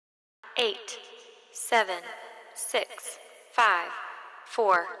8, 7, 6, 5,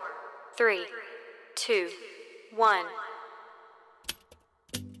 4, 3, 2, 1.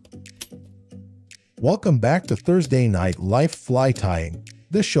 Welcome back to Thursday Night Life Fly Tying,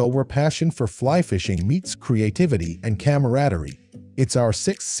 the show where passion for fly fishing meets creativity and camaraderie. It's our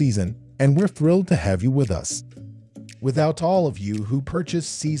 6th season, and we're thrilled to have you with us. Without all of you who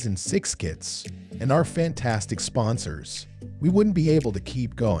purchased Season 6 kits and our fantastic sponsors, we wouldn't be able to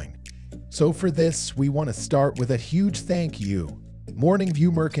keep going. So for this, we want to start with a huge thank you. Morning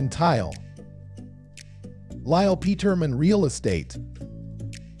View Mercantile, Lyle Peterman Real Estate,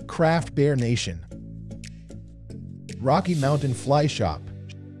 Craft Bear Nation, Rocky Mountain Fly Shop,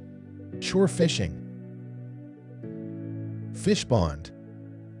 Shore Fishing, Fish Bond,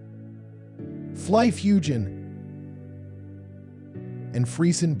 Fly Fusion, and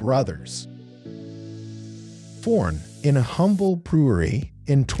Friesen Brothers. Born in a humble brewery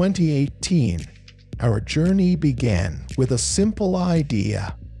in 2018, our journey began with a simple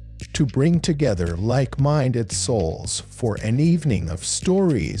idea: to bring together like-minded souls for an evening of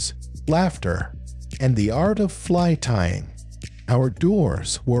stories, laughter, and the art of fly tying. Our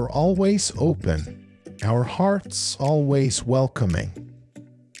doors were always open, our hearts always welcoming.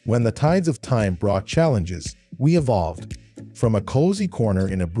 When the tides of time brought challenges, we evolved. From a cozy corner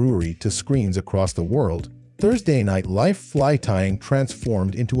in a brewery to screens across the world, Thursday Night Life Fly Tying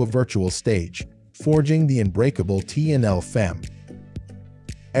transformed into a virtual stage, forging the unbreakable T&L fam.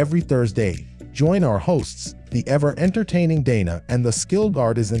 Every Thursday, join our hosts, the ever-entertaining Dana and the skilled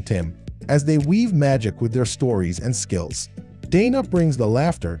artisan Tim, as they weave magic with their stories and skills. Dana brings the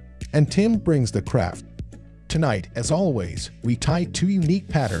laughter, and Tim brings the craft. Tonight, as always, we tie 2 unique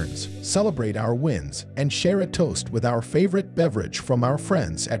patterns, celebrate our wins, and share a toast with our favorite beverage from our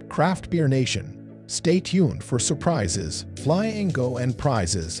friends at Craft Beer Nation. Stay tuned for surprises, FLYINGO and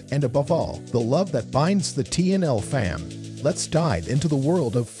prizes, and above all, the love that binds the T&L fam. Let's dive into the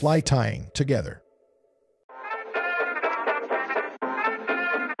world of fly tying together.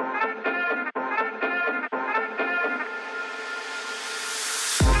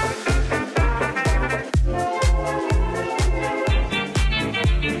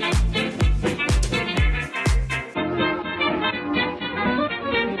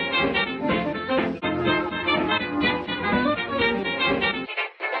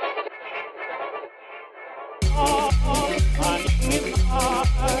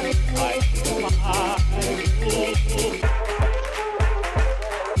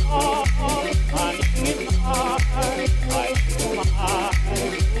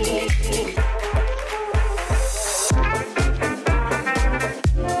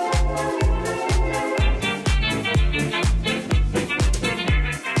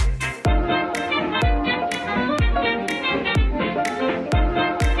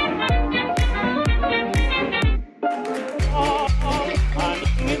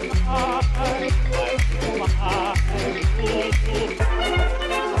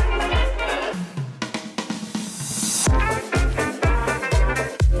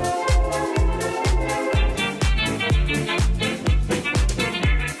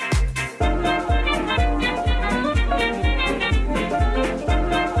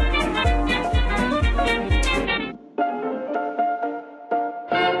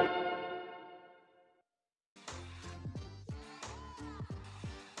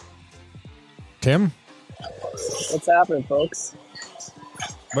 Tim? What's happening, folks?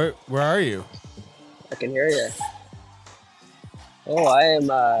 Where are you? I can hear you. Oh,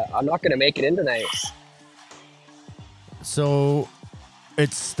 I'm not going to make it in tonight. So,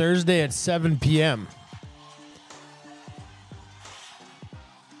 it's Thursday at 7 p.m.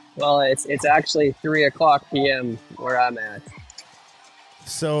 Well, it's actually 3 o'clock p.m. where I'm at.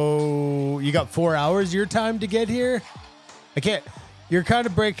 So, you got 4 hours your time to get here? I can't... You're kind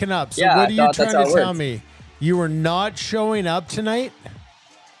of breaking up. So yeah, what are you trying to tell works. me? You were not showing up tonight?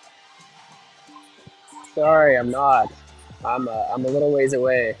 Sorry, I'm not. I'm a little ways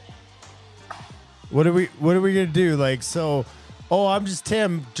away. What are we gonna do? Like, so, I'm just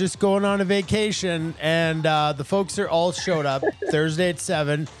Tim, just going on a vacation, and the folks are all showed up Thursday at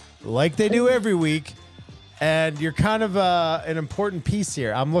 7, like they do every week. And you're kind of an important piece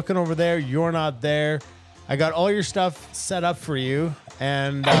here. I'm looking over there. You're not there. I got all your stuff set up for you,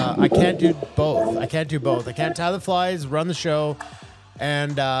 and I can't do both. I can't tie the flies, run the show,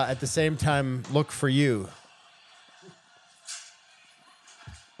 and at the same time look for you.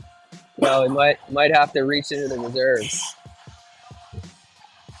 Well, we might have to reach into the reserves.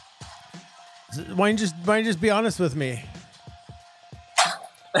 Why don't you just be honest with me?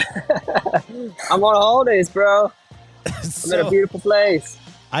 I'm on holidays, bro. I'm in a beautiful place.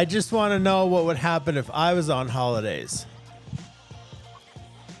 I just want to know what would happen if I was on holidays.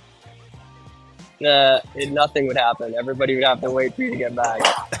 Nothing would happen. Everybody would have to wait for you to get back.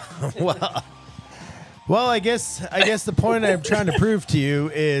 Well, I guess the point I'm trying to prove to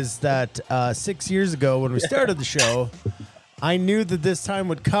you is that 6 years ago when we started the show, I knew that this time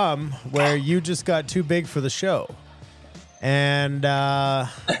would come where you just got too big for the show. And I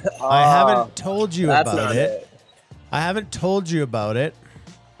haven't told you about it. I haven't told you about it.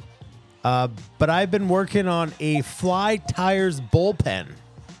 But I've been working on a Fly Tires bullpen.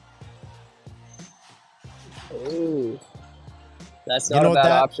 Ooh. That's not a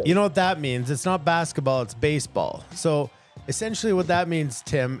bad option. You know what that means? It's not basketball, it's baseball. So essentially what that means,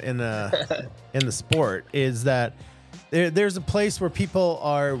 Tim, in the sport is that there's a place where people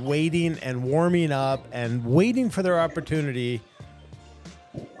are waiting and warming up and waiting for their opportunity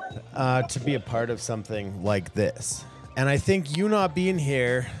to be a part of something like this. And I think you not being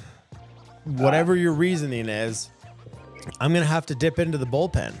here, whatever your reasoning is, I'm going to have to dip into the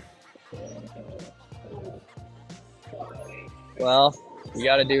bullpen. Well, you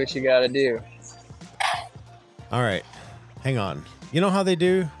got to do what you got to do. All right. Hang on. You know how they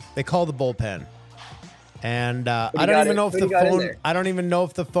do? They call the bullpen. And I don't even know if the phone I don't even know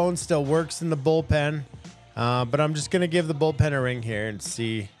if the phone still works in the bullpen. But I'm just going to give the bullpen a ring here and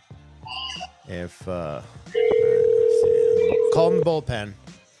see if let's see. Call them the bullpen.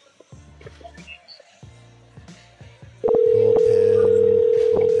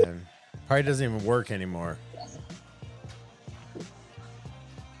 Bullpen. Probably doesn't even work anymore.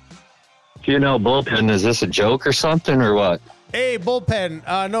 Bullpen, is this a joke or something or what? Hey,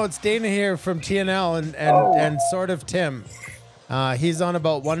 bullpen. No, it's Dana here from TNL and sort of Tim. He's on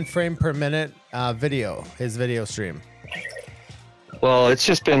about 1 frame per minute video, his video stream. Well, it's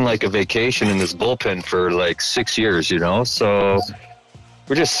just been like a vacation in this bullpen for like 6 years, so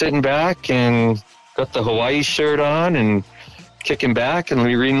we're just sitting back and got the Hawaii shirt on and kicking back, and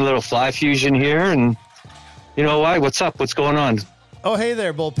we're reading a little Fly Fusion here. And why? What's up? What's going on? Oh, hey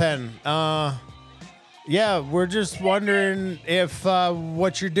there, bullpen. Yeah, we're just wondering if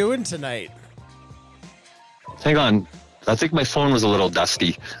what you're doing tonight. Hang on. I think my phone was a little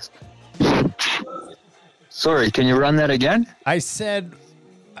dusty. Sorry, can you run that again? I said,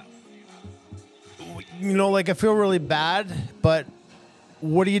 I feel really bad, but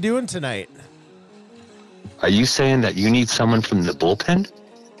what are you doing tonight? Are you saying that you need someone from the bullpen?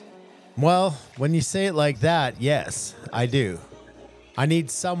 Well, when you say it like that, yes, I do. I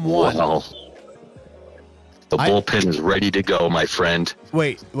need someone. Well, the bullpen is ready to go, my friend.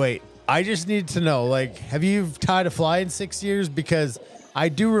 Wait. I just need to know, have you tied a fly in 6 years? Because I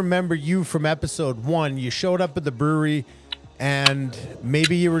do remember you from episode 1. You showed up at the brewery, and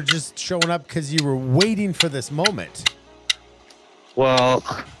maybe you were just showing up because you were waiting for this moment. Well,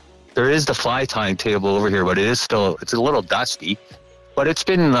 there is the fly timetable over here, but it's a little dusty. But it's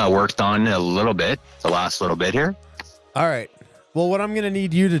been worked on a little bit, the last little bit here. All right. Well, what I'm going to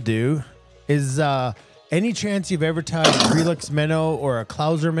need you to do is any chance you've ever tied a Kreelex Minnow or a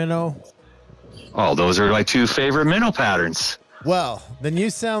Clouser Minnow? Oh, those are my 2 favorite minnow patterns. Well, then you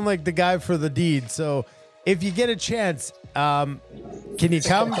sound like the guy for the deed. So if you get a chance, can you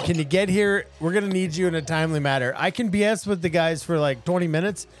come? Can you get here? We're going to need you in a timely manner. I can BS with the guys for like 20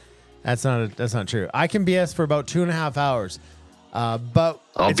 minutes. That's not true. I can BS for about 2.5 hours. But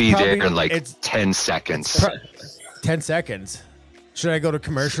I'll be there in like 10 seconds. 10 seconds. Should I go to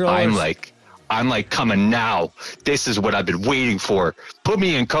commercial? I'm like coming now. This is what I've been waiting for. Put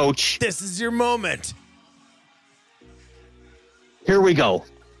me in, coach. This is your moment. Here we go.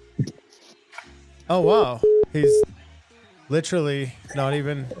 Oh, wow. He's literally not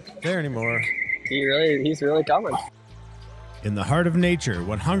even there anymore. He's really coming. In the heart of nature,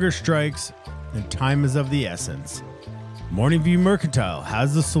 when hunger strikes and time is of the essence, Morning View Mercantile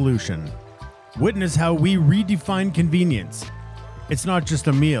has the solution. Witness how we redefine convenience. It's not just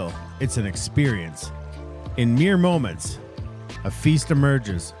a meal, it's an experience. In mere moments, a feast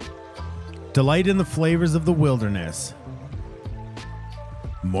emerges. Delight in the flavors of the wilderness.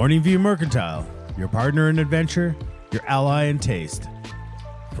 Morning View Mercantile, your partner in adventure, your ally in taste.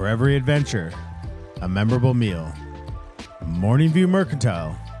 For every adventure, a memorable meal. Morning View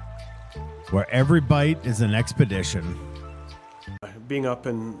Mercantile, where every bite is an expedition. Being up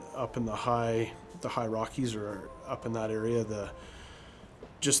in the high Rockies or up in that area,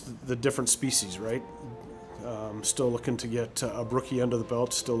 just the different species, right? Still looking to get a brookie under the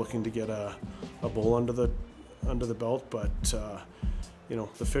belt, still looking to get a bull under the belt, but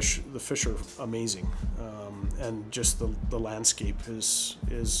the fish are amazing, and just the landscape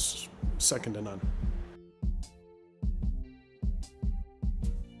is second to none.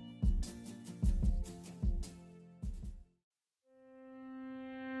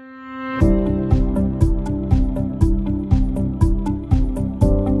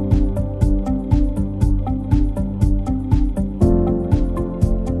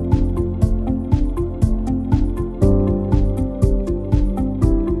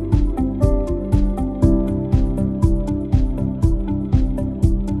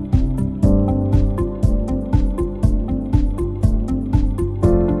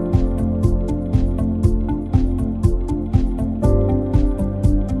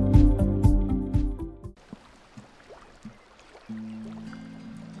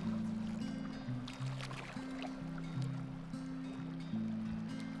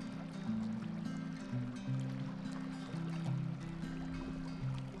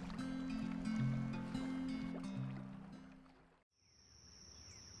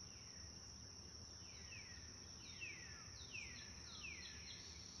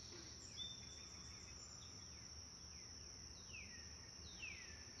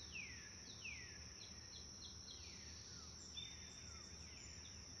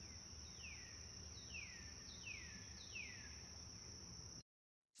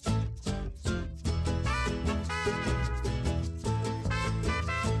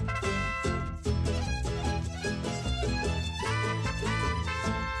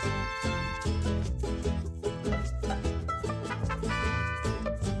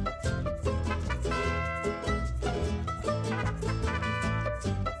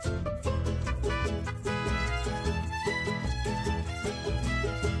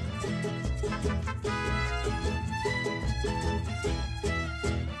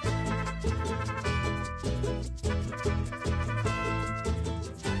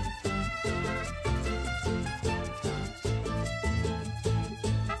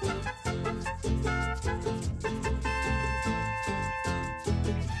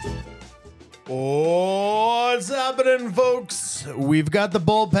 What's happening, folks? We've got the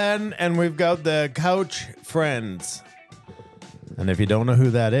bullpen and we've got the couch friends. And if you don't know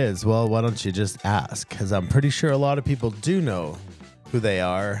who that is, well, why don't you just ask? Because I'm pretty sure a lot of people do know who they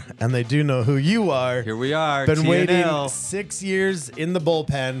are, and they do know who you are. Here we are. Been TNL. waiting 6 years in the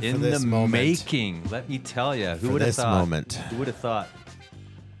bullpen In for this the moment. making. Let me tell you. Who For would have this thought? moment. Who would have thought?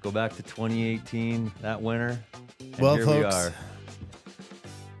 Go back to 2018, that winter. And Well, here folks, we are.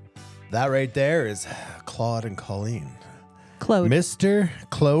 that right there is Claude and Colleen. Claude. Mr.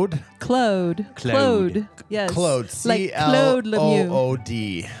 Claude. Claude. Claude. Yes. Claude. Like Claude Lemieux.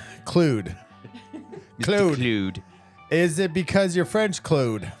 C-L-O-O-D. Claude. Claude. Clued. Is it because you're French,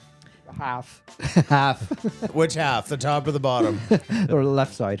 Claude? Half. Half. Which half? The top or the bottom? Or the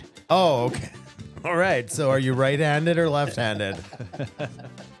left side. Oh, okay. All right. So are you right-handed or left-handed?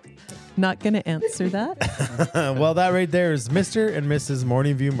 Not going to answer that. Well, that right there is Mr. and Mrs.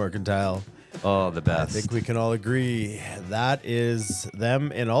 Morning View Mercantile. Oh, the I best. think we can all agree that is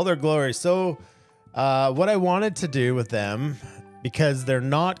them in all their glory. So what I wanted to do with them, because they're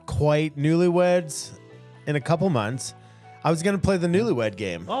not quite newlyweds in a couple months, I was going to play the newlywed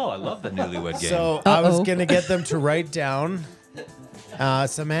game. Oh, I love the newlywed game. So I was going to get them to write down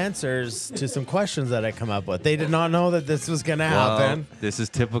some answers to some questions that I come up with. They did not know that this was going to happen. Well, this is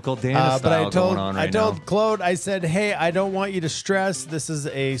typical Dana But style going on right I told now. Claude, I said, hey, I don't want you to stress. This is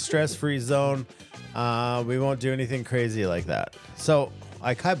a stress-free zone. We won't do anything crazy like that. So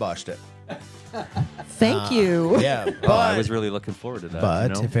I kiboshed it. Thank you. Yeah. But, Oh, I was really looking forward to that. but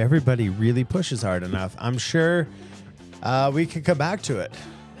you know? if everybody really pushes hard enough, I'm sure we could come back to it.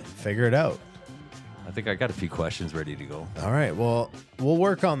 Figure it out. I think I got a few questions ready to go. All right. Well, we'll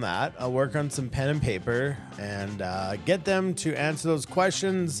work on that. I'll work on some pen and paper and get them to answer those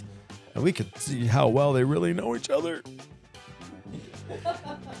questions. And we could see how well they really know each other.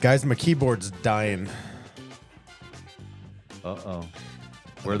 Guys, my keyboard's dying. Uh-oh.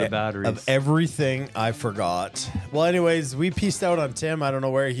 Where are the batteries? Of everything I forgot. Well, anyways, we pieced out on Tim. I don't know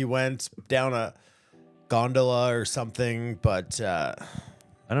where he went, down a gondola or something, but I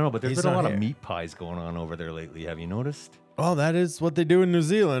don't know, but there's He's been a not lot here. of meat pies going on over there lately. Have you noticed? well, that is what they do in New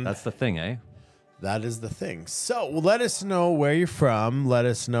Zealand. That's the thing, eh? That is the thing. So let us know where you're from. Let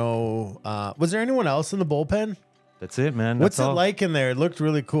us know. Was there anyone else in the bullpen? That's it, man. What's That's it all. like in there? It looked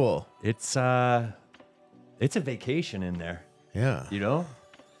really cool. It's a vacation in there, Yeah. you know?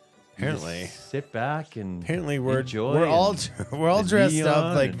 You just Apparently. sit back and Apparently we're enjoy all and we're all the dressed neon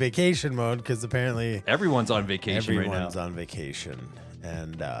up like and- vacation mode because apparently everyone's on vacation everyone's right now. on vacation.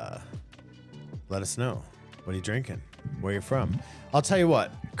 And let us know. What are you drinking? Where you from? I'll tell you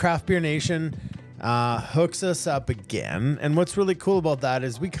what. Craft Beer Nation hooks us up again. And what's really cool about that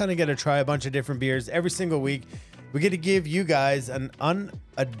is we kind of get to try a bunch of different beers every single week. We get to give you guys an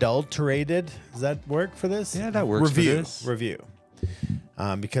unadulterated. Does that work for this? Yeah, that works for Review. this. Review.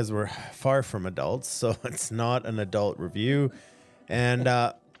 Because we're far from adults, so it's not an adult review. And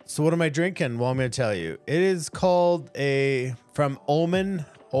so what am I drinking? Well, I'm going to tell you. It is called from Omen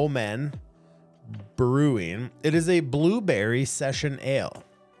Brewing. It is a blueberry session ale.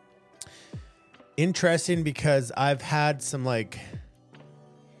 Interesting because I've had some like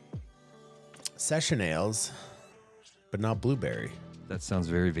session ales, but not blueberry. That sounds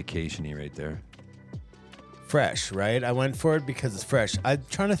very vacation-y right there. Fresh, right? I went for it because it's fresh. I'm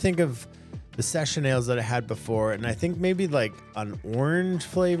trying to think of the session ales that I had before, and I think maybe like an orange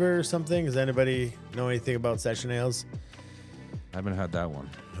flavor or something. Does anybody know anything about session ales? I haven't had that one.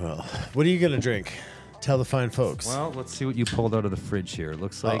 Well, what are you going to drink? Tell the fine folks. Well, let's see what you pulled out of the fridge here. It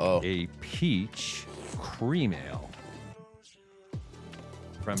looks like Uh-oh. a peach cream ale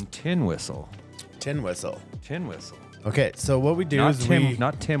from Tin Whistle. Tin Whistle. Tin Whistle. Okay, so what we do Not is Tim, we...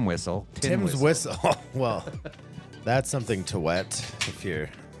 not Tim Whistle. Tin Tim's Whistle. Well, that's something to wet if you're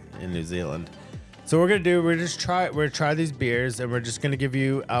in New Zealand. So what we're gonna do, we're gonna try these beers, and we're just gonna give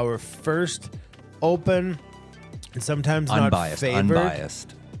you our first open, and sometimes Unbiased.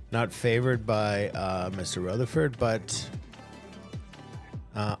 not favored by Mr. Rutherford, but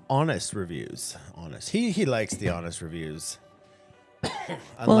honest reviews. Honest. He likes the honest reviews.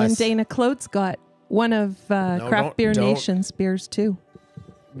 Well, and Dana Clote's got one of Craft Beer don't. Nation's beers too.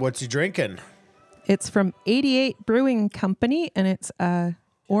 What's he drinking? It's from 88 Brewing Company, and it's a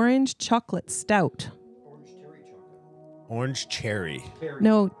orange chocolate stout. Orange cherry.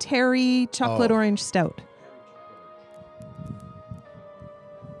 No, Terry chocolate Oh. orange stout.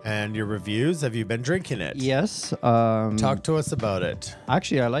 And your reviews, have you been drinking it? Yes. Talk to us about it.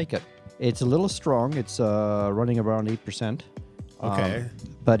 Actually, I like it. It's a little strong. It's running around 8%. Okay.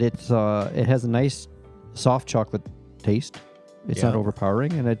 But it has a nice soft chocolate taste. It's not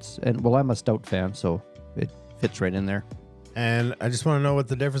overpowering, and well, I'm a stout fan, so it fits right in there. And I just want to know what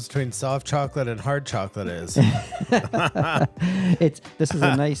the difference between soft chocolate and hard chocolate is. This is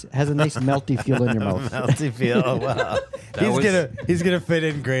has a nice melty feel in your mouth. Melty feel. Wow. He's gonna fit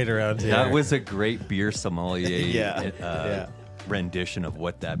in great around here. That was a great beer sommelier Yeah. rendition of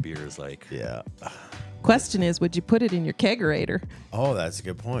what that beer is like. Yeah. Question is, would you put it in your kegerator? Oh, that's a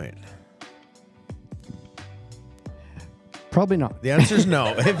good point. Probably not. The answer is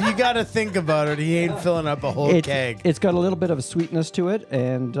no. If you got to think about it, he ain't filling up a whole keg. It's got a little bit of a sweetness to it,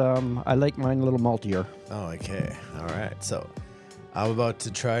 and I like mine a little maltier. Oh, okay. All right. So I'm about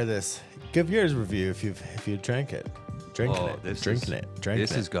to try this. Give yours a review if you drank it. Drinking it. This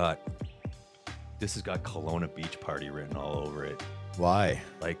has got Kelowna Beach Party written all over it. Why?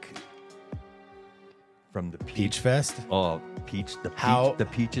 Like from the Peach Fest? Oh, the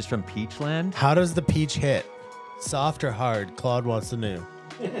peaches from Peachland. How does the peach hit? Soft or hard? Claude wants to know.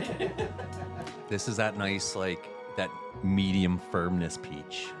 This is that nice, like that medium firmness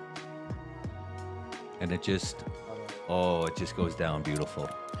peach, and it just goes down beautiful.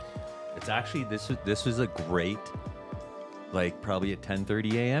 It's actually this was a great, like probably at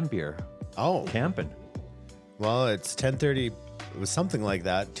 10:30 a.m. beer. Oh, camping. Well, it's 10:30. It was something like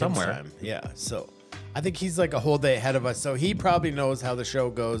that. Somewhere. Time. Yeah. So I think he's like a whole day ahead of us. So he probably knows how the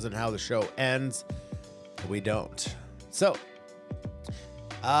show goes and how the show ends. We don't. So,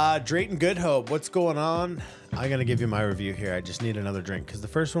 Drayton Good Hope, what's going on? I'm going to give you my review here. I just need another drink because the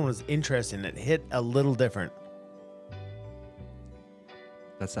first one was interesting. It hit a little different.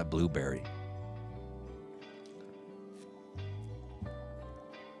 That's that blueberry.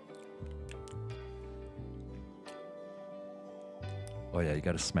 Oh yeah, you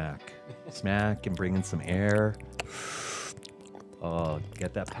got to smack and bring in some air. Oh,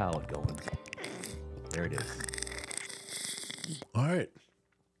 get that palate going. There it is. All right.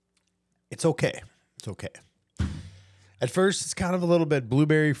 It's okay. It's okay. At first, it's kind of a little bit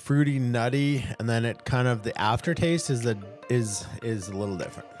blueberry, fruity, nutty, and then it kind of the aftertaste is a little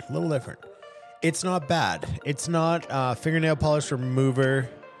different. A little different. It's not bad. It's not fingernail polish remover.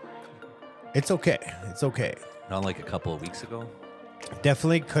 It's okay. It's okay. Not like a couple of weeks ago.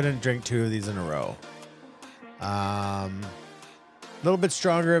 Definitely couldn't drink two of these in a row. A little bit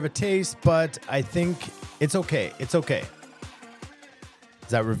stronger of a taste, but I think it's okay. It's okay.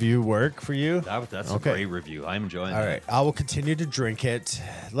 Does that review work for you? That's a great review. I'm enjoying it. All right. I will continue to drink it.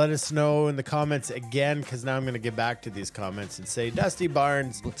 Let us know in the comments again, because now I'm going to get back to these comments and say, Dusty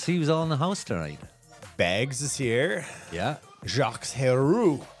Barnes. Let's see who's all in the house tonight. Bags is here. Yeah. Jacques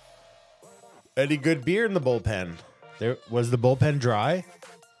Heroux. Any good beer in the bullpen? Was the bullpen dry?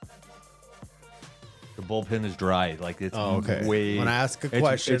 The bullpen is dry. Like it's okay. way. When I ask a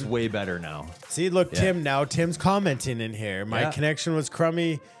question, it's way better now. See, look, Tim. Now Tim's commenting in here. My connection was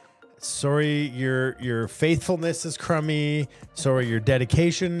crummy. Sorry, your faithfulness is crummy. Sorry, your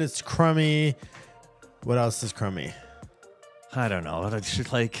dedication is crummy. What else is crummy? I don't know. It's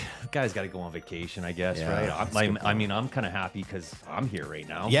just like, guys got to go on vacation, I guess, right? I mean, I'm kind of happy because I'm here right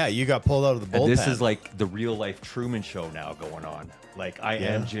now. Yeah, you got pulled out of the bullpen. And this is like the real life Truman Show now going on. Like I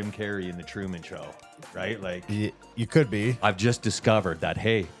am Jim Carrey in the Truman Show, right? Like you could be. I've just discovered that,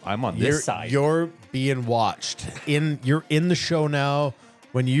 hey, I'm on this side. You're being watched. You're in the show now.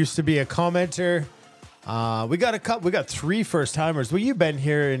 When you used to be a commenter, we got 3 first timers. Well, you've been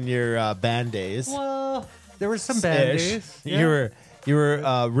here in your band days. Well, there were some band days. Yeah. You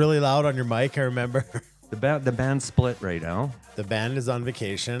were really loud on your mic. I remember. The band split right now. The band is on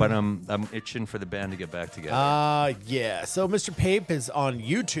vacation, but I'm itching for the band to get back together. Yeah. So Mr. Pape is on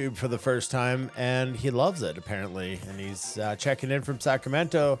YouTube for the first time, and he loves it apparently, and he's checking in from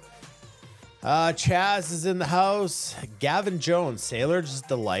Sacramento. Chaz is in the house. Gavin Jones, Sailor's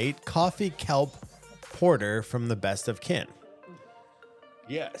Delight, Coffee Kelp Porter from the Best of Kin.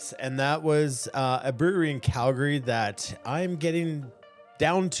 Yes, and that was a brewery in Calgary that I'm getting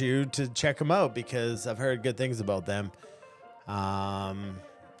down to check them out because I've heard good things about them.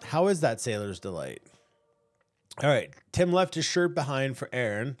 How is that Sailor's Delight? All right, Tim left his shirt behind for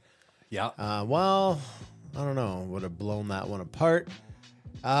Aaron. Yeah. Well, I don't know. Would have blown that one apart.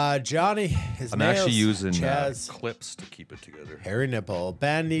 Johnny, his I'm nails, actually using Chaz, clips to keep it together. Hairy nipple.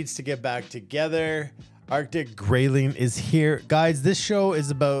 Band needs to get back together. Arctic Grayling is here. Guys, this show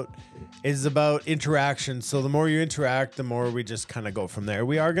is about interaction. So the more you interact, the more we just kind of go from there.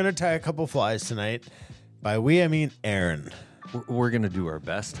 We are going to tie a couple flies tonight. By we, I mean Aaron. We're going to do our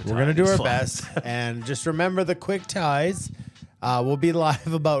best. We're going to do our best. And just remember the quick ties. We'll be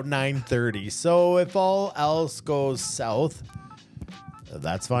live about 9:30. So if all else goes south,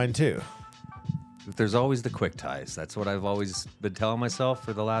 that's fine too. there's always the quick ties. That's what I've always been telling myself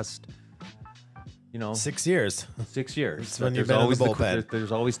for the last, 6 years. 6 years. when you've There's been in the always bullpen.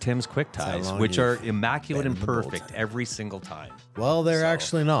 there's always Tim's quick how ties, long which are you've immaculate been and in the perfect bullpen. every single time. Well, they're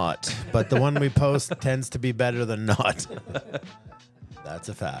actually not, but the one we post tends to be better than not. That's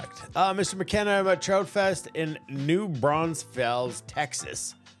a fact. Mr. McKenna, I'm at Trout Fest in New Braunfels,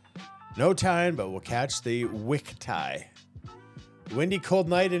 Texas. No time, but we'll catch the wick tie. Windy, cold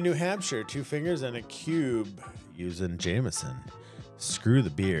night in New Hampshire. 2 fingers and a cube using Jameson. Screw the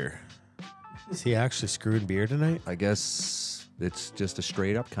beer. Is he actually screwing beer tonight? I guess it's just a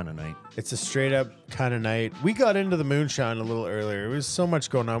straight up kind of night. It's a straight up kind of night. We got into the moonshine a little earlier. There was so much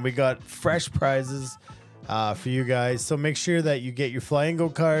going on. We got fresh prizes for you guys. So make sure that you get your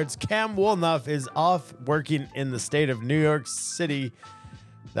FLYINGO cards. Cam Wolnuff is off working in the state of New York City.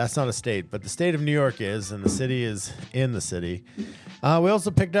 That's not a state, but the state of New York is, and the city is in the city. We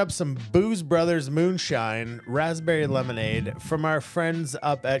also picked up some Booze Brothers Moonshine Raspberry Lemonade from our friends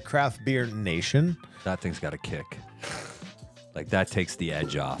up at Craft Beer Nation. That thing's got a kick. Like, that takes the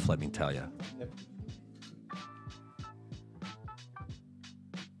edge off, let me tell you.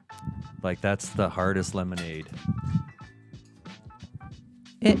 Like, that's the hardest lemonade.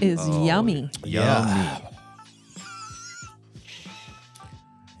 It is yummy. Yeah.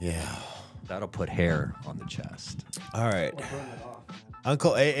 Yeah. That'll put hair on the chest. All right.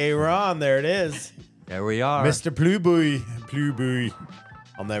 Uncle A.A. Ron, there it is. There we are. Mr. Pluboy.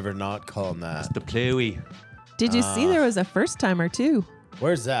 I'll never not call him that. The Pluey. Did you see there was a first timer too?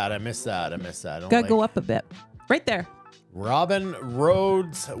 Where's that? I missed that. Gotta go up a bit. Right there. Robin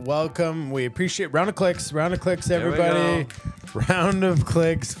Rhodes, welcome. We appreciate round of clicks, everybody. Round of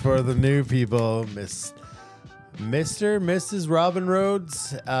clicks for the new people. Mrs. Robin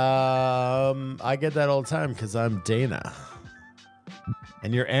Rhodes. I get that all the time because I'm Dana.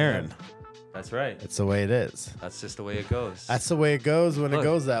 And you're Aaron. That's right. That's the way it is. That's just the way it goes. That's the way it goes when it Look,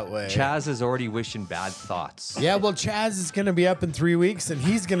 goes that way. Chaz is already wishing bad thoughts. Yeah, well, Chaz is going to be up in 3 weeks, and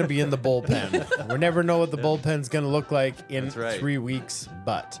he's going to be in the bullpen. We never know what the bullpen's going to look like in 3 weeks,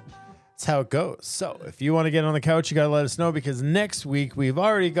 but that's how it goes. So if you want to get on the couch, you got to let us know, because next week we've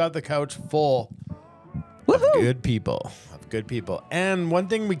already got the couch full of good people. And one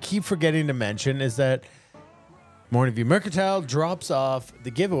thing we keep forgetting to mention is that Morning View Mercantile drops off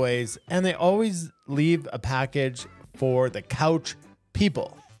the giveaways, and they always leave a package for the couch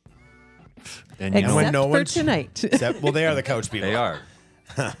people. And Except for tonight. Well, they are the couch people. They are.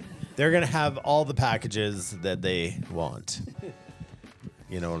 They're going to have all the packages that they want.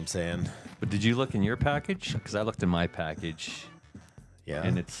 You know what I'm saying? But did you look in your package? Because I looked in my package. Yeah.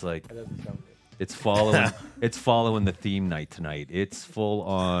 And it's like, it's following the theme night tonight. It's full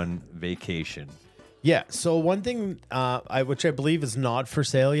on vacation. Yeah. So one thing, which I believe is not for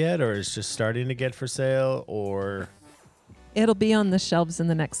sale yet, or is just starting to get for sale, or It'll be on the shelves in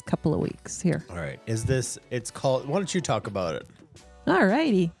the next couple of weeks here. all right, it's called. Why don't you talk about it? All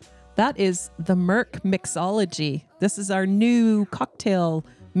righty. That is the Merc Mixology. This is our new cocktail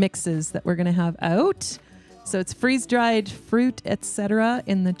mixes that we're going to have out. So it's freeze-dried fruit, etc.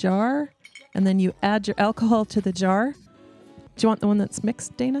 in the jar, and then you add your alcohol to the jar. Do you want the one that's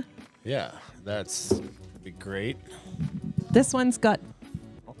mixed, Dana? Yeah, that'd be great. This one's got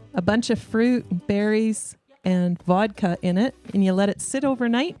a bunch of fruit, berries, and vodka in it, and you let it sit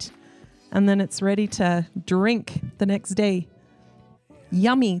overnight, and then it's ready to drink the next day.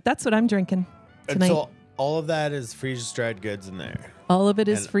 Yummy. That's what I'm drinking tonight. And so all of that is freeze-dried goods in there. All of it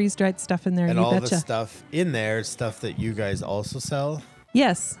is freeze-dried stuff in there. And you all betcha. the stuff in there is stuff that you guys also sell?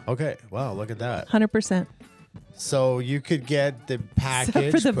 Yes. Okay. Wow, look at that. 100%. So you could get the package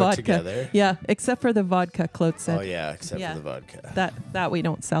Except for the put vodka. together. Yeah, except for the vodka, Claude said. Oh, yeah, except for the vodka. That we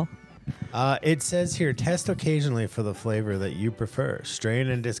don't sell. It says here, test occasionally for the flavor that you prefer. Strain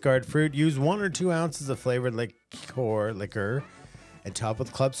and discard fruit. Use 1 or 2 ounces of flavored liquor and top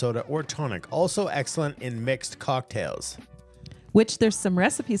with club soda or tonic. Also excellent in mixed cocktails. Which there's some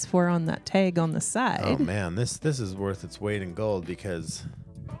recipes for on that tag on the side. Oh, man, this is worth its weight in gold because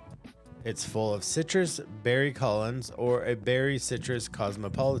it's full of citrus berry Collins or a berry citrus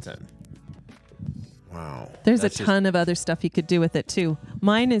cosmopolitan. Wow. There's a ton of other stuff you could do with it too.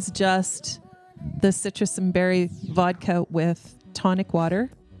 Mine is just the citrus and berry vodka with tonic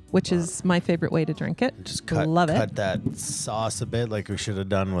water, which is my favorite way to drink it. Just Love it. cut that sauce a bit like we should have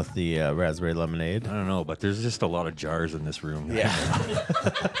done with the raspberry lemonade. I don't know, but there's just a lot of jars in this room. Yeah.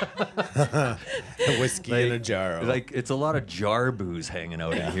 Whiskey in a jar. Like, it's a lot of jar booze hanging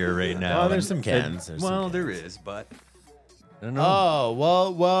out in here right now. Well, there's some cans. There is, but I don't know.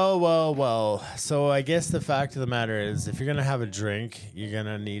 Oh, well. So I guess the fact of the matter is, if you're going to have a drink, you're going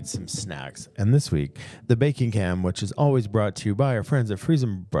to need some snacks. And this week, the Baking Cam, which is always brought to you by our friends at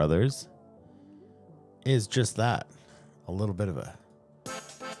Freezing Brothers, is just that. A little bit of a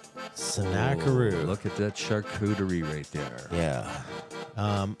snackaroo. Look at that charcuterie right there. Yeah.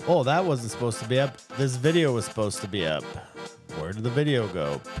 That wasn't supposed to be up. This video was supposed to be up. Where did the video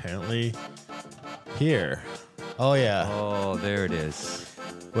go? Apparently here. Oh, yeah. Oh, there it is.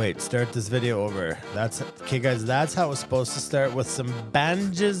 Wait, start this video over. Okay, guys, that's how it was supposed to start, with some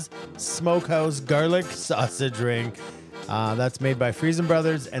Banges Smokehouse garlic sausage ring. That's made by Freezing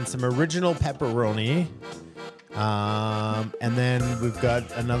Brothers, and some original pepperoni. And then we've got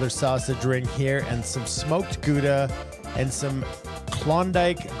another sausage ring here, and some smoked Gouda, and some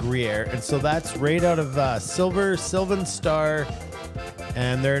Klondike Gruyere. And so that's right out of Sylvan Star,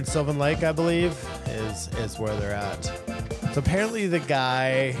 and they're in Sylvan Lake, I believe, is where they're at. So apparently the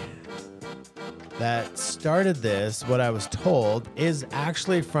guy that started this, what I was told, is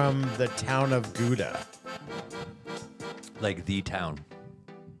actually from the town of Gouda. Like the town.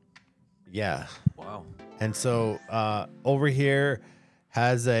 Yeah. Wow. And so over here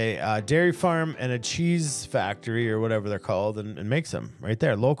has a dairy farm and a cheese factory, or whatever they're called, and makes them right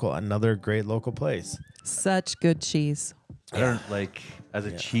there, local. Another great local place. Such good cheese. I don't like, as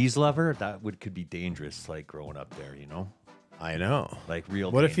a cheese lover, that could be dangerous, like growing up there, you know? I know. Like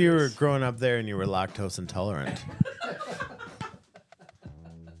real What if you were dangerous. growing up there and you were lactose intolerant?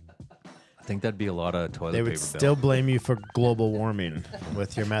 I think that'd be a lot of toilet They paper would still blame you for global warming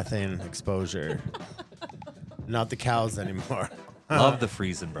with your methane exposure. Not the cows anymore. Love the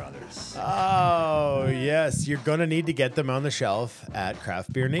Freezing Brothers. Oh, yes. You're going to need to get them on the shelf at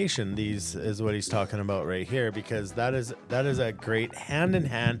Craft Beer Nation. These is what he's talking about right here, because that is a great hand in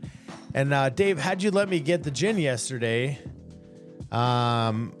hand. And Dave, had you let me get the gin yesterday, would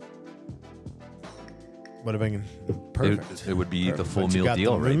have been perfect. It would be the Perfect. full But you meal got the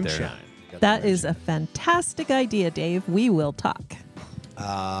deal right there. moonshine. You got the That is moonshine. a fantastic idea, Dave. We will talk.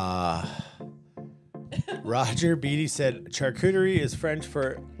 Roger Beatty said charcuterie is French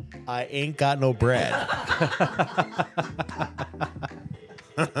for I ain't got no bread.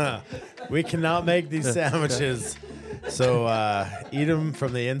 We cannot make these sandwiches, so eat them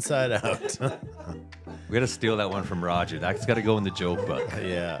from the inside out. We got to steal that one from Roger. That's got to go in the joke book.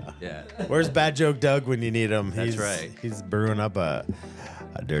 Yeah. Yeah. Where's Bad Joke Doug when you need him? That's right. He's brewing up a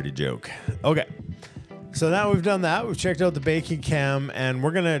dirty joke. Okay. So now we've done that. We've checked out the baking cam, and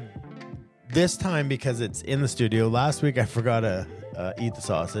we're going to, this time, because it's in the studio. Last week I forgot to eat the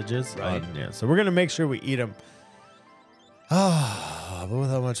sausages. Right. So we're going to make sure we eat them. But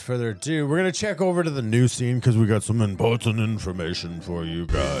without much further ado, we're going to check over to the news scene, because we got some important information for you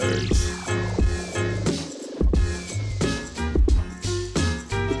guys.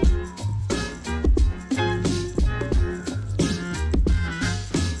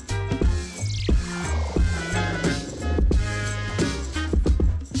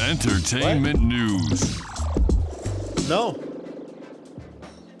 Entertainment news. No.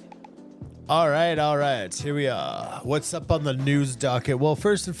 All right. Here we are. What's up on the news docket? Well,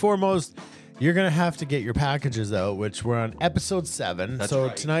 first and foremost, you're going to have to get your packages out, which we're on episode 7. That's so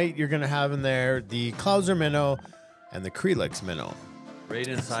right. tonight you're going to have in there the Clouser Minnow and the Kreelex Minnow. Right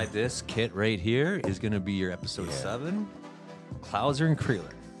inside this kit right here is going to be your episode 7, Clouser and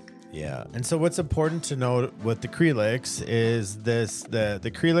Kreelex. Yeah. And so what's important to note with the Kreelex is the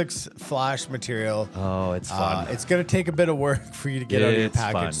Kreelex flash material. Oh, it's fun. It's going to take a bit of work for you to get out of your It's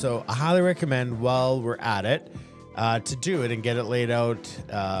package. fun. So I highly recommend, while we're at it, to do it and get it laid out.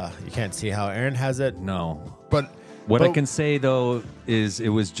 You can't see how Aaron has it. No. But What I can say, though, is it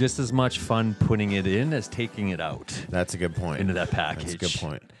was just as much fun putting it in as taking it out That's a good point. into that package. That's a good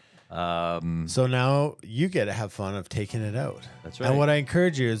point. So now you get to have fun of taking it out. That's And right. what I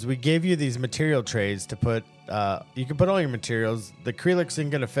encourage you is, we gave you these material trays to put. You can put all your materials. The Kreelex isn't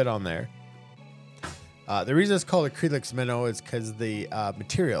going to fit on there. The reason it's called a Kreelex Minnow is because the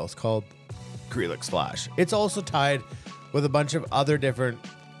material is called Kreelex Flash. It's also tied with a bunch of other different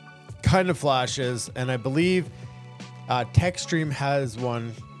kind of flashes, and I believe TechStream has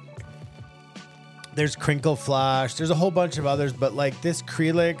one. There's Crinkle Flash. There's a whole bunch of others, but like this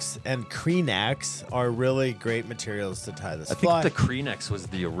Kreelex and Kreelex are really great materials to tie this I fly. think the Kreelex was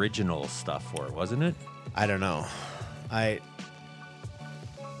the original stuff for it, wasn't it? I don't know. And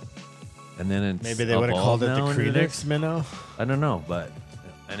then it's Maybe they would have called it the evolved now into Kreelex this? Minnow. I don't know, but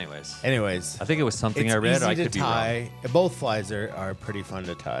anyways. Anyways, I think it was something it's I read. easy I to could be wrong. tie. Both flies are pretty fun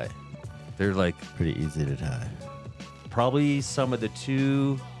to tie. They're like Pretty easy to tie. probably some of the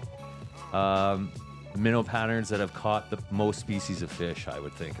two minnow patterns that have caught the most species of fish, I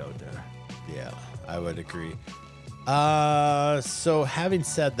would think, out there. Yeah, I would agree. So having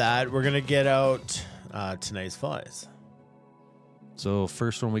said that, we're gonna get out tonight's flies. So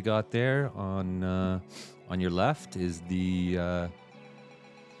first one we got there on your left is the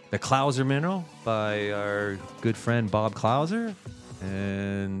Clouser Minnow by our good friend Bob Clouser.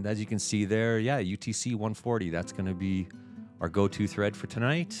 And as you can see there, yeah, UTC 140. That's going to be our go-to thread for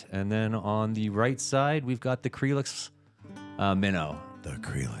tonight. And then on the right side, we've got the Kreelex Minnow. The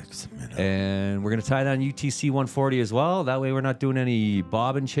Kreelex Minnow. And we're going to tie down UTC 140 as well. That way we're not doing any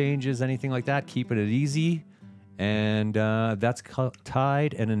bobbin changes, anything like that. Keeping it easy. And that's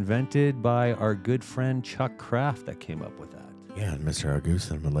tied and invented by our good friend Chuck Kraft that came up with that. Yeah, and Mr.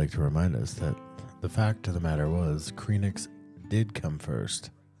 Augustin would like to remind us that the fact of the matter was Kreelex did come first.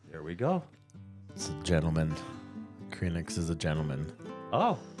 There we go. It's a gentleman. Kreelex is a gentleman.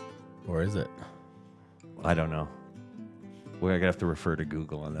 Oh. Or is it? I don't know. We're gonna have to refer to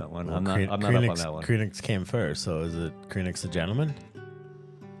Google on that one. Well, I'm not up on that one. Kreelex came first, so is it Kreelex a gentleman?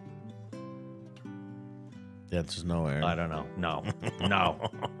 The answer's no, Aaron. I don't know. No. No.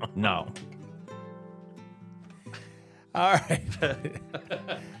 No. All right.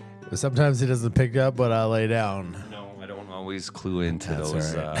 Sometimes he doesn't pick up what I lay down. No, I don't always clue into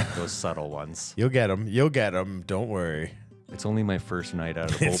those subtle ones. You'll get them. You'll get them. Don't worry. It's only my first night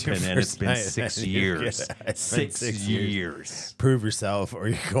out of the bullpen, and it's been 6 years. 6 years. Prove yourself, or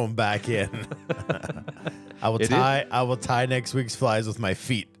you're going back in. I will tie next week's flies with my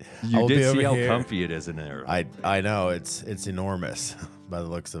feet. You did see how comfy it is in there. I know it's enormous by the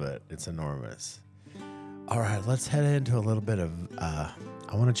looks of it. It's enormous. All right, let's head into a little bit of.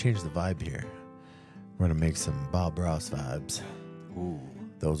 I want to change the vibe here. We're gonna make some Bob Ross vibes. Ooh,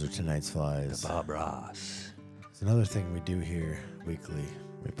 those are tonight's flies. The Bob Ross. It's another thing we do here weekly.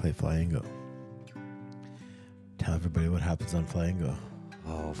 We play FLYINGO. Tell everybody what happens on FLYINGO.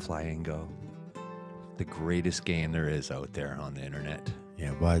 Oh, FLYINGO. The greatest game there is out there on the internet.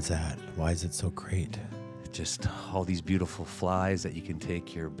 Yeah, why is that? Why is it so great? Just all these beautiful flies that you can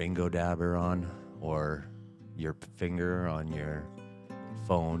take your bingo dabber on, or your finger on your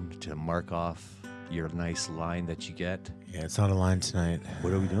phone to mark off your nice line that you get. Yeah, it's not a line tonight.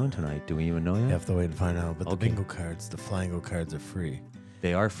 What are we doing tonight? Do we even know yet? You have to wait and find out. But the bingo cards, the FLYINGO cards are free.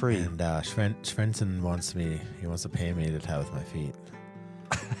 They are free. And Svensson wants to pay me to tie with my feet.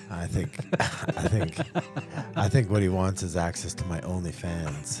 I think what he wants is access to my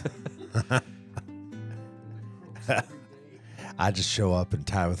OnlyFans. I just show up and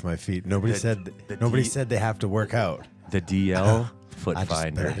tie with my feet. Nobody said they have to work out. The DL foot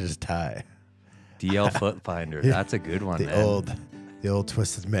finder. I just tie. DL foot finder. That's a good one. The old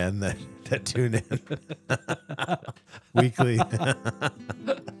twisted men that tune in weekly.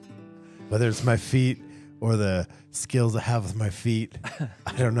 Whether it's my feet or the skills I have with my feet,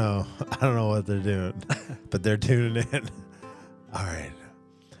 I don't know. I don't know what they're doing, but they're tuning in. All right.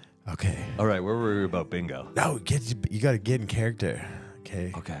 Okay. All right. Where were we about bingo? No, you got to get in character.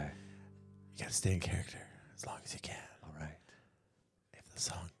 Okay. Okay. You got to stay in character as long as you can. All right.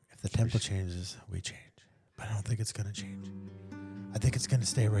 If the tempo changes, we change. But I don't think it's going to change. I think it's going to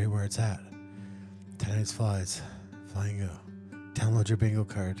stay right where it's at. Tonight's flies, FLYINGO. Download your bingo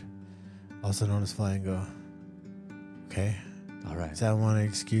card, also known as FLYINGO. Okay? All right. So I don't want any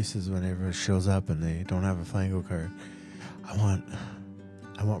excuses whenever it shows up and they don't have a FLYINGO card. I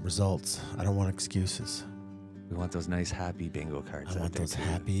want results. I don't want excuses. We want those nice, happy bingo cards. I want those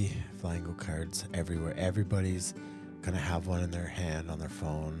happy FLYINGO cards everywhere. Everybody's going to have one in their hand on their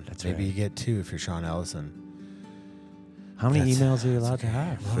phone. Maybe you get two if you're Sean Ellison. How many emails are you allowed to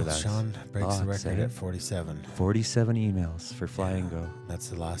have for that? Sean breaks the record at 47. 47 emails for FLYINGO. Yeah, that's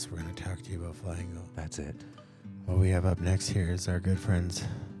the last we're going to talk to you about FLYINGO. That's it. What we have up next here is our good friends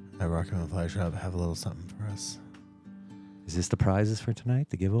at Rocky Mountain Fly Shop have a little something for us. Is this the prizes for tonight,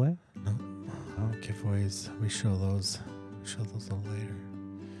 the giveaway? No. Giveaways, we show those a little later.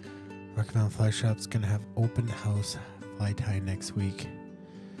 Rocky Mountain Fly Shop's going to have open house fly tie next week.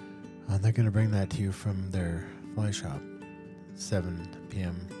 They're going to bring that to you from their fly shop, 7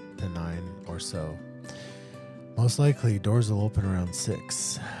 p.m. to 9 or so. Most likely, doors will open around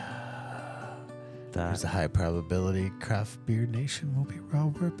 6. There's a high probability Craft Beer Nation will be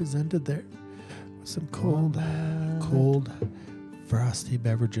well represented there with some cold, frosty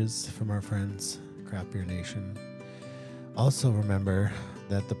beverages from our friends, Craft Beer Nation. Also remember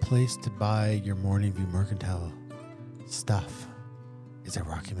that the place to buy your Morning View Mercantile stuff is at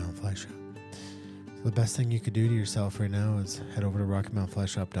Rocky Mountain Fly Shop. So the best thing you could do to yourself right now is head over to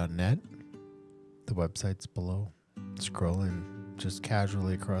RockyMountainFlyShop.net. The website's below. Scrolling just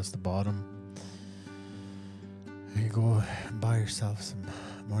casually across the bottom. You go and buy yourself some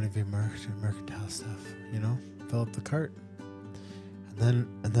Morning View mercantile stuff, you know? Fill up the cart. And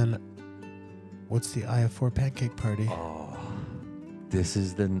then what's the IF4 pancake party? Oh, this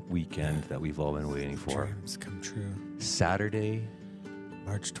is the weekend that we've all been waiting for. Dreams come true. Saturday,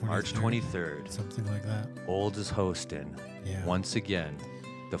 March 23rd. March 23rd. Something like that. Olds is hosting. Yeah. Once again,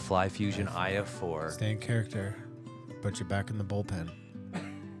 the Fly Fusion IF4. Stay in character. Put you back in the bullpen.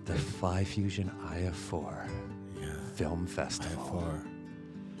 The Fly Fusion IF4 Film Festival. IF4.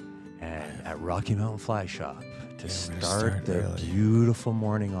 And at Rocky Mountain Fly Shop, to start start the early. beautiful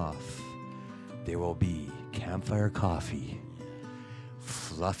morning off, there will be campfire coffee,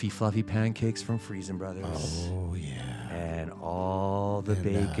 fluffy pancakes from Freezing Brothers. Oh, yeah. And all the And,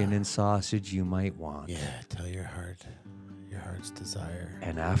 bacon and sausage you might want. Yeah, tell your heart's desire.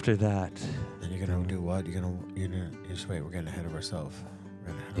 And after that, Then you're gonna do what? You're gonna just wait. We're getting ahead of ourselves.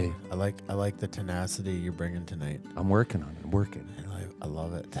 Yeah. I like the tenacity you're bringing tonight. I'm working on it. I'm working. I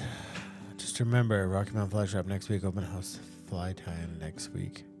love it. Just remember, Rocky Mountain Fly Shop next week. Open house fly time next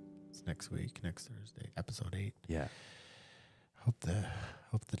week. It's next week, next Thursday, episode 8. Yeah. Hope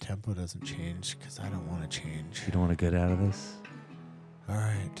the tempo doesn't change because I don't want to change. You don't want to get out of this? All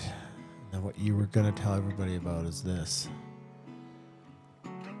right. Now what you were gonna tell everybody about is this.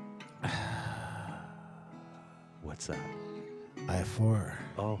 What's that? I4.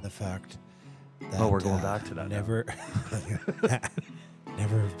 Oh. The fact that Oh, we're going back to that now.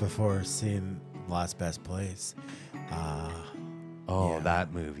 never before seen Last Best Place. Oh, Yeah.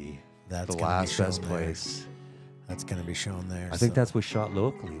 that movie. That's The gonna be Last Best shown there. Place. That's going to be shown there. I think so- that's was shot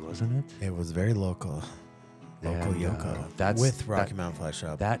locally, wasn't it? It was very local. Local And, Yoko. that's- with Rocky that- Mountain Fly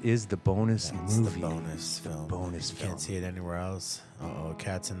Shop. That is the bonus That's movie. the bonus film. bonus You film. can't see it anywhere else. Uh-oh,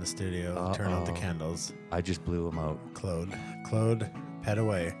 cat's in the studio. Turn out the Uh-oh. candles. I just blew him out. Claude, pet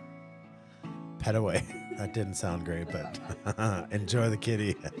away. Pet away. That didn't sound great, but enjoy the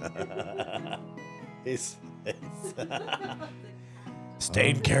kitty. He's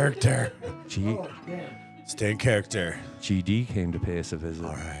stay in character. Stay in character. GD came to pay us a visit.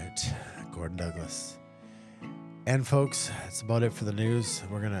 All right, Gordon Douglas. And folks, that's about it for the news.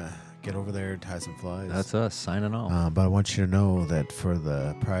 We're gonna get over there and tie some flies. That's us signing off. But I want you to know that for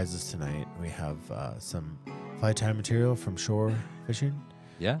the prizes tonight, we have some fly tie material from Shore Fishing.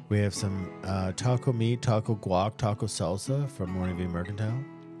 Yeah. We have some taco meat, taco guac, taco salsa from Morning View Mercantile.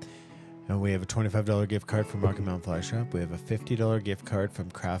 And we have a $25 gift card from Rocky Mountain Fly Shop. We have a $50 gift card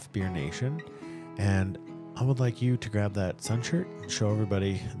from Craft Beer Nation. And I would like you to grab that sun shirt and show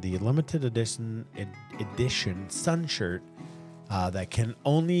everybody the limited edition sun shirt that can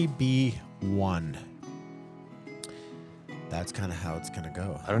only be one. That's kind of how it's going to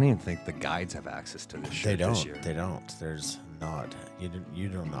go. I don't even think the guides have access to this shirt this year. They don't. There's not. You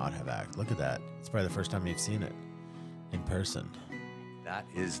do not have access. Look at that. It's probably the first time you've seen it in person. That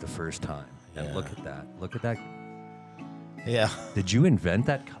is the first time. And Yeah. look at that. Look at that. Yeah. Did you invent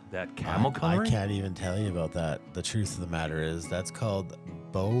that camel I coloring? can't even tell you about that. The truth of the matter is that's called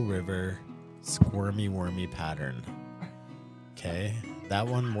Bow River Squirmy Wormy pattern. Okay? That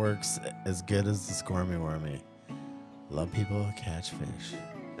one works as good as the Squirmy Wormy. Love people catch fish.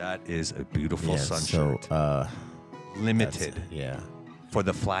 That is a beautiful Yeah, sun so, shirt. Limited. Yeah. For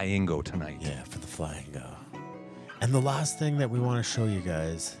the FLYINGO tonight. Yeah, for the FLYINGO. And the last thing that we want to show you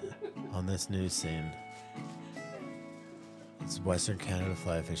guys on this news scene is Western Canada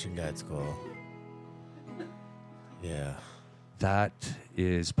Fly Fishing Guide School. Yeah. That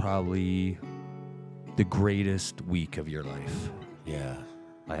is probably the greatest week of your life. Yeah.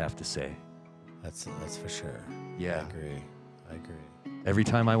 I have to say. That's for sure. Yeah. I agree. Every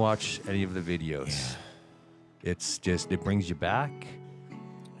time I watch any of the videos, it's just, it brings you back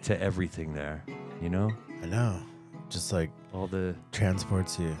to everything there, you know? I know. Just like all the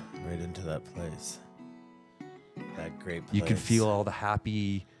transports you right into that place. That great place. You can feel all the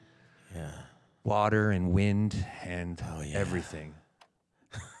happy water and wind and everything.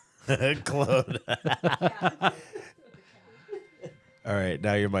 Claude. All right,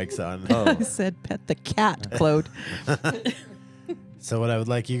 now your mic's on. I said pet the cat, Claude. So what I would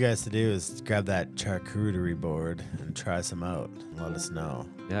like you guys to do is grab that charcuterie board and try some out and let us know.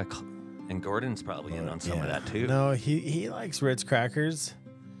 Yeah, and Gordon's probably in on some of that too. No, he likes Ritz crackers.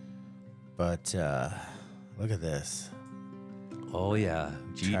 But look at this. Oh yeah,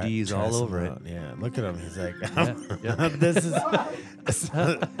 GD's all some over it. out. Yeah, look at him. He's like, Yeah. this is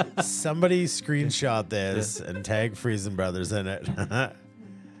somebody screenshot this and tag Freezing Brothers in it.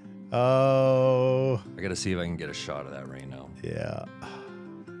 Oh, I gotta see if I can get a shot of that right now. yeah.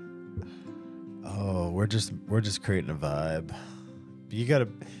 Oh, we're just creating a vibe. You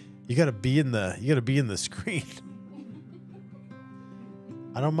gotta be in the screen.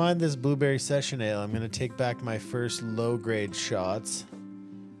 I don't mind this blueberry session ale. I'm going to take back my first low-grade shots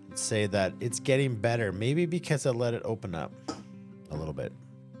and say that it's getting better. Maybe because I let it open up a little bit.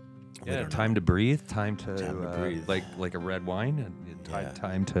 Yeah, time to breathe. Time to breathe. Like a red wine. And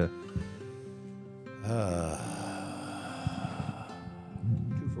time to. 2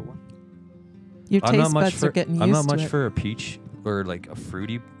 for 1. Your taste buds are getting used to it. I'm not much for a peach or like a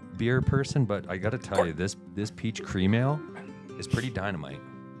fruity beer person, but I got to tell you, this peach cream ale is pretty dynamite.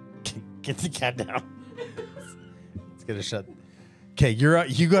 Get the cat down. Let's get a shot. Okay, you're up.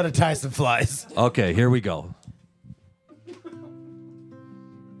 You got to tie some flies. Okay, here we go.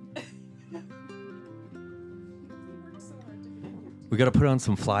 We got to put on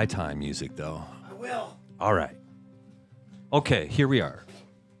some fly time music, though. I will. All right. Okay, here we are.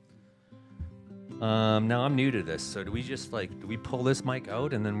 Now I'm new to this, so do we pull this mic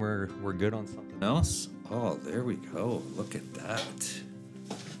out and then we're good on something else? Oh, there we go. Look at that.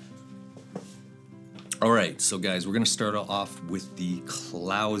 All right, so guys, we're gonna start off with the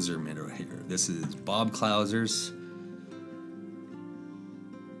Clouser Minnow here. This is Bob Clouser's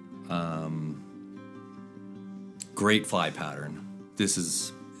great fly pattern. This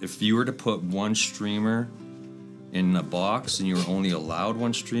is, if you were to put one streamer in a box and you were only allowed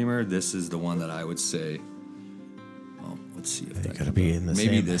one streamer, this is the one that I would say. Well, let's see if that gotta be in the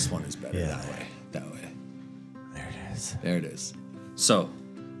maybe same. this one is better. Yeah. That way. There it is. There it is. So,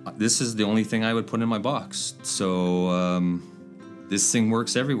 this is the only thing I would put in my box. So, this thing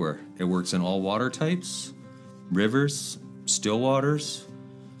works everywhere. It works in all water types, rivers, still waters,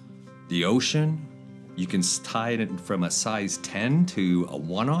 the ocean. You can tie it from a size 10 to a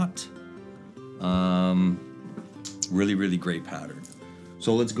 1/0. Really, really great pattern.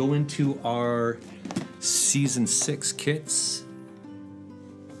 So let's go into our season 6 kits.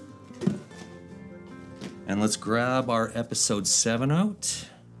 And let's grab our episode 7 out.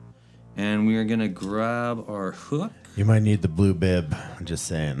 And we are gonna grab our hook. You might need the blue bib. I'm just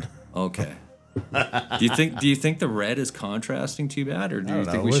saying. Okay. Do you think the red is contrasting too bad, or do you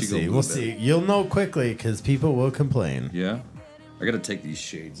think we should go blue We'll bib? see. You'll know quickly because people will complain. Yeah. I gotta take these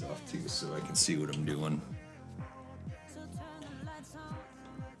shades off too so I can see what I'm doing.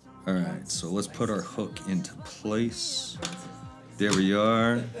 All right, so let's put our hook into place. There we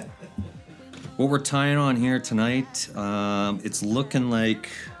are. What we're tying on here tonight, it's looking like,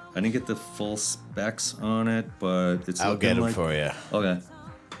 I didn't get the full specs on it, but it's I'll looking get them like, for you. Okay.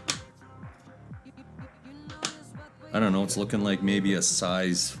 I don't know, it's looking like maybe a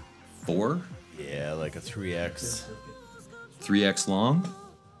size 4? Yeah, like a 3X. 3X long?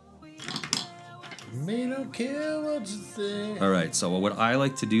 Me don't care what you say. All right, so what I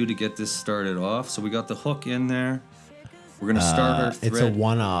like to do to get this started off, so we got the hook in there. We're gonna start our thread. It's a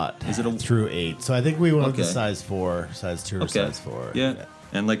 1/0. Is it a through 8? So I think we went with the Okay. size 4, size 2, or size 4. Yeah.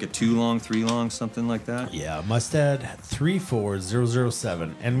 And like a 2 long, 3 long, something like that. Yeah, Mustad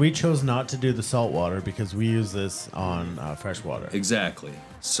 34007, and we chose not to do the saltwater because we use this on freshwater. Exactly.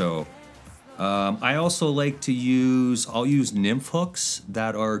 So I also like to I'll use nymph hooks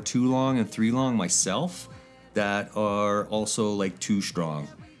that are 2 long and 3 long myself that are also like 2 strong.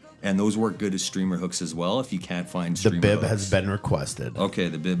 And those work good as streamer hooks as well if you can't find The streamer bib hooks. has been requested. Okay,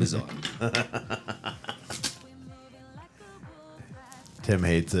 the bib is on. Tim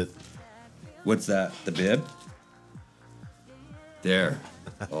hates it. What's that? The bib? There.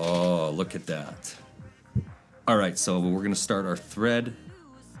 Oh, look at that. All right, so we're going to start our thread.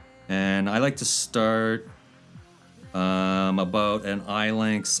 And I like to start about an eye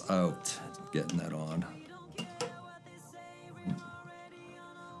length out. Getting that on.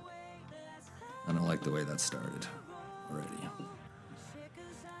 I don't like the way that started already.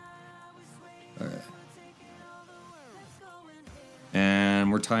 All right.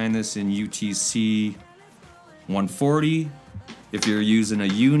 And we're tying this in UTC 140. If you're using a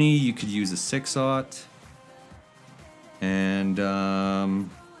uni, you could use a 6/0. And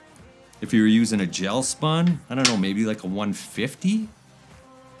if you were using a gel spun, I don't know, maybe like a 150.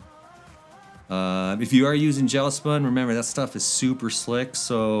 If you are using gel spun, remember that stuff is super slick,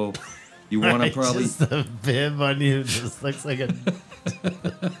 so you want to probably. Just the bib on you just looks like a.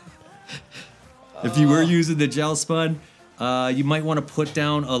 If you were using the gel spun, you might want to put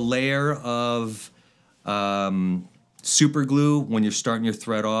down a layer of super glue when you're starting your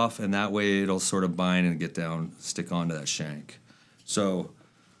thread off, and that way it'll sort of bind and get down, stick onto that shank. So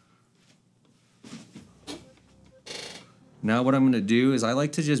now what I'm going to do is I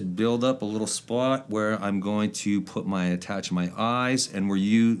like to just build up a little spot where I'm going to attach my eyes, and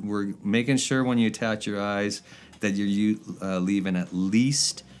we're making sure when you attach your eyes that you're leaving at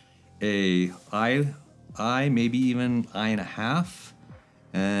least a eye, maybe even eye and a half,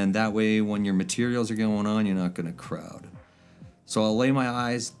 And that way, when your materials are going on, you're not going to crowd. So I'll lay my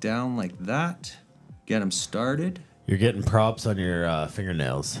eyes down like that, get them started. You're getting props on your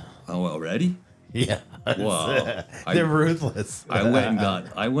fingernails. Oh, already? Yeah. Wow. They're ruthless. I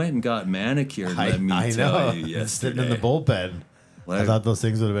went and got manicured. Let me tell you, yesterday. Sitting in the bullpen. I thought those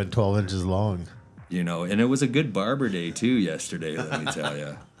things would have been 12 inches long. You know, and it was a good barber day too yesterday. Let me tell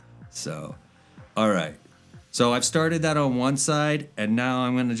you. So, all right. So I've started that on one side, and now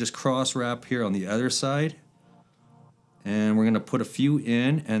I'm going to just cross wrap here on the other side. And we're going to put a few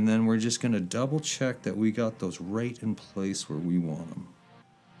in, and then we're just going to double check that we got those right in place where we want them.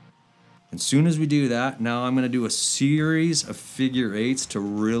 As soon as we do that, now I'm going to do a series of figure 8s to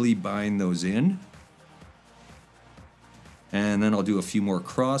really bind those in. And then I'll do a few more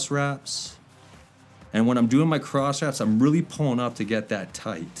cross wraps. And when I'm doing my cross wraps, I'm really pulling up to get that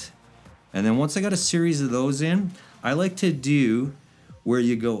tight. And then once I got a series of those in, I like to do where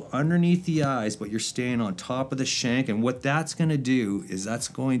you go underneath the eyes, but you're staying on top of the shank. And what that's going to do is that's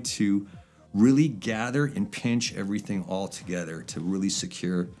going to really gather and pinch everything all together to really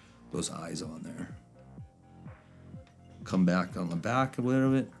secure those eyes on there. Come back on the back a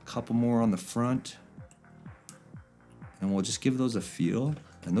little bit, a couple more on the front. And we'll just give those a feel.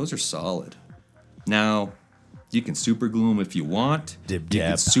 And those are solid. Now, you can super glue them if you want. You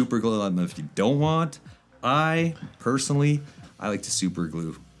can super glue them if you don't want. I like to super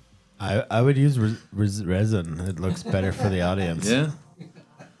glue. I would use resin. It looks better for the audience. Yeah.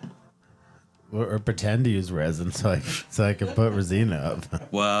 Or pretend to use resin so I can put resina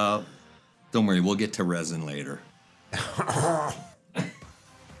up. Well, don't worry. We'll get to resin later. Put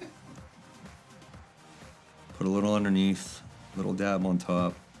a little underneath, a little dab on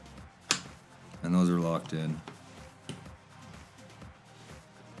top, and those are locked in.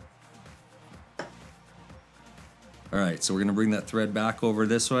 All right, so we're gonna bring that thread back over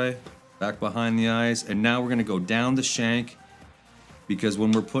this way, back behind the eyes, and now we're gonna go down the shank because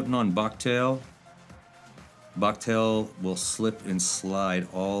when we're putting on bucktail will slip and slide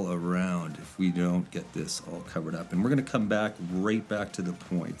all around if we don't get this all covered up. And we're gonna come back right back to the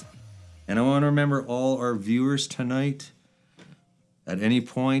point. And I wanna remember all our viewers tonight, at any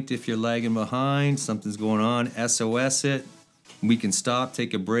point, if you're lagging behind, something's going on, SOS it. We can stop,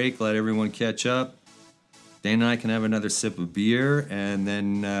 take a break, let everyone catch up. Dana and I can have another sip of beer, and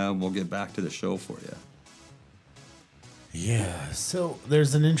then we'll get back to the show for you. Yeah, so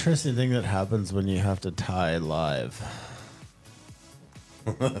there's an interesting thing that happens when you have to tie live.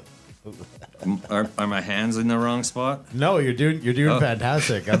 Are my hands in the wrong spot? No, you're doing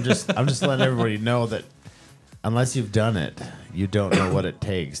fantastic. I'm just letting everybody know that unless you've done it, you don't know what it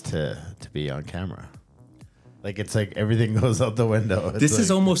takes to be on camera. Like, it's like everything goes out the window. This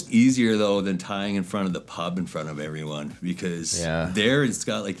is almost easier, though, than tying in front of the pub in front of everyone, because there it's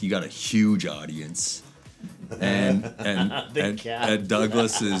got, like, you got a huge audience. And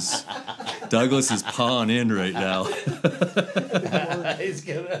Douglas is pawing in right now. He's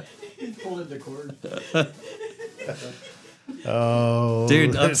pulling the cord. Oh,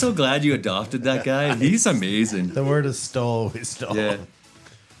 dude, I'm so glad you adopted that guy. He's amazing. The word is stole. We stole. Yeah.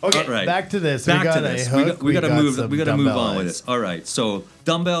 Okay, right. Back to this. Back to this. We got to move on with eyes. this. All right. So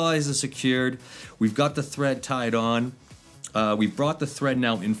dumbbell eyes are secured. We've got the thread tied on. We've brought the thread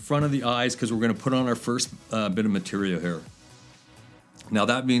now in front of the eyes because we're going to put on our first bit of material here. Now,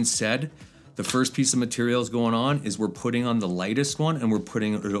 that being said, the first piece of material is going on is we're putting on the lightest one, and we're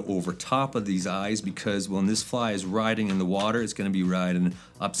putting it over top of these eyes because when this fly is riding in the water, it's going to be riding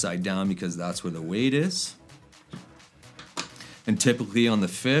upside down because that's where the weight is. And typically on the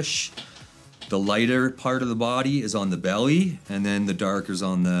fish, the lighter part of the body is on the belly, and then the darker is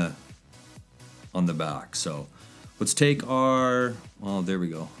on the back. So let's take our, well, there we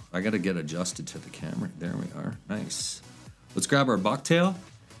go. I got to get adjusted to the camera. There we are. Nice. Let's grab our bucktail.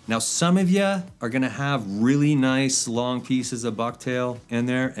 Now, some of you are going to have really nice long pieces of bucktail in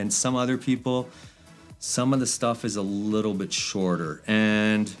there, and some other people, some of the stuff is a little bit shorter.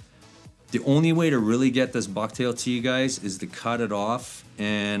 And the only way to really get this bucktail to you guys is to cut it off,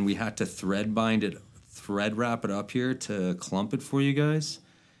 and we had to thread wrap it up here to clump it for you guys.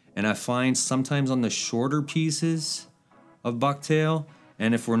 And I find sometimes on the shorter pieces of bucktail,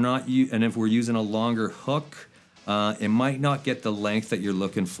 and if we're using a longer hook, it might not get the length that you're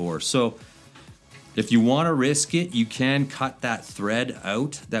looking for. So if you want to risk it, you can cut that thread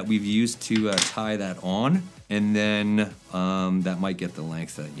out that we've used to tie that on, and then that might get the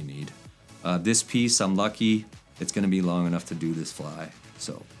length that you need. This piece, I'm lucky, it's going to be long enough to do this fly.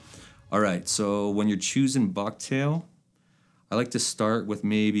 So, all right, so when you're choosing bucktail, I like to start with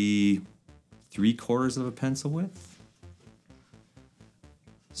maybe 3/4 of a pencil width.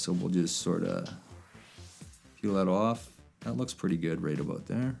 So we'll just sort of peel that off. That looks pretty good right about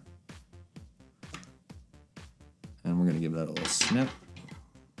there. And we're gonna give that a little snip.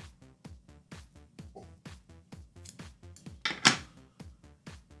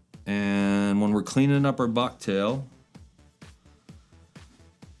 And when we're cleaning up our bucktail,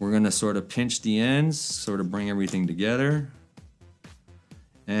 we're gonna sort of pinch the ends, sort of bring everything together.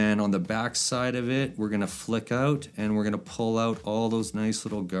 And on the back side of it, we're gonna flick out and we're gonna pull out all those nice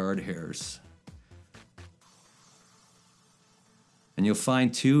little guard hairs. And you'll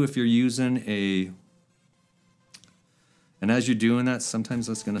find too, if you're using and as you're doing that, sometimes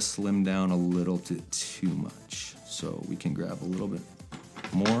that's gonna slim down a little too much. So we can grab a little bit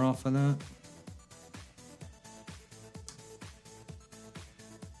more off of that.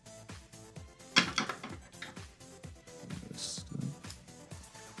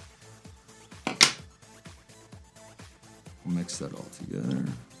 We'll mix that all together.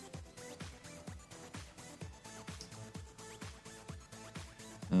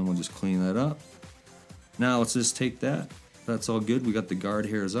 And we'll just clean that up. Now let's just take that. That's all good. We got the guard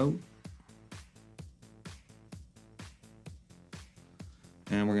hairs out.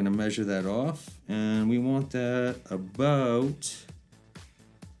 And we're gonna measure that off. And we want that about,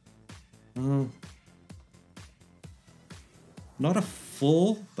 not a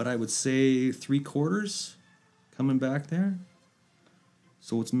full, but I would say 3/4 coming back there.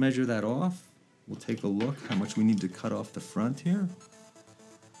 So let's measure that off. We'll take a look how much we need to cut off the front here.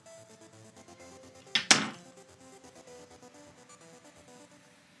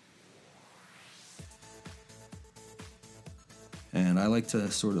 And I like to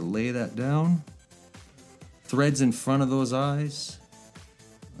sort of lay that down. Threads in front of those eyes.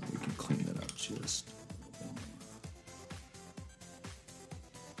 We can clean it up just a little bit more.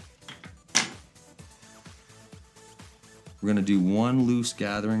 We're gonna do one loose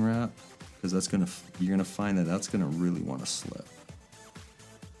gathering wrap because you're gonna find that that's gonna really want to slip.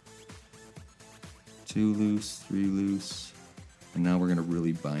 2 loose, 3 loose, and now we're gonna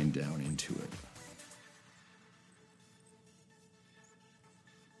really bind down into it.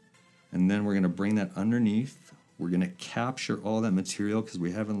 And then we're gonna bring that underneath. We're gonna capture all that material because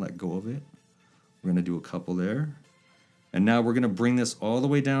we haven't let go of it. We're gonna do a couple there. And now we're gonna bring this all the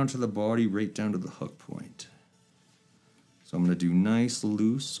way down to the body, right down to the hook point. So I'm gonna do nice,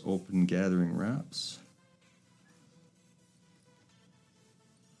 loose, open gathering wraps.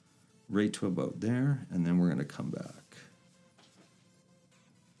 Right to about there, and then we're gonna come back.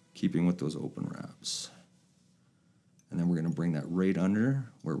 Keeping with those open wraps. And then we're gonna bring that right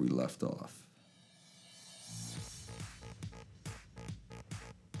under where we left off.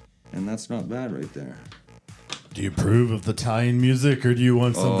 And that's not bad right there. Do you approve of the tie-in music, or do you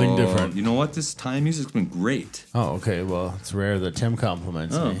want something different? You know what? This tie-in music's been great. Oh, okay. Well, it's rare that Tim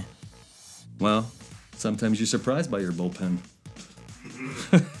compliments me. Well, sometimes you're surprised by your bullpen.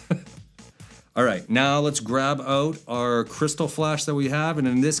 All right, now let's grab out our crystal flash that we have. And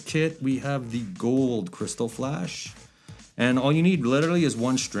in this kit, we have the gold crystal flash. And all you need literally is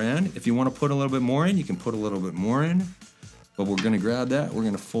 1 strand. If you want to put a little bit more in, you can put a little bit more in. But we're gonna grab that, we're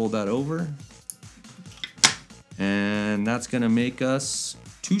gonna fold that over. And that's gonna make us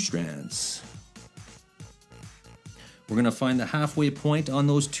 2 strands. We're gonna find the halfway point on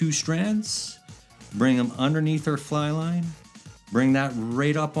those 2 strands, bring them underneath our fly line, bring that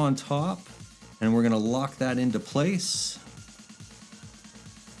right up on top, and we're gonna lock that into place.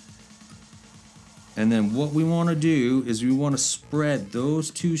 And then what we want to do is we want to spread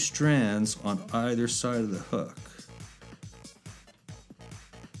those 2 strands on either side of the hook.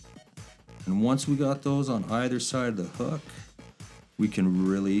 And once we got those on either side of the hook, we can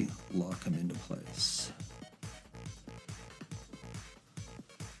really lock them into place.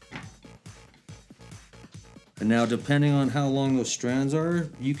 And now, depending on how long those strands are,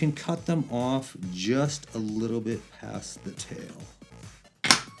 you can cut them off just a little bit past the tail.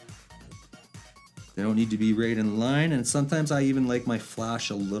 They don't need to be right in line, and sometimes I even like my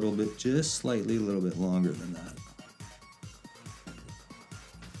flash a little bit, just slightly, a little bit longer than that.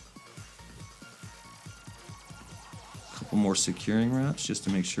 A couple more securing wraps just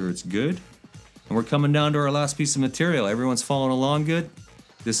to make sure it's good. And we're coming down to our last piece of material. Everyone's following along good?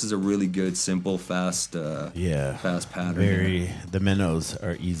 This is a really good, simple, fast pattern. The minnows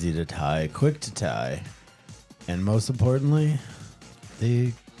are easy to tie, quick to tie, and most importantly,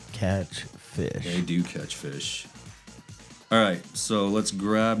 they catch fish. They do catch fish. All right, so let's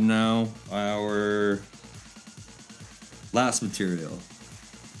grab now our last material,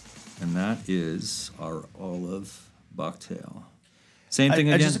 and that is our olive bucktail. Same thing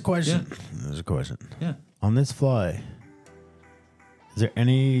again. Just a question. Yeah. There's a question. Yeah. On this fly, Is there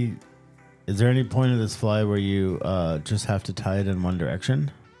any point of this fly where you just have to tie it in one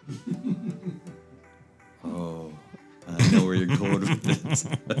direction? Oh, I know where you're going with this.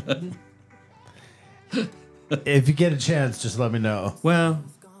 If you get a chance, just let me know. Well,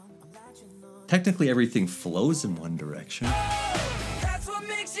 technically everything flows in one direction.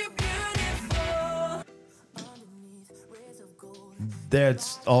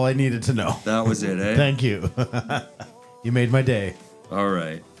 That's all I needed to know. That was it, eh? Thank you. You made my day. All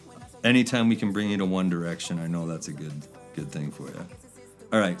right. Anytime we can bring you to one direction, I know that's a good thing for you.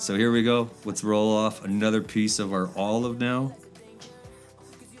 All right, so here we go. Let's roll off another piece of our olive now.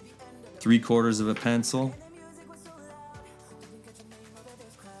 3/4 of a pencil.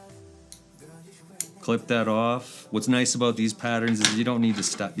 Clip that off. What's nice about these patterns is you don't need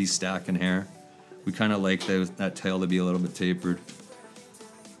to be stacking hair. We kind of like that tail to be a little bit tapered.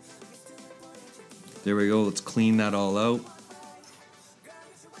 There we go. Let's clean that all out.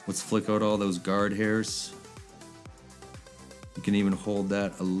 Let's flick out all those guard hairs. You can even hold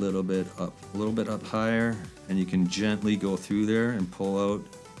that a little bit up higher, and you can gently go through there and pull out.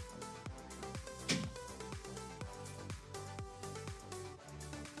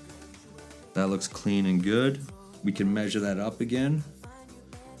 That looks clean and good. We can measure that up again.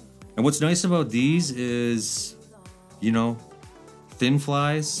 And what's nice about these is, you know, thin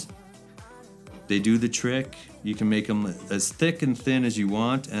flies, they do the trick. You can make them as thick and thin as you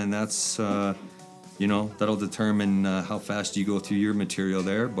want, and that's, you know, that'll determine how fast you go through your material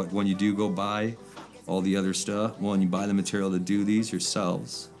there. But when you do go buy all the other stuff, well, when you buy the material to do these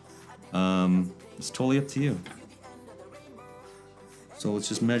yourselves, it's totally up to you. So let's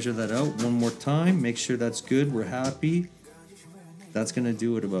just measure that out one more time. Make sure that's good. We're happy. That's gonna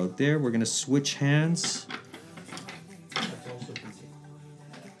do it about there. We're gonna switch hands.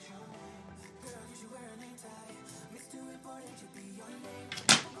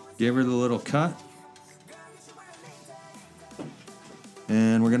 Give her the little cut.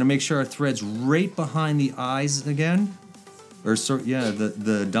 And we're gonna make sure our thread's right behind the eyes again. Or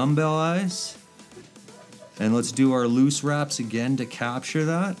the dumbbell eyes. And let's do our loose wraps again to capture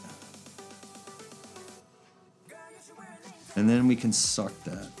that. And then we can suck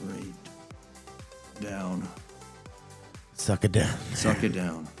that right down. Suck it down. Suck it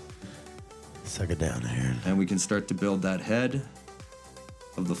down. Suck it down, Aaron. And we can start to build that head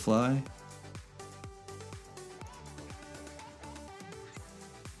of the fly.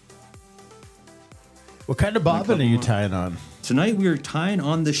 What kind of bobbin are you tying on? Tonight we are tying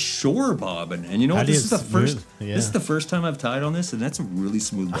on the shore bobbin, and you know what? This is the first time I've tied on this, and that's a really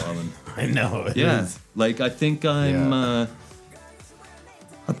smooth bobbin. I know. It is. Like I think I'm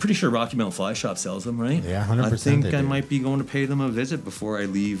pretty sure Rocky Mountain Fly Shop sells them, right? Yeah, 100%. I think I might be going to pay them a visit before I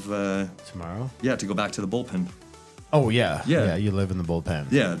leave tomorrow. Yeah, to go back to the bullpen. Oh yeah, yeah. You live in the bullpen.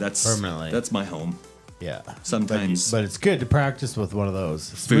 Yeah, that's permanently. That's my home. Yeah. Sometimes, but it's good to practice with one of those.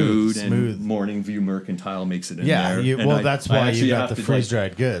 Smooth. And Morning View Mercantile makes it in there. Yeah, well, that's why you got the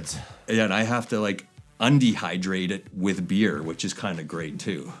freeze-dried goods. Yeah, and I have to like undehydrate it with beer, which is kind of great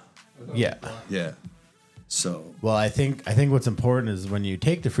too. Yeah. Yeah. So. Well, I think what's important is when you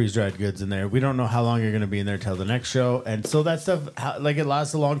take the freeze-dried goods in there, we don't know how long you're going to be in there till the next show, and so that stuff it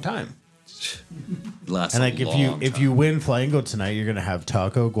lasts a long time. Lasts and like if you win FLYINGO tonight, you're going to have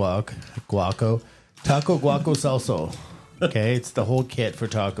taco guaco salsa. Okay, it's the whole kit for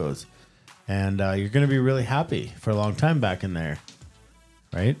tacos, and you're going to be really happy for a long time back in there,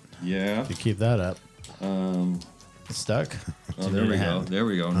 right? Yeah. If you keep that up. It's stuck. Oh, there we go. There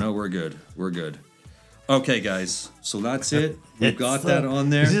we go. No, we're good. We're good. Okay, guys. So that's it. We've got that on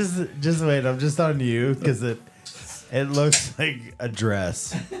there. Just wait. I'm just on you because it looks like a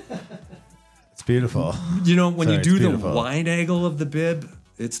dress. It's beautiful. You know, when you do the wide angle of the bib,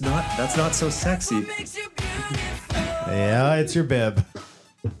 that's not so sexy. Yeah, it's your bib.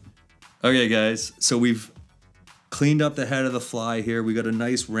 Okay, guys. So we've cleaned up the head of the fly here. We got a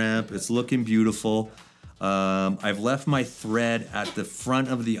nice ramp. It's looking beautiful. I've left my thread at the front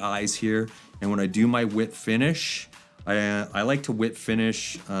of the eyes here. And when I do my whip finish, I like to whip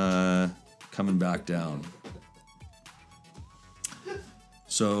finish coming back down.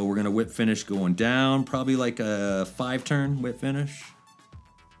 So we're gonna whip finish going down, probably like a 5-turn whip finish.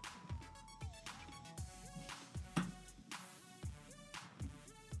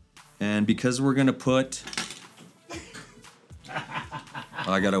 And because we're gonna put,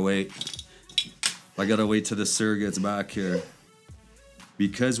 I gotta wait till the sir gets back here.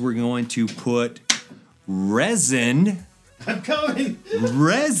 Because we're going to put resin. I'm coming.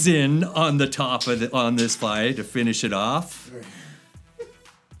 Resin on the top of on this fly to finish it off.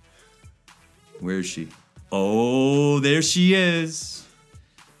 Where is she? Oh, there she is.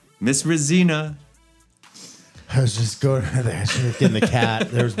 Miss Resina. I was just going there, getting the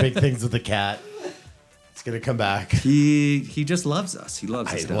cat. There was big things with the cat. It's gonna come back. He just loves us. He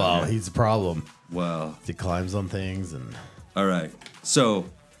loves us. Well, he's a problem. Well, he climbs on things and. All right, so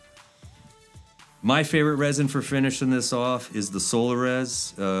my favorite resin for finishing this off is the Solar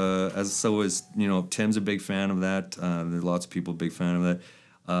Res. Tim's a big fan of that. There are lots of people big fan of that.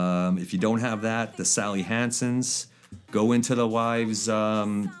 If you don't have that, the Sally Hansen's. Go into the wives'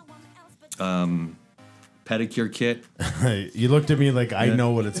 pedicure kit. You looked at me like I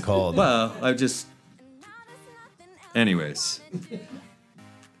know what it's called. Well, anyways.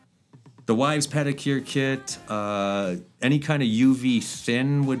 The wives' pedicure kit, any kind of UV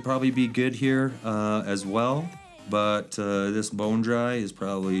thin would probably be good here as well. But this bone dry is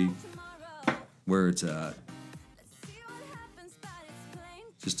probably where it's at.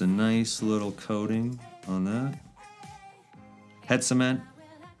 Just a nice little coating on that. Head cement.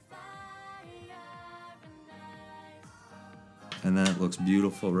 And that looks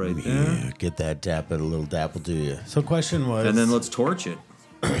beautiful right there. Yeah, get that dap it, a little dapple to you. So question was... And then let's torch it.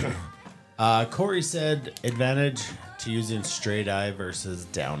 Corey said advantage to using straight eye versus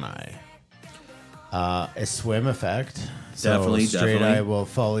down eye. A swim effect. Definitely, straight eye will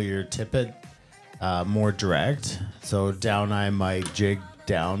follow your tippet more direct. So down eye might jig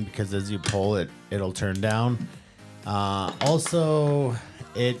down because as you pull it, it'll turn down. Also,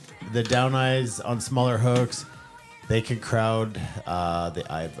 the down eyes on smaller hooks, they can crowd the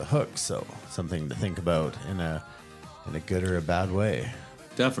eye of the hook. So something to think about in a good or a bad way.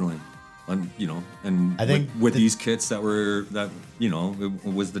 Definitely. And I think with these kits it was the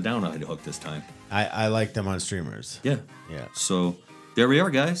down eye hook this time. I like them on streamers. Yeah. So there we are,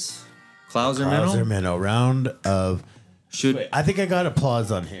 guys. Clouser Minnow round of. I think I got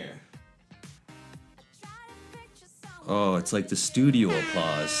applause on here. Oh, it's like the studio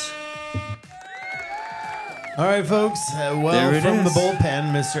applause. All right, folks. From the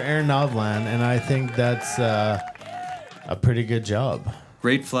bullpen, Mr. Aaron Novland, and I think that's a pretty good job.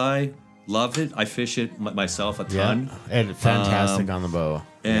 Great fly. Loved it. I fish it myself a ton. Yeah, and fantastic on the bow.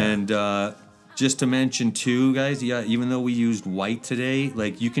 And just to mention too, guys, even though we used white today,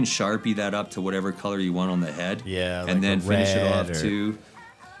 like you can Sharpie that up to whatever color you want on the head. Yeah, and then finish it off too.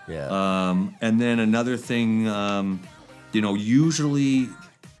 Yeah. And then another thing, usually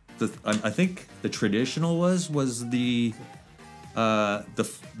I think the traditional was the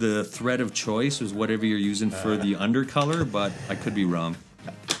thread of choice was whatever you're using for the undercolor, but I could be wrong.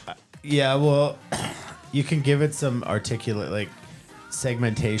 Yeah, well, you can give it some articulate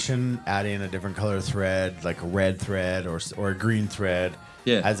segmentation, adding a different color thread, like a red thread or a green thread,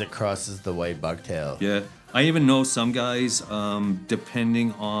 as it crosses the white bucktail. Yeah, I even know some guys,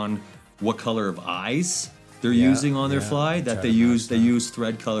 depending on what color of eyes they're using on their fly, that they use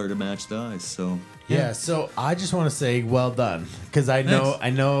thread color to match the eyes. So yeah, so I just want to say well done, because I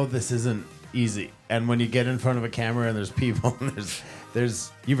know this isn't easy, and when you get in front of a camera and there's people and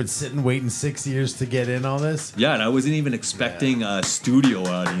there's you've been sitting waiting 6 years to get in all this. Yeah, and I wasn't even expecting a studio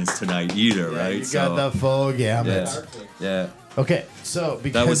audience tonight either, right? You got the full gamut. Yeah. Okay, so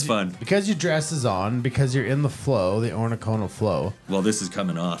because that was fun. Because your dress is on, because you're in the flow, the orniconal flow. Well, this is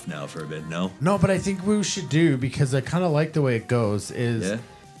coming off now for a bit, no? No, but I think what we should do, because I kind of like the way it goes, is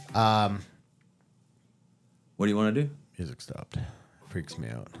what do you want to do? Music stopped. Freaks me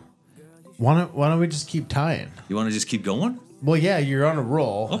out. Why don't we just keep tying? You want to just keep going? Well, yeah, you're on a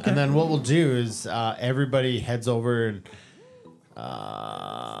roll. Okay. And then what we'll do is everybody heads over and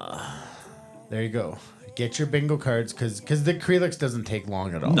there you go. Get your bingo cards, because the Kreelex doesn't take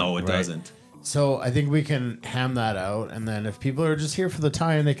long at all. No, it doesn't. So I think we can ham that out, and then if people are just here for the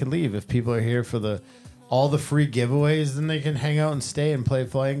tie-in, they can leave. If people are here for all the free giveaways, then they can hang out and stay and play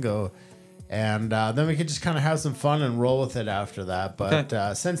FLYINGO. And then we can just kind of have some fun and roll with it after that.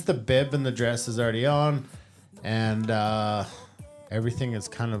 But since the bib and the dress is already on, and everything is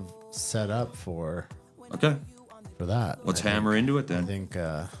kind of set up for that. Let's hammer into it then.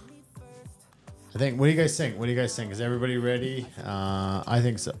 I think. What do you guys think? Is everybody ready? I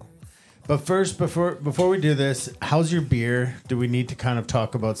think so. But first, before we do this, how's your beer? Do we need to kind of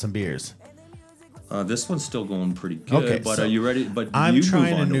talk about some beers? This one's still going pretty good. Okay, but so are you ready? But I'm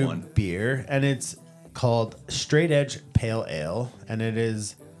trying a new beer, and it's called Straight Edge Pale Ale, and it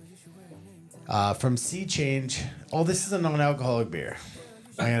is from Sea Change. Oh, this is a non-alcoholic beer.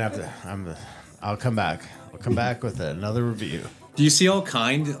 I'll come back. I'll come back with another review. Do you see all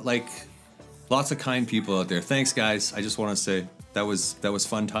lots of kind people out there? Thanks, guys. I just want to say that was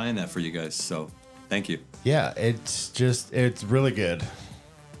fun tying that for you guys. So thank you. Yeah, it's really good.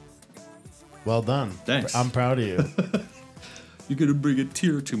 Well done. Thanks. I'm proud of you. You're gonna bring a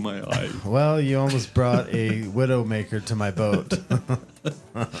tear to my eye. Well, you almost brought a Widowmaker to my boat.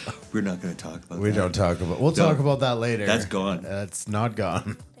 We're not gonna talk about. We that. don't talk about. We'll talk about that later. That's gone. That's not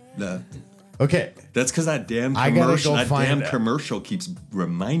gone. No. Okay. That's because that damn I gotta commercial, go that find damn it. commercial keeps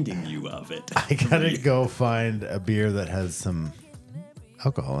reminding you of it. I gotta go find a beer that has some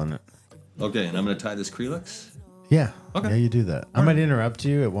alcohol in it. Okay, and I'm gonna tie this Kreelex. Yeah. Okay. Yeah, you do that. I might interrupt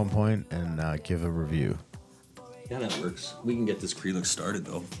you at one point and give a review. Yeah, that works. We can get this Kreelex started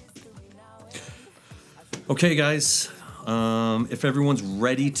though. Okay, guys. If everyone's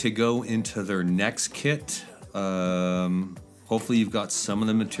ready to go into their next kit, hopefully you've got some of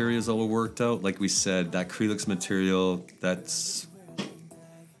the materials all worked out. Like we said, that Kreelex material, that's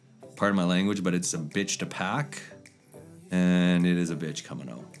pardon my language, but it's a bitch to pack, and it is a bitch coming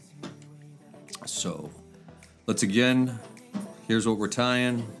out. So let's again, here's what we're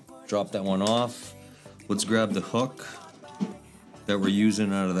tying. Drop that one off. Let's grab the hook that we're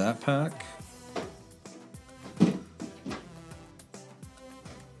using out of that pack.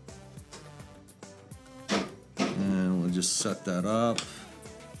 And we'll just set that up.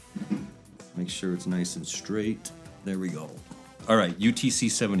 Make sure it's nice and straight. There we go. All right, UTC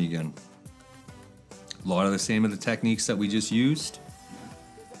 70 again. A lot of the same of the techniques that we just used.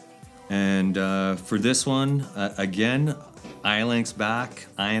 And for this one, again, eye lengths back,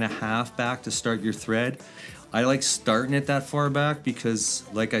 eye and a half back to start your thread. I like starting it that far back because,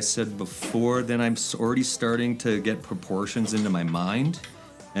 like I said before, then I'm already starting to get proportions into my mind.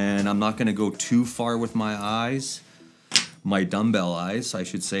 And I'm not gonna go too far with my eyes, my dumbbell eyes, I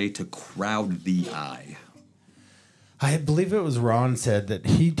should say, to crowd the eye. I believe it was Ron said that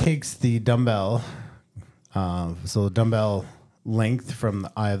he takes the dumbbell, so the dumbbell length from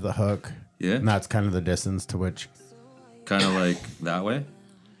the eye of the hook. Yeah. And that's kind of the distance to which. Kind of like that way?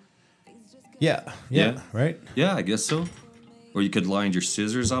 Yeah. Right? Yeah, I guess so. Or you could line your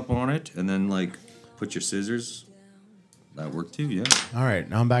scissors up on it and then like put your scissors. That worked too, yeah. All right,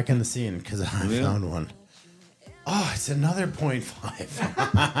 now I'm back in the scene because I found one. Oh, it's another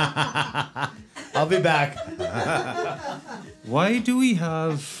 0.5. I'll be back. Why do we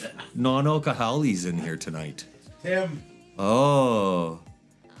have non-alcoholics in here tonight? Tim. Oh,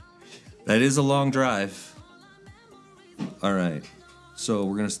 that is a long drive. All right, so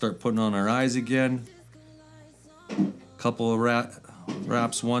we're gonna start putting on our eyes again. Couple of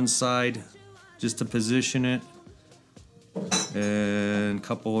wraps one side, just to position it, and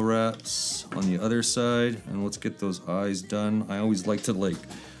couple of wraps on the other side. And let's get those eyes done. I always like to like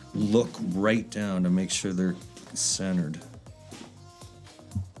look right down to make sure they're centered.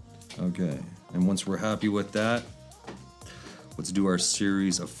 Okay, and once we're happy with that, let's do our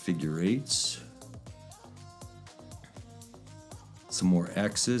series of figure eights. Some more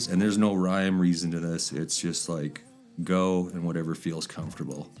X's, and there's no rhyme reason to this. It's just like go and whatever feels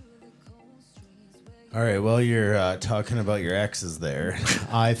comfortable. All right, well, you're talking about your X's there.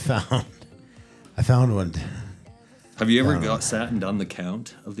 I found one. Have you ever sat and done the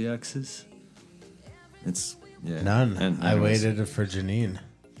count of the X's? It's yeah. None. And I waited for Janine.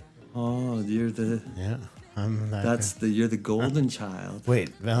 Oh, you're the I'm that that's guy. you're the golden child. Wait,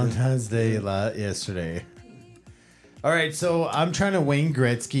 Valentine's Day yesterday. All right, so I'm trying to Wayne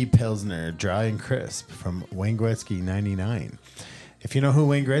Gretzky Pilsner, dry and crisp from Wayne Gretzky 99. If you know who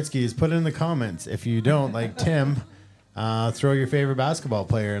Wayne Gretzky is, put it in the comments. If you don't, like Tim, throw your favorite basketball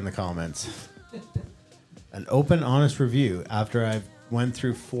player in the comments. An open, honest review after I've went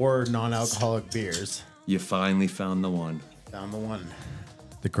through 4 non-alcoholic beers. You finally found the one. Found the one.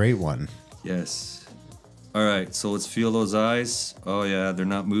 The great one. Yes. All right, so let's feel those eyes. Oh yeah, they're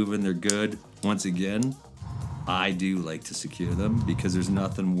not moving, they're good. Once again, I do like to secure them because there's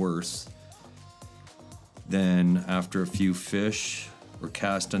nothing worse than after a few fish or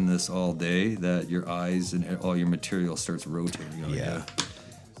casting this all day that your eyes and all your material starts rotating on you.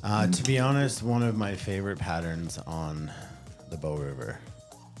 To be honest, one of my favorite patterns on the Bow River.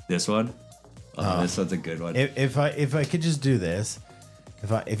 This one? Oh, this one's a good one. If I could just do this,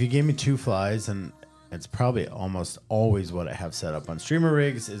 if you gave me 2 flies, and it's probably almost always what I have set up on streamer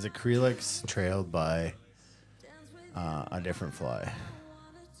rigs, is a Kreelex trailed by a different fly.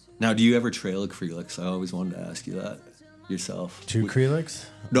 Now, do you ever trail a Kreelex? I always wanted to ask you that yourself. 2 Kreelex?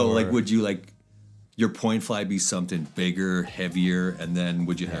 No, Or- like would you like your point fly be something bigger, heavier, and then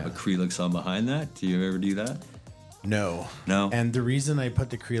would you have a Kreelex on behind that? Do you ever do that? No. No? And the reason I put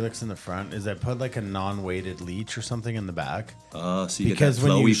the Kreelex in the front is I put like a non-weighted leech or something in the back. Oh, so you because get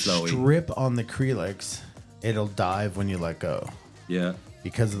that when you flowy. strip on the Kreelex, it'll dive when you let go. Yeah.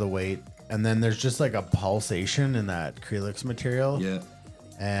 Because of the weight. And then there's just like a pulsation in that Kreelex material. Yeah.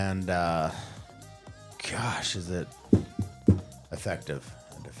 And gosh, is it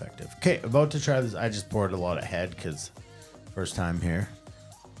effective. Okay, about to try this. I just poured a lot of head because first time here.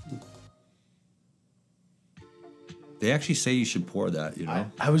 They actually say you should pour that, you know?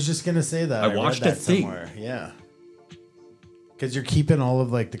 I was just going to say that. I watched read a that thing. somewhere. Yeah. Because you're keeping all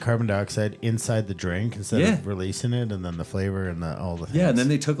of like the carbon dioxide inside the drink instead of releasing it, and then the flavor and all the things. Yeah, and then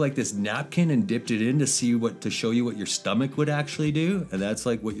they took like this napkin and dipped it in to show you what your stomach would actually do, and that's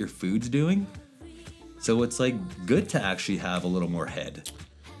like what your food's doing. So it's like good to actually have a little more head.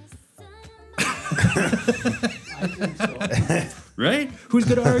 I think so. Right? Who's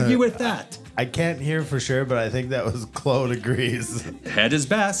going to argue with that? I can't hear for sure, but I think that was Chloe agrees. Head is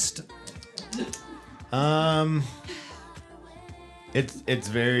best. It's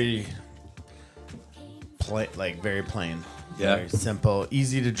very plain, very plain. Yeah. Very simple,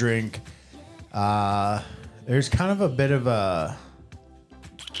 easy to drink. There's kind of a bit of a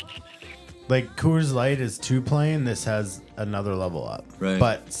like Coors Light is too plain. This has another level up, right?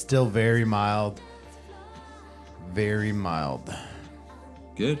 But still very mild. Very mild.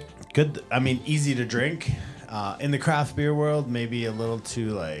 Good. I mean, easy to drink. In the craft beer world, maybe a little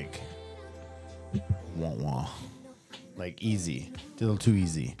too like like easy, a little too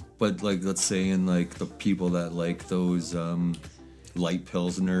easy. But like, let's say in like the people that like those light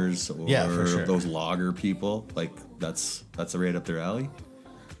pilsners or for sure. those lager people, like that's right up their alley.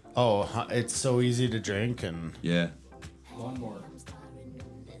 Oh, it's so easy to drink and yeah. One more.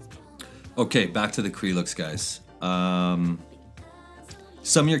 Okay, back to the Kreelex guys.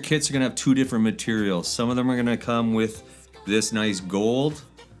 Some of your kits are gonna have two different materials. Some of them are gonna come with this nice gold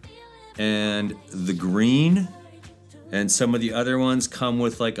and the green, and some of the other ones come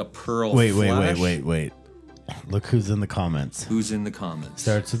with like a pearl. Wait. Look who's in the comments. Who's in the comments?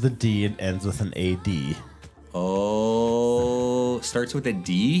 Starts with a D and ends with an AD. Oh, starts with a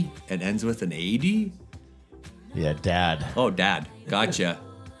D and ends with an AD? Yeah, Dad. Oh, Dad. Gotcha.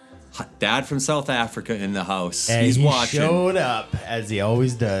 Dad from South Africa in the house. And He's he watching. showed up, as he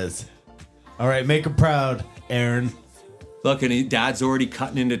always does. All right, make him proud, Aaron. Look, and Dad's already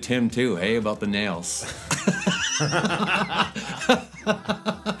cutting into Tim, too, hey, about the nails.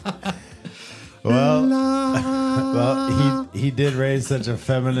 Well, he did raise such a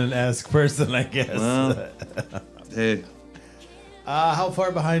feminine-esque person, I guess. Well, hey. How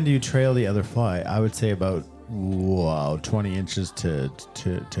far behind do you trail the other fly? I would say about 20 inches to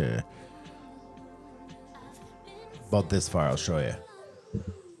about this far. I'll show you.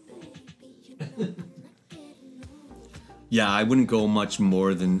 Yeah, I wouldn't go much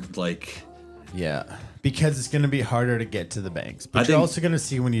more than like. Yeah, because it's going to be harder to get to the banks. But I you're think- also going to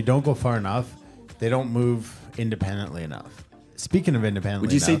see when you don't go far enough, they don't move independently enough. Speaking of independently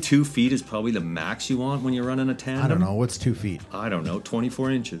Would you say enough, 2 feet is probably the max you want when you're running a tandem? I don't know. What's 2 feet? I don't know.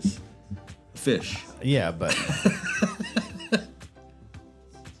 24 inches. Fish. Yeah, but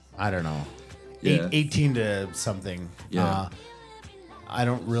I don't know. Yeah. 18 to something. Yeah. I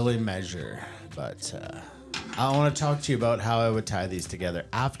don't really measure, but I want to talk to you about how I would tie these together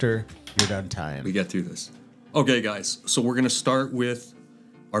after you're done tying. We get through this. Okay, guys. So we're going to start with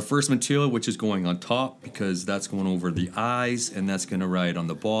our first material, which is going on top because that's going over the eyes, and that's going to ride on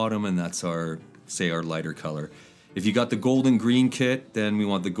the bottom, and that's our lighter color. If you got the gold and green kit, then we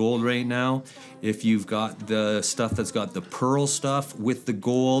want the gold right now. If you've got the stuff that's got the pearl stuff with the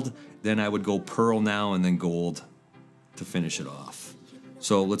gold, then I would go pearl now and then gold to finish it off.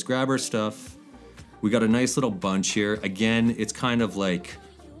 So let's grab our stuff. We got a nice little bunch here. Again, it's kind of like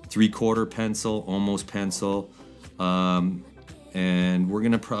 3/4 pencil, almost pencil. And we're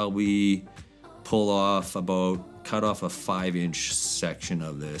gonna probably cut off a 5-inch section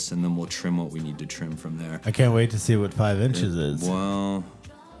of this, and then we'll trim what we need to trim from there. I can't wait to see what 5 inches is. Well,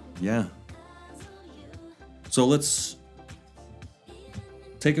 yeah. So let's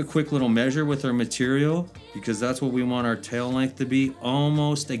take a quick little measure with our material because that's what we want our tail length to be.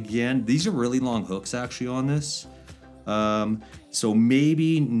 Almost again, these are really long hooks actually on this. So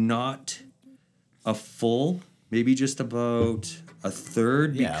maybe not a full, maybe just about a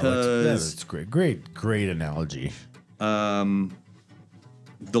third because that's great. Great analogy.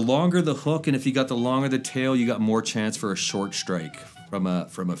 the longer the hook, and if you got the longer the tail, you got more chance for a short strike from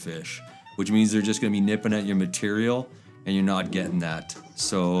a fish, which means they're just going to be nipping at your material, and you're not getting that.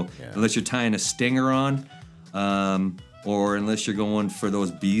 So unless you're tying a stinger on, or unless you're going for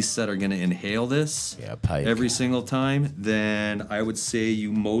those beasts that are going to inhale this every single time, then I would say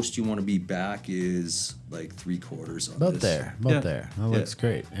you want to be back is like 3/4 on About this. there. That looks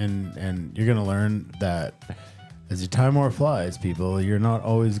great. And you're going to learn that as you tie more flies, people, you're not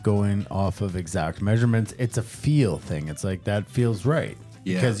always going off of exact measurements. It's a feel thing. It's like that feels right.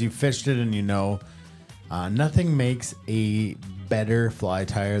 Yeah. Because you fished it and you know. Nothing makes a better fly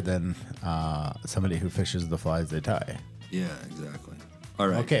tire than somebody who fishes the flies they tie. Yeah, exactly. All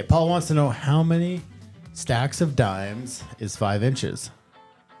right. Okay, Paul wants to know how many stacks of dimes is 5 inches.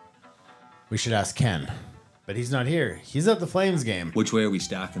 We should ask Ken, but he's not here. He's at the Flames game. Which way are we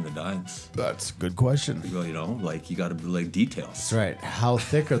stacking the dimes? That's a good question. Well, you know, like you got to like details. That's right. How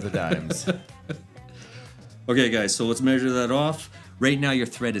thick are the dimes? Okay, guys, so let's measure that off. Right now, your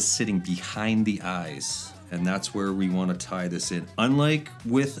thread is sitting behind the eyes, and that's where we want to tie this in. Unlike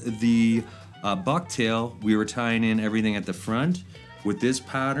with the bucktail, we were tying in everything at the front. With this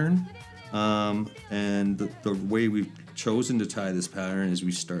pattern, and the way we've chosen to tie this pattern is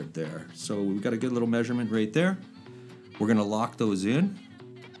we start there. So we've got a good little measurement right there. We're gonna lock those in.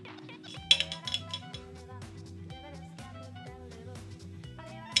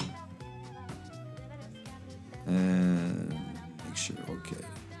 And make sure, okay,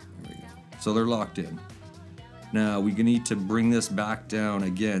 there we go. So they're locked in. Now we need to bring this back down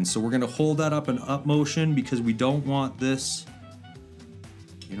again. So we're gonna hold that up in up motion because we don't want this.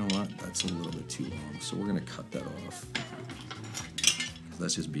 You know what? That's a little bit too long, so we're gonna cut that off.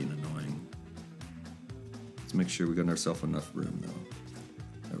 That's just being annoying. Let's make sure we got ourselves enough room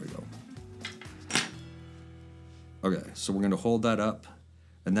though. There we go. Okay, so we're gonna hold that up,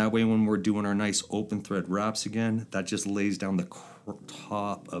 and that way when we're doing our nice open thread wraps again, that just lays down the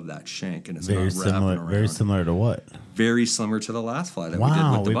top of that shank, and it's Very not wrapping similar. around. Very similar to what? Very similar to the last fly that we Wow,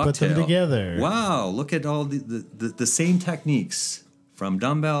 did with the we put them bucktail. together. Wow, look at all the same techniques. From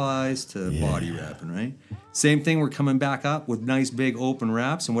dumbbell eyes to body wrapping, right? Same thing, we're coming back up with nice big open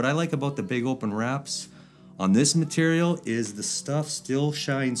wraps. And what I like about the big open wraps on this material is the stuff still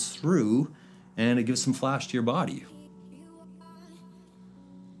shines through and it gives some flash to your body.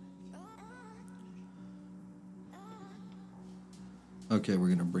 Okay, we're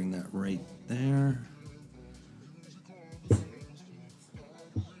gonna bring that right there.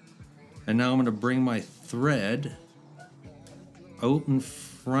 And now I'm gonna bring my thread out in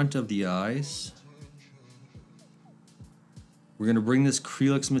front of the eyes. We're gonna bring this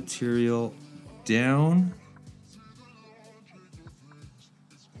Kreelex material down,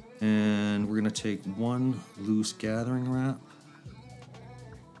 and we're gonna take one loose gathering wrap,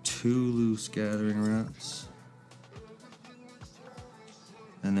 2 loose gathering wraps,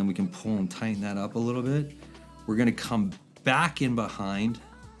 and then we can pull and tighten that up a little bit. We're gonna come back in behind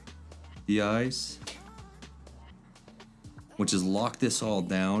the eyes, which is lock this all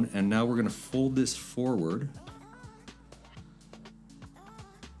down, and now we're gonna fold this forward,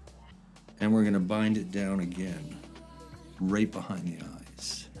 and we're gonna bind it down again, right behind the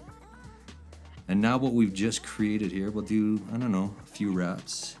eyes. And now what we've just created here, we'll do, I don't know, a few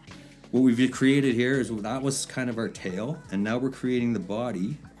wraps. What we've created here is, that was kind of our tail, and now we're creating the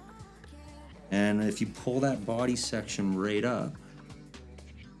body. And if you pull that body section right up,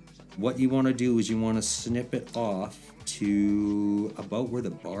 what you wanna do is you wanna snip it off to about where the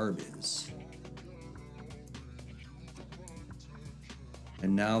barb is.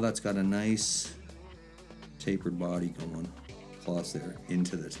 And now that's got a nice tapered body going across there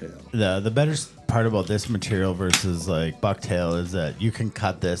into the tail. The better part about this material versus like bucktail is that you can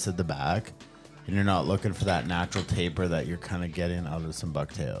cut this at the back and you're not looking for that natural taper that you're kind of getting out of some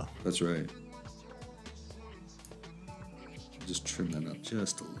bucktail. That's right. Just trim that up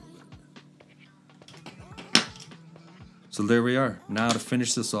just a little bit. So there we are. Now to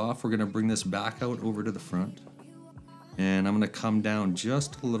finish this off, we're gonna bring this back out over to the front. And I'm gonna come down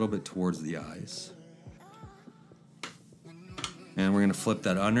just a little bit towards the eyes. And we're gonna flip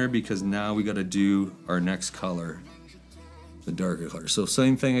that under because now we gotta do our next color, the darker color. So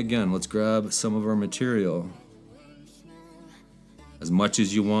same thing again, let's grab some of our material. As much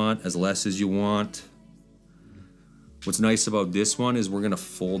as you want, as less as you want. What's nice about this one is we're gonna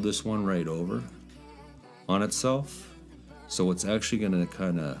fold this one right over on itself. So it's actually gonna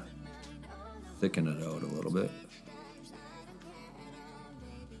kinda thicken it out a little bit.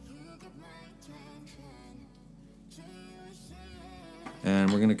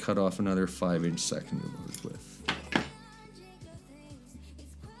 And we're gonna cut off another 5-inch section of width.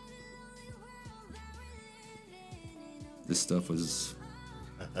 This stuff was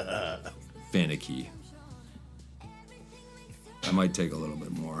finicky. I might take a little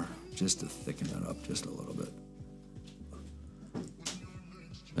bit more just to thicken it up just a little bit.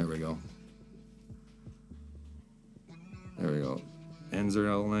 There we go. There we go. Ends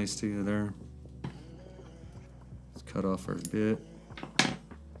are all nice together. Let's cut off our bit.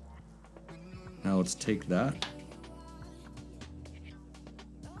 Now let's take that.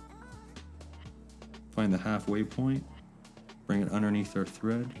 Find the halfway point. Bring it underneath our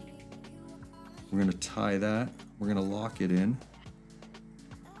thread. We're gonna tie that. We're gonna lock it in.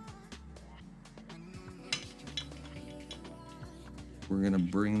 We're gonna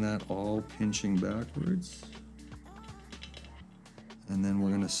bring that all pinching backwards. And then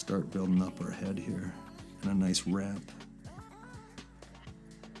we're gonna start building up our head here in a nice ramp.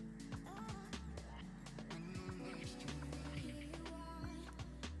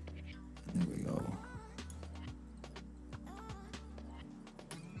 There we go.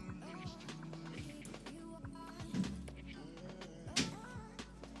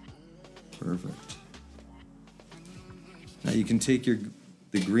 Perfect. Now you can take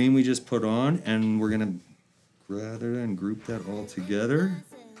the green we just put on, and we're gonna gather and group that all together.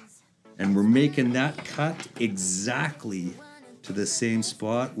 And we're making that cut exactly to the same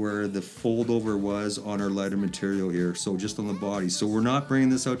spot where the fold over was on our lighter material here. So just on the body. So we're not bringing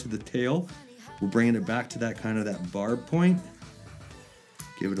this out to the tail. We're bringing it back to that kind of that barb point.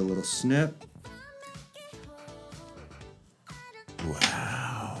 Give it a little snip.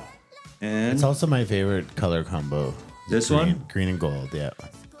 Wow. And it's also my favorite color combo. This green, one? Green and gold, yeah.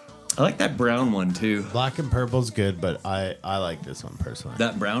 I like that brown one too. Black and purple's good, but I like this one personally.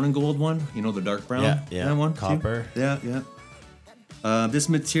 That brown and gold one, you know, the dark brown? Yeah. That one? Copper. Too? Yeah. This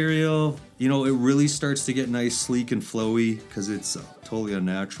material, you know, it really starts to get nice, sleek, and flowy because it's totally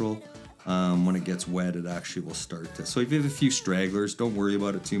unnatural. When it gets wet, it actually will start to. So if you have a few stragglers, don't worry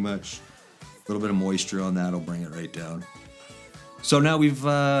about it too much. A little bit of moisture on that will bring it right down. So now we've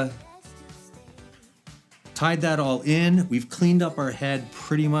tied that all in. We've cleaned up our head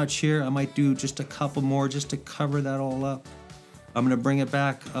pretty much here. I might do just a couple more just to cover that all up. I'm gonna bring it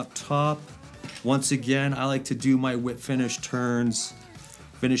back up top. Once again, I like to do my whip finish turns,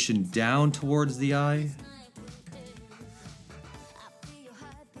 finishing down towards the eye.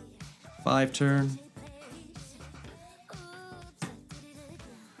 5 turn.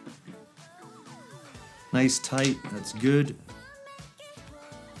 Nice tight, that's good.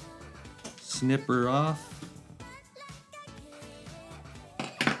 Snipper off.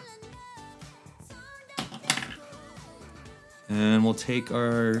 And we'll take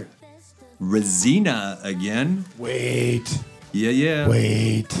our Resina again. Wait. Yeah.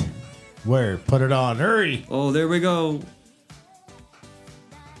 Wait. Where? Put it on. Hurry. Oh, there we go.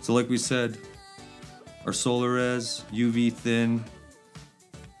 So like we said, our Solar Res, UV Thin,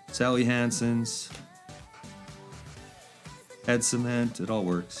 Sally Hansen's, head cement, it all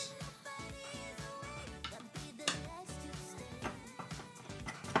works.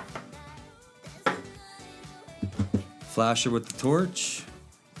 Flasher with the torch.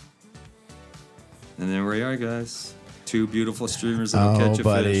 And there we are, guys. 2 beautiful streamers that'll catch a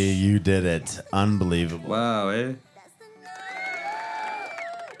buddy, fish. you did it. Unbelievable. Wow, eh?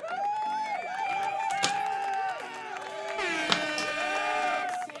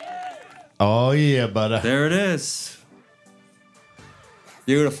 Oh, yeah, buddy. There it is.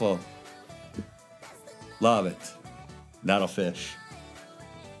 Beautiful. Love it. That'll fish.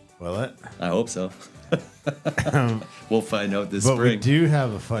 Will it? I hope so. We'll find out this But spring. we do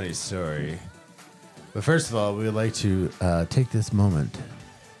have a funny story. But first of all, we would like to take this moment,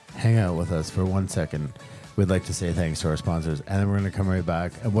 hang out with us for 1 second. We'd like to say thanks to our sponsors, and then we're going to come right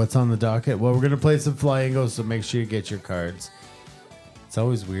back. And what's on the docket? Well, we're going to play some FLYINGO, so make sure you get your cards. It's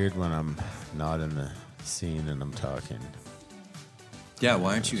always weird when I'm not in the scene and I'm talking. Yeah,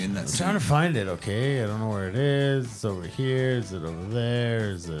 why aren't you in that I'm scene? trying to find it, okay? I don't know where it is. It's over here. Is it over there?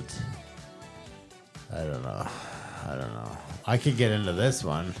 Is it... I don't know. I could get into this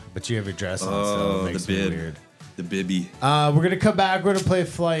one, but you have your dress on, so it makes the me bib. weird. The bibby. We're going to come back. We're going to play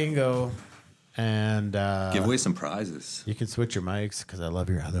FLYINGO. And Give away some prizes. You can switch your mics because I love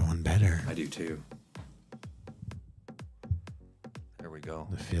your other one better. I do too. There we go.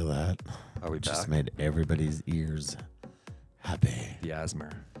 I feel that. Are we Just back? made everybody's ears happy. The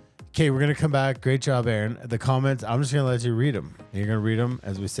Asmer. Okay, we're going to come back. Great job, Aaron. The comments, I'm just going to let you read them. You're going to read them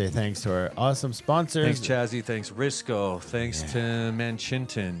as we say thanks to our awesome sponsors. Thanks, Chazzy. Thanks, Risco. Thanks to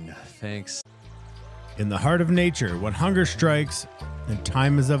Manchinton. Thanks. In the heart of nature, when hunger strikes and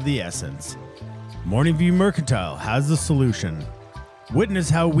time is of the essence, Morning View Mercantile has the solution. Witness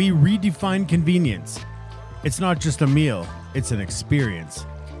how we redefine convenience. It's not just a meal, it's an experience.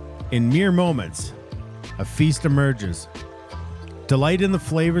 In mere moments, a feast emerges. Delight in the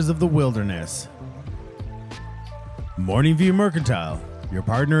flavors of the wilderness. Morning View Mercantile, your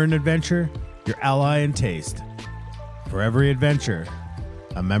partner in adventure, your ally in taste. For every adventure,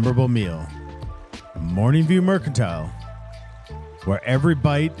 a memorable meal. Morning View Mercantile, where every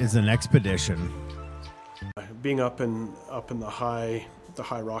bite is an expedition. Being up in the high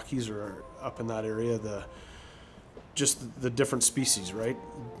Rockies or up in that area, just the different species, right?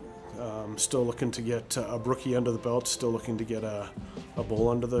 Still looking to get a brookie under the belt. Still looking to get a bull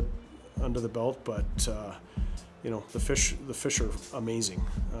under the belt. But you know, the fish are amazing,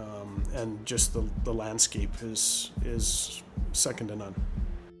 and just the landscape is second to none.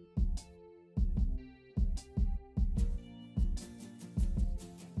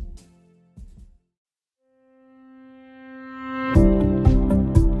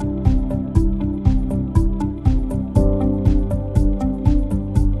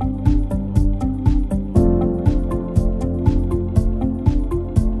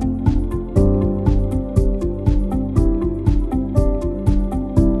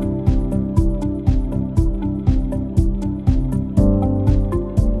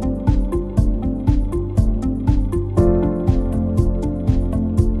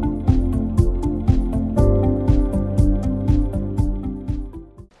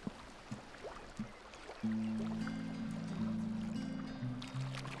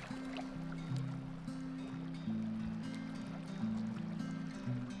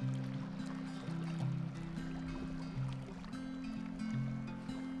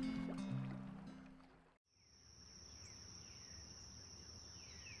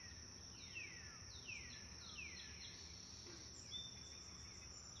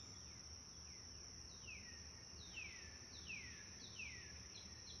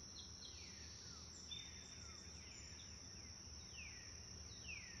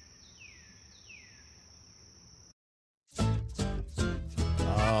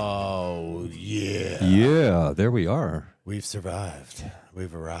 Oh, yeah. Yeah, there we are. We've survived.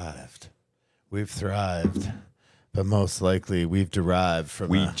 We've arrived. We've thrived. But most likely, we've derived from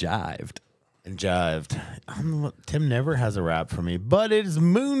We jived. and jived. Tim never has a rap for me, but it is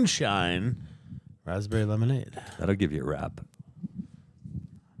moonshine raspberry lemonade. That'll give you a wrap.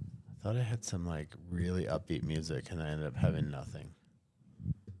 I thought I had some like really upbeat music, and I ended up having nothing.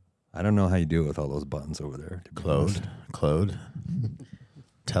 I don't know how you do it with all those buttons over there. Claude.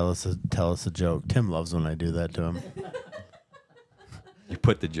 Tell us a joke. Tim loves when I do that to him. You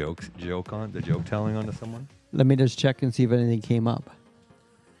put the joke telling onto someone? Let me just check and see if anything came up.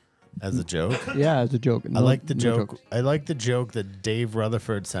 As a joke? Yeah, as a joke. I like the no joke. jokes. I like the joke that Dave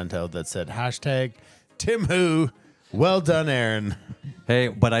Rutherford sent out that said hashtag Tim Who. Well done, Aaron. Hey,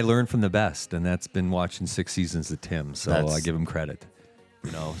 but I learned from the best, and that's been watching 6 seasons of Tim, so That's- I give him credit.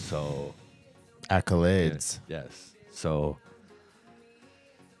 You know, so Accolades. yes. So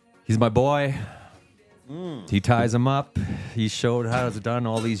he's my boy. He ties him up. He showed how it's done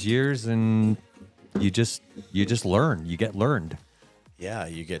all these years, and you just learn. You get learned. Yeah,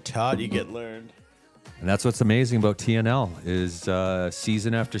 you get taught, you get learned. And that's what's amazing about TNL is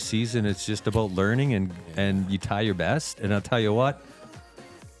season after season, it's just about learning and you tie your best. And I'll tell you what,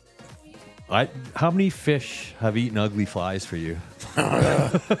 how many fish have eaten ugly flies for you?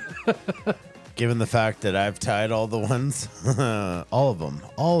 Given the fact that I've tied all the ones, all of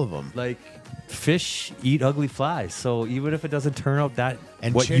them. Like, fish eat ugly flies. So even if it doesn't turn out that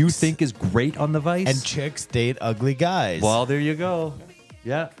And what you chicks- think is great on the vise. And chicks date ugly guys. Well, there you go.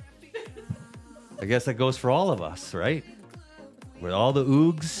 Yeah. I guess that goes for all of us, right? With all the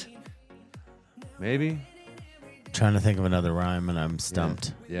oogs, maybe. Trying to think of another rhyme, and I'm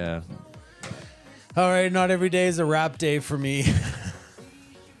stumped. Yeah. All right, not every day is a rap day for me.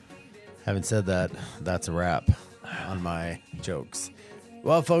 Having said that, that's a wrap on my jokes.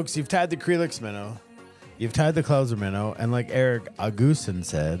 Well, folks, you've tied the Kreelex Minnow. You've tied the Clouser Minnow. And like Eric Augusten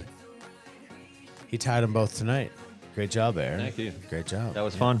said, he tied them both tonight. Great job, Aaron. Thank you. Great job. That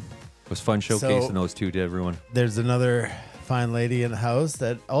was fun. It was fun showcasing those two to everyone. There's another fine lady in the house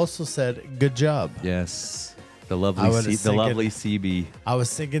that also said, good job. Yes. The lovely, I was lovely thinking- CB. I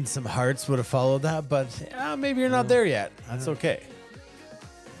was thinking some hearts would have followed that, but maybe you're not there yet. That's okay.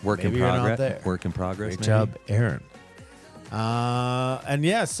 Work Maybe in you're not progress. there. Work in progress. Great maybe. job, Aaron. And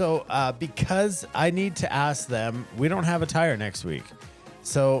yeah, so because I need to ask them, we don't have a tire next week.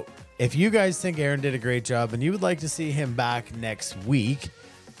 So if you guys think Aaron did a great job and you would like to see him back next week,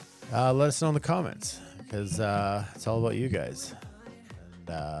 let us know in the comments because it's all about you guys.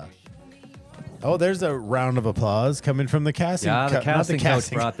 And, oh, there's a round of applause coming from the casting. Yeah, the not casting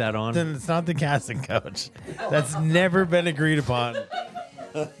couch brought that on. Then it's not the casting couch. That's never been agreed upon.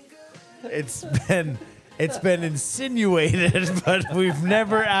 It's been insinuated, but we've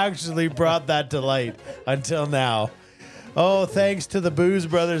never actually brought that to light until now. Oh, thanks to the Booze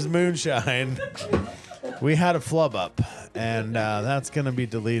Brothers Moonshine, we had a flub up, and that's going to be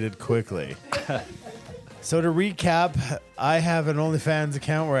deleted quickly. So to recap, I have an OnlyFans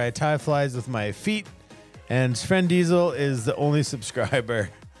account where I tie flies with my feet, and Sven Diesel is the only subscriber,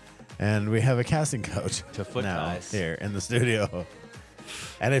 and we have a casting couch To foot now ties. here in the studio.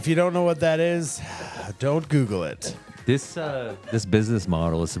 And if you don't know what that is, don't Google it. This business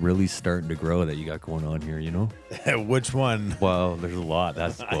model is really starting to grow that you got going on here, you know? Which one? Well, there's a lot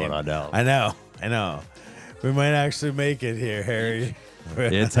that's going on now. I know. We might actually make it here, Harry.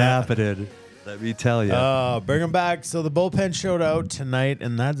 It's happening. Let me tell you. Bring them back. So the bullpen showed out tonight,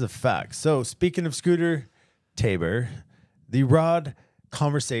 and that's a fact. So speaking of Scooter Tabor, the rod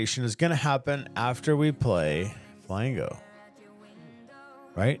conversation is going to happen after we play FLYINGO.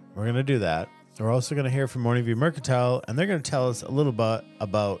 Right? We're going to do that. We're also going to hear from Morning View Mercantile, and they're going to tell us a little bit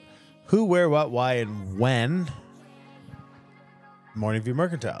about who, where, what, why, and when. Morning View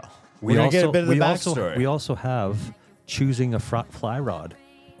Mercantile. We're going to get a bit of the backstory. We also have choosing a fly rod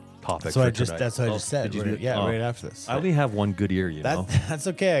topic. So for tonight. That's what I just said. Right after this. I only have one good ear, you know. That's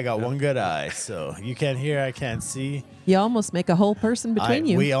okay. I got one good eye, so you can't hear, I can't see. You almost make a whole person between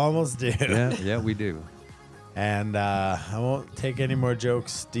you. We almost do. Yeah, we do. And I won't take any more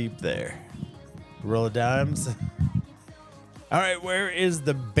jokes deep there. Roll of dimes. All right, where is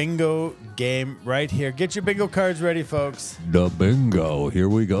the bingo game? Right here. Get your bingo cards ready, folks. The bingo. Here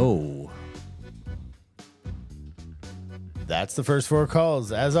we go. That's the first 4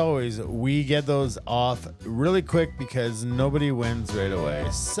 calls. As always, we get those off really quick because nobody wins right away.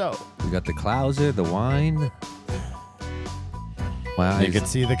 So we got the Clouser, the wine. Wow, you can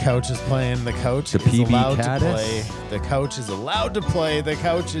see the couch is playing. The couch is PB allowed Caddis. to play. The couch is allowed to play. The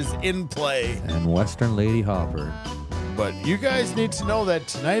couch is in play. And Western Lady Hopper. But you guys need to know that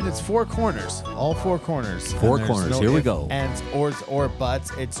tonight it's 4 corners. All 4 corners. 4 corners. Here we go. Ands, ors, or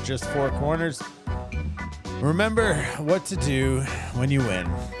buts. It's just 4 corners. Remember what to do when you win.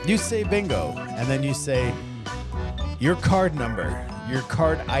 You say bingo, and then you say your card number, your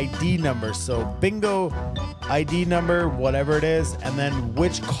card ID number. So bingo ID number, whatever it is, and then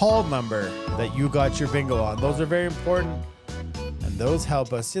which call number that you got your bingo on. Those are very important, and those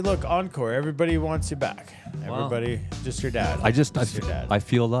help us. See, look, Encore, everybody wants you back. Everybody, just your dad. Your dad. I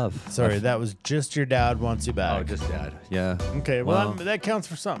feel love. Sorry, that was just your dad wants you back. Oh, just dad. Yeah. Okay, well, that counts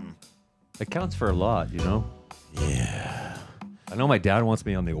for something. It counts for a lot, you know? Yeah. I know my dad wants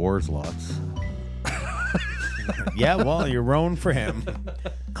me on the oars lots. Yeah, well, you're rowing for him.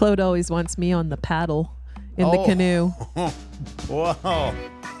 Claude always wants me on the paddle in the canoe. Whoa.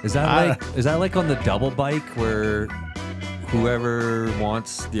 Is that like on the double bike where whoever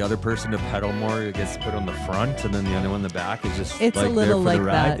wants the other person to pedal more gets put on the front and then the other one in the back is just It's like a little there for like the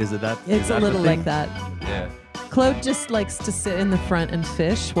ride? that. Is it that? It's is that a the little thing? like that. Yeah. Claude just likes to sit in the front and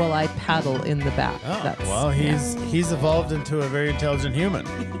fish while I paddle in the back. Oh, well, he's evolved into a very intelligent human.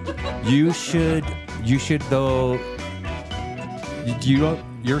 You should though.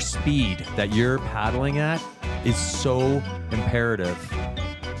 Your speed that you're paddling at is so imperative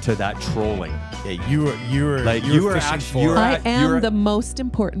to that trolling. Yeah, you are I am the most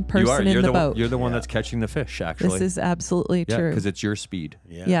important person in the boat. You're the one that's catching the fish. Actually, This is absolutely true. because it's your speed.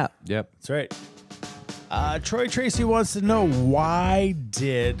 Yeah. Yep. That's right. Troy Tracy wants to know, why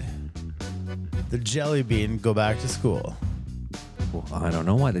did the jelly bean go back to school? Well, I don't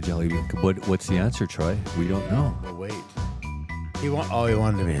know why the jelly bean. What's the answer, Troy? We don't know. Oh, wait. He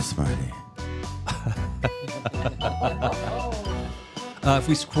wanted to be a smarty. If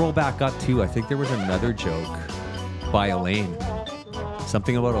we scroll back up too, I think there was another joke by Elaine.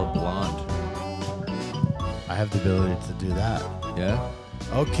 Something about a blonde. I have the ability to do that. Yeah.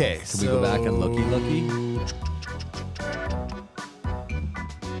 Okay, Can we go back and looky?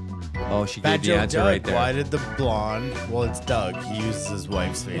 Oh, she Bad gave the joke, answer Doug. right there. Why did the blonde? Well, it's Doug. He uses his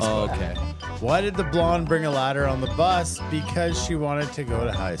wife's Facebook. Oh, okay. Why did the blonde bring a ladder on the bus? Because she wanted to go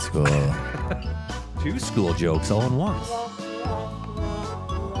to high school. 2 school jokes all in once.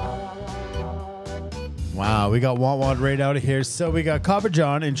 Wow, we got Want right out of here. So we got Copper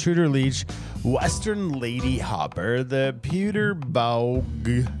John, Intruder Leech, Western Lady Hopper, the Pewter Bog,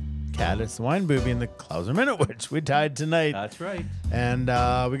 Caddis, Wine Booby, and the Clouser Minnow, which we tied tonight. That's right. And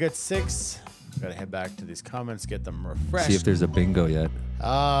we got 6. Gotta head back to these comments, get them refreshed. See if there's a bingo yet.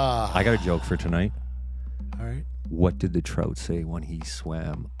 I got a joke for tonight. All right. What did the trout say when he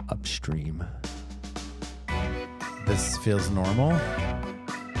swam upstream? This feels normal.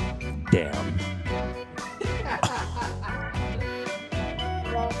 Damn.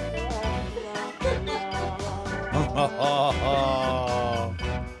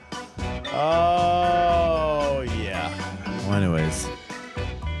 Oh, yeah. Well, anyways,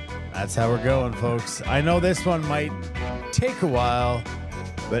 that's how we're going, folks. I know this one might take a while,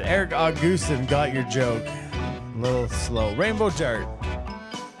 but Eric Augustin got your joke. A little slow. Rainbow Dart.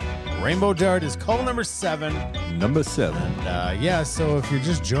 Rainbow Dart is call number 7. Number 7. And yeah, so if you're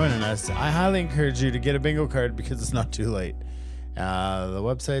just joining us, I highly encourage you to get a bingo card because it's not too late. The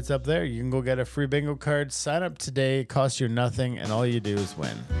website's up there. You can go get a free bingo card. Sign up today. It costs you nothing, and all you do is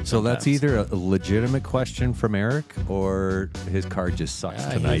win. So that's either a legitimate question from Eric or his card just sucks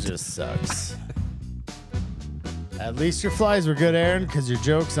tonight. He just sucks. At least your flies were good, Aaron, because your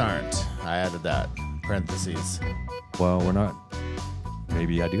jokes aren't. I added that. Parentheses. Well, we're not.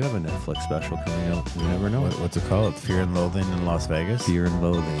 Maybe I do have a Netflix special coming out. You never know. What's it called? Fear and Loathing in Las Vegas? Fear and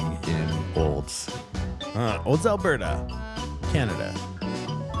Loathing in Olds. Olds, Alberta, Canada.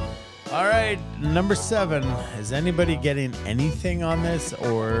 All right, number 7. Is anybody getting anything on this,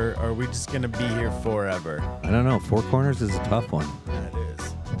 or are we just going to be here forever? I don't know. Four Corners is a tough one. That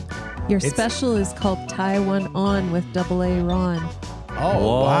is. Your special is called Tie One On with AA Ron.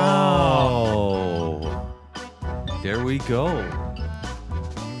 Oh, wow. There we go.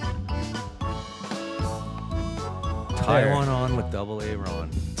 Tie one on with AA Ron.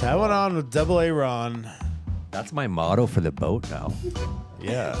 Tie one on with AA Ron. That's my motto for the boat now.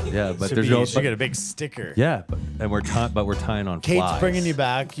 Yeah. Yeah, but Should there's be, no. you should get a big sticker. Yeah, but we're tying on Kate's flies. bringing you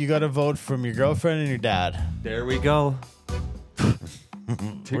back. You got to vote from your girlfriend and your dad. There we go.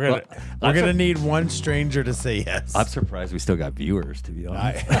 We're gonna need one stranger to say yes. I'm surprised we still got viewers, to be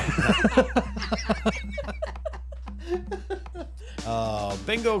honest.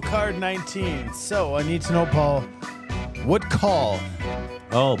 Bingo card 19. So I need to know, Paul, what call?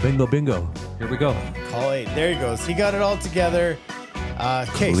 Oh, bingo. Here we go. Call 8. There he goes. He got it all together.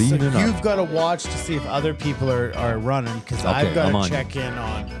 Okay, so you've got to watch to see if other people are running, because I've got to check in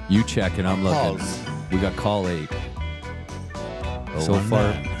on. You check and I'm looking. Calls. We got call 8. So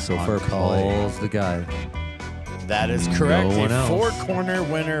far, Paul's the guy. That is correct. No one a else. 4-corner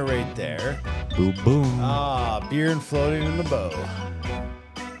winner right there. Boom, boom. Beer and floating in the bow.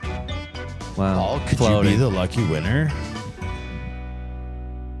 Wow. Paul, could floating. you be the lucky winner?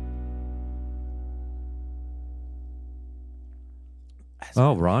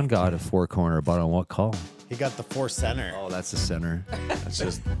 Oh, Ron got a 4-corner, but on what call? He got the 4 center. Oh, that's the center. That's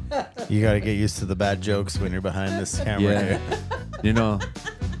just, you got to get used to the bad jokes when you're behind this camera Yeah. here. You know,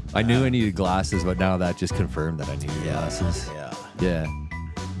 I knew I needed glasses, but now that just confirmed that I needed glasses. Yeah. Yeah.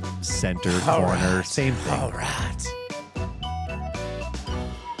 Center, All corner, right. same thing. All right.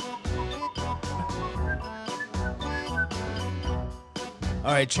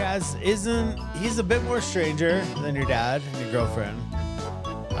 All right, Chaz he's a bit more stranger than your dad and your girlfriend.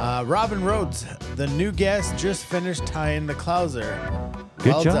 Robin Rhodes, the new guest, just finished tying the Clouser.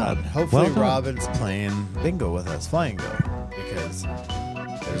 Good Well job. done. Hopefully Well done. Robin's playing bingo with us, FLYINGO, because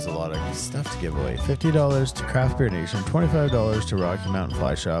there's a lot of stuff to give away. $50 to Craft Beer Nation, $25 to Rocky Mountain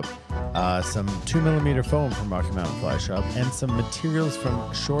Fly Shop, some 2mm foam from Rocky Mountain Fly Shop, and some materials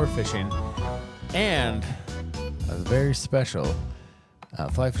from Shore Fishing, and a very special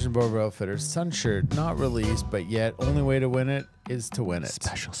Fly Fishing Board Outfitters sun shirt, not released, but yet only way to win it is to win it.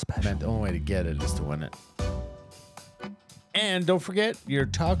 Special. The only way to get it is to win it. And don't forget your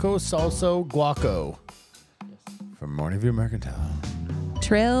taco salsa guaco from Morning View Mercantile.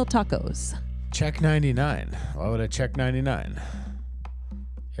 Trail tacos. Check 99. Why would I check 99?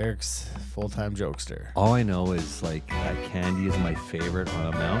 Eric's full-time jokester. All I know is like that candy is my favorite on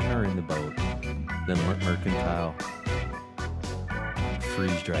a mountain or in the boat. The Mercantile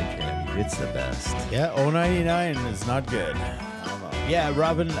freeze-dried candy. It's the best. Yeah, 099 is not good. I don't know. Yeah,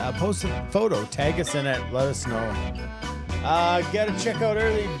 Robin, post a photo. Tag us in it. Let us know. Gotta check out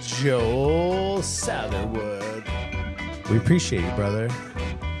early Joel Satherwood. We appreciate you, brother.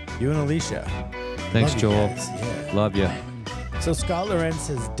 You and Alicia. Thanks, Love you Joel. guys. Yeah. Love you. So Scott Lorenz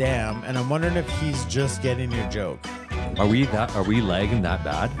says, damn, and I'm wondering if he's just getting your joke. Are we lagging that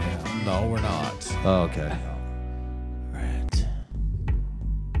bad? No, we're not. Oh, okay. Right.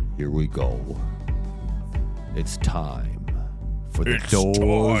 Here we go. It's time for the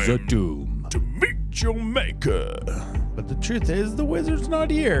doors of doom. To meet your maker. But the truth is, the wizard's not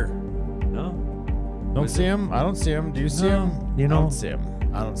here. No. Don't see him. I don't see him. Do you see No, him? you know. I don't see him.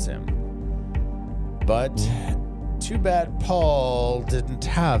 I don't see him. But too bad Paul didn't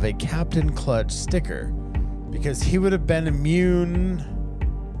have a Captain Clutch sticker, because he would have been immune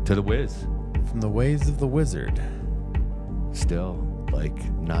To the whiz. from the ways of the wizard. Still, like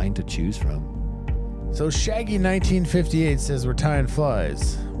 9 to choose from. So Shaggy 1958 says we're tying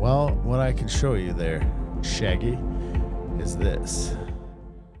flies. Well, what I can show you there, Shaggy, is this.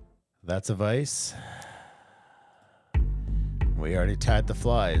 That's a vise. We already tied the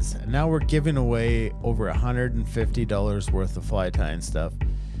flies, and now we're giving away over $150 worth of fly tying stuff.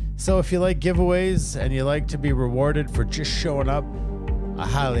 So if you like giveaways and you like to be rewarded for just showing up, I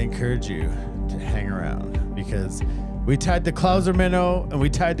highly encourage you to hang around, because we tied the Clouser Minnow and we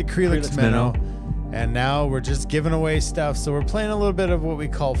tied the Kreelex Minnow. And now we're just giving away stuff. So we're playing a little bit of what we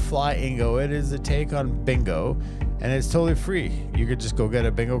call FLYINGO. It is a take on bingo, and it's totally free. You could just go get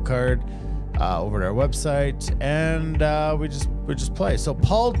a bingo card over at our website, and we just play. So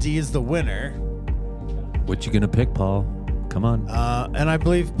Paul D is the winner. What you gonna pick, Paul? Come on. And I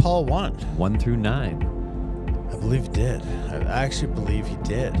believe Paul won. 1 through 9. I believe he did. I actually believe he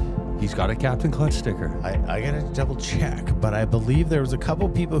did. He's got a Captain Clutch sticker. I gotta double check, but I believe there was a couple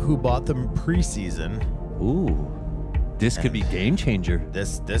people who bought them preseason. Ooh, this could be game changer.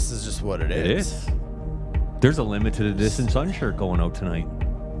 This is just what it is. It is. There's a limited edition sun shirt going out tonight.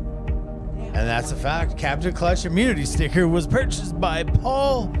 And that's a fact. Captain Clutch immunity sticker was purchased by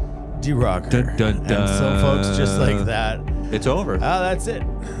Paul D. Rocker. Dun, dun, dun. And so, folks, just like that, it's over. That's it.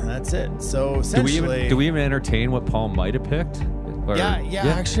 That's it. So essentially, do we even entertain what Paul might have picked? Or, yeah.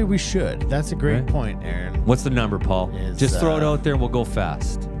 Actually, we should. That's a great point, Aaron. What's the number, Paul? Just throw it out there and we'll go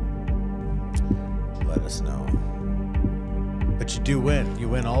fast. Let us know. But you do win. You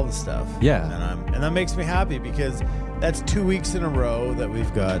win all the stuff. Yeah. And that makes me happy because that's 2 weeks in a row that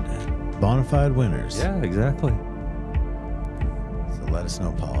we've got bona fide winners. Yeah, exactly. So let us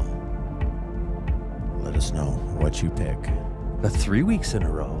know, Paul. Let us know what you pick. 3 weeks in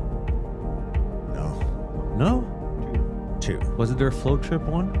a row. No? 2. Wasn't there a float trip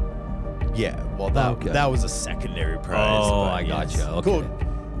one? Yeah, well, that was a secondary prize. Oh, I got you. Okay. Cool.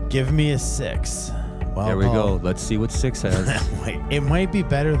 Give me a 6. Well, there we go. Let's see what 6 has. It might be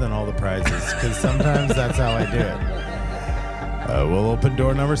better than all the prizes because sometimes that's how I do it. We'll open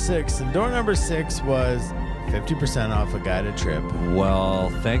door number 6, and door number 6 was 50% off a guided trip. Well,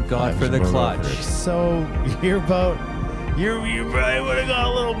 thank God for the clutch. So you probably would have got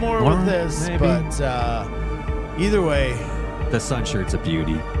a little more with this, maybe. But either way, the sun shirt's a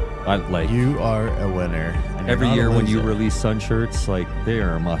beauty. You are a winner. Every year when you release sun shirts, they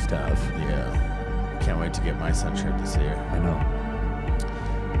are a must-have. Yeah, can't wait to get my sun shirt this year. I know.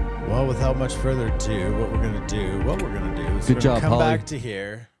 Well, without much further ado, what we're gonna do is Good job, come Holly. back to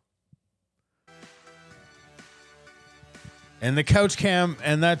here. And the couch cam,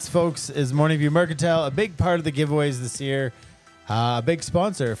 and that's, folks, is Morning View Mercantile, a big part of the giveaways this year, a big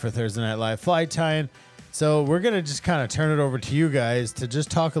sponsor for Thursday Night Live Fly Tying. So we're going to just kind of turn it over to you guys to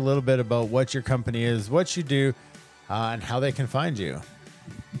just talk a little bit about what your company is, what you do, and how they can find you.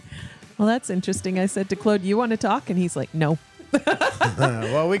 Well, that's interesting. I said to Claude, you want to talk? And he's like, no.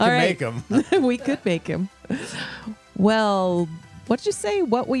 Well, we can make him. We could make him. Well, what did you say?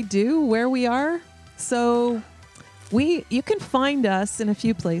 What we do, where we are? So you can find us in a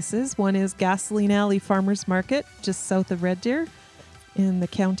few places. One is Gasoline Alley Farmers Market, just south of Red Deer in the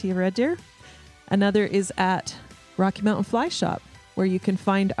county of Red Deer. Another is at Rocky Mountain Fly Shop, where you can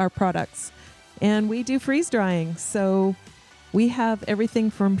find our products. And we do freeze drying. So we have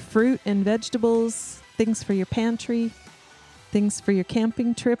everything from fruit and vegetables, things for your pantry, things for your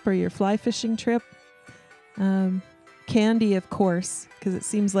camping trip or your fly fishing trip. Candy, of course, because it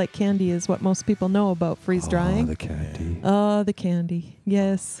seems like candy is what most people know about freeze drying. Oh, the candy. Oh, the candy.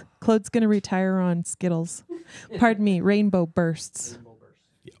 Yes. Claude's going to retire on Skittles. Pardon me, Rainbow Bursts.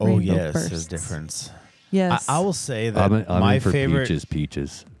 Oh, yes, there's a difference. Yes. I will say that I'm my in for favorite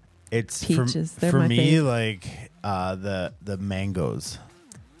peaches. It's peaches. For my me, favorite. the mangoes.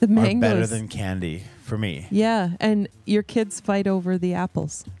 The mangoes are better than candy for me. Yeah, and your kids fight over the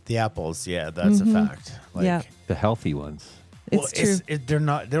apples. The apples, yeah, that's a fact. Yeah. The healthy ones. It's true. They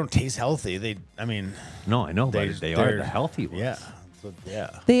don't taste healthy. No, I know, but they are the healthy ones. Yeah. So,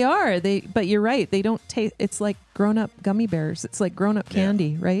 yeah. They are. But you're right. They don't taste. It's like grown-up gummy bears. It's like grown-up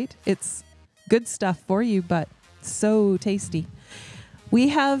candy, right? It's good stuff for you, but so tasty. We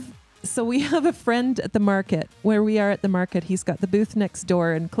have a friend at the market. Where we are at the market, he's got the booth next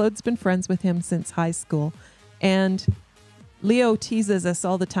door, and Claude's been friends with him since high school. And Leo teases us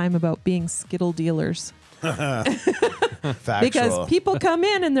all the time about being Skittle dealers. Because people come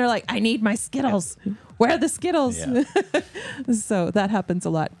in and they're like, I need my Skittles. Where are the Skittles? Yeah. So that happens a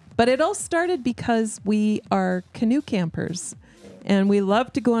lot. But it all started because we are canoe campers and we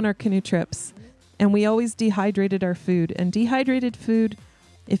love to go on our canoe trips. And we always dehydrated our food. And dehydrated food,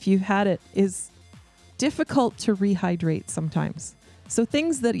 if you've had it, is difficult to rehydrate sometimes. So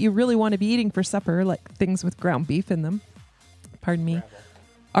things that you really want to be eating for supper, like things with ground beef in them, pardon me,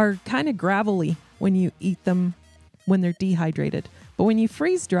 are kind of gravelly when you eat them when they're dehydrated. But when you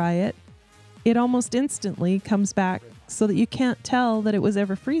freeze dry it, it almost instantly comes back so that you can't tell that it was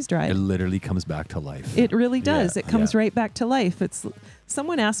ever freeze dried. It literally comes back to life. It really does. It comes right back to life.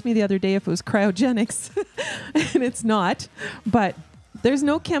 Someone asked me the other day if it was cryogenics, and it's not. But there's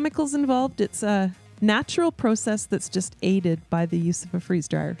no chemicals involved. It's a natural process that's just aided by the use of a freeze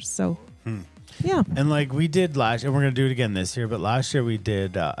dryer. So Yeah. And like we did last, and we're gonna do it again this year. But last year we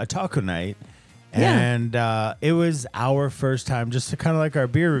did a taco night, Yeah. and it was our first time. Just to kind of like our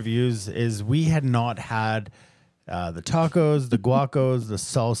beer reviews, is we had not had the tacos, the guacos, the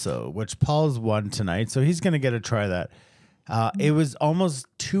salsa, which Paul's won tonight, so he's gonna get to try that. It was almost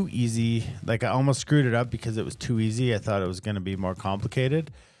too easy. Like I almost screwed it up because it was too easy. I thought it was gonna be more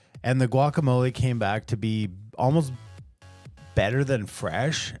complicated, and the guacamole came back to be almost better than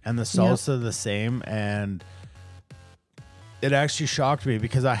fresh, and the salsa the same. And it actually shocked me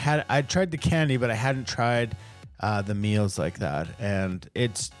because I tried the candy, but I hadn't tried the meals like that. And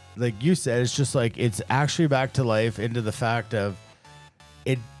it's like you said, it's just like it's actually back to life into the fact of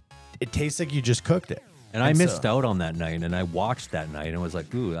it tastes like you just cooked it. And I missed out on that night, and I watched that night and was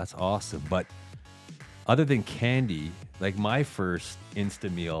like, ooh, that's awesome. But other than candy, like my first Insta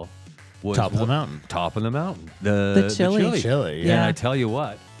meal was Top of the mountain. Top of the mountain. The chili. Chili, And I tell you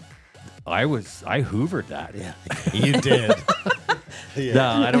what, I hoovered that. Yeah, you did.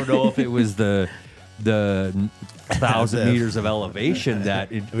 Now, I don't know if it was the 1,000 meters of elevation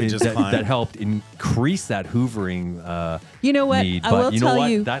that helped increase that hoovering You know what? need. I But will you know tell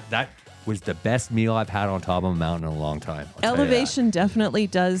what? you. That was the best meal I've had on top of a mountain in a long time. I'll tell you that. Elevation definitely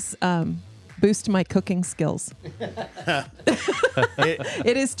does boost my cooking skills.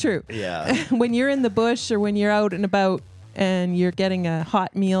 It is true. Yeah. When you're in the bush or when you're out and about and you're getting a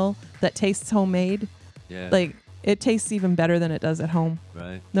hot meal that tastes homemade, like it tastes even better than it does at home.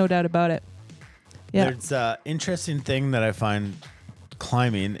 Right. No doubt about it. Yeah. There's an interesting thing that I find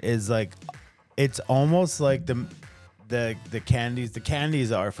climbing is like it's almost like the candies. The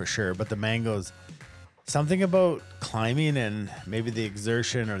candies are for sure, but the mangoes, something about climbing and maybe the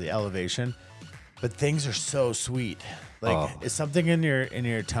exertion or the elevation, but things are so sweet. Like it's something in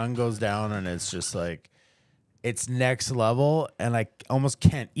your tongue goes down and it's just like it's next level. And I almost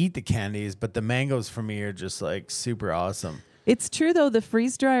can't eat the candies, but the mangoes for me are just like super awesome. It's true though, the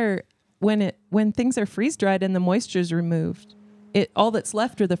freeze dryer, when things are freeze dried and the moisture is removed, all that's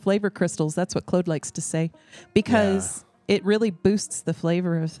left are the flavor crystals. That's what Claude likes to say, because it really boosts the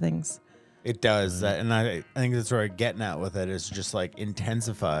flavor of things. It does that, and I think that's where I'm getting at with it. Is just like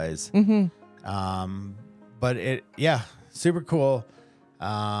intensifies. But super cool.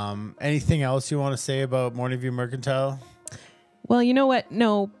 Anything else you want to say about Morning View Mercantile? Well, you know what?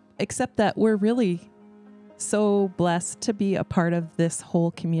 No, except that we're really so blessed to be a part of this whole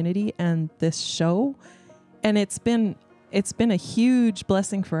community and this show, and it's been a huge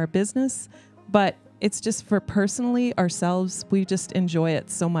blessing for our business, but it's just for personally ourselves. We just enjoy it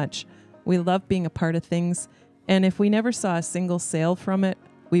so much. We love being a part of things. And if we never saw a single sale from it,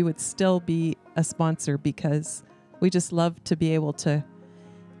 we would still be a sponsor because we just love to be able to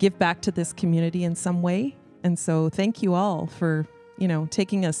give back to this community in some way. And so thank you all for,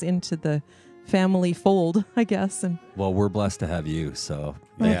 taking us into the family fold, I guess. And well, we're blessed to have you. So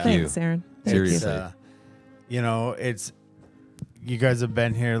thank you. Thanks, Aaron. Seriously. You guys have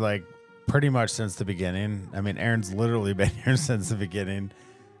been here like pretty much since the beginning. I mean, Aaron's literally been here since the beginning.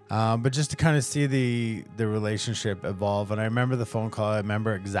 But just to kind of see the relationship evolve. And I remember the phone call. I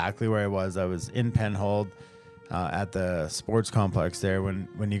remember exactly where I was. I was in Penhold at the sports complex there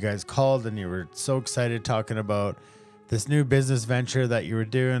when you guys called and you were so excited talking about this new business venture that you were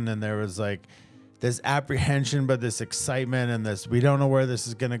doing. And there was like this apprehension, but this excitement and this, we don't know where this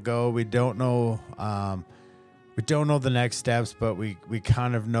is going to go. We don't know the next steps, but we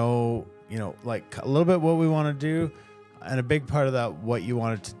kind of know, like a little bit what we want to do. And a big part of that, what you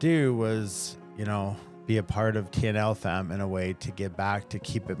wanted to do was, be a part of TNL fam in a way to get back, to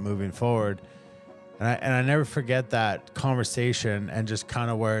keep it moving forward. And I never forget that conversation and just kind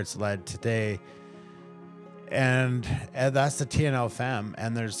of where it's led today. And that's the TNL fam.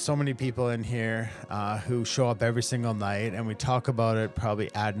 And there's so many people in here who show up every single night, and we talk about it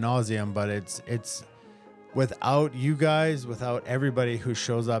probably ad nauseum, but it's without you guys, without everybody who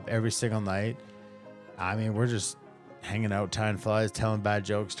shows up every single night, I mean, we're just hanging out, tying flies, telling bad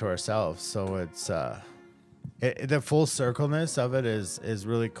jokes to ourselves. So it's the full circleness of it is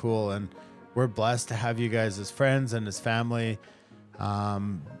really cool, and we're blessed to have you guys as friends and as family.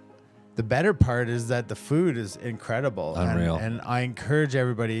 The better part is that the food is incredible. Unreal. And I encourage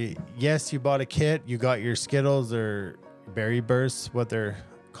everybody, yes, you bought a kit, you got your Skittles or Berry Bursts, what they're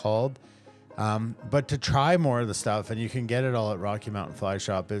called. But to try more of the stuff, and you can get it all at Rocky Mountain Fly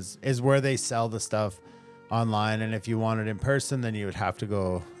Shop, is where they sell the stuff online. And if you want it in person, then you would have to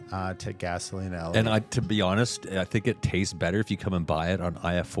go to Gasoline Alley. And to be honest, I think it tastes better if you come and buy it on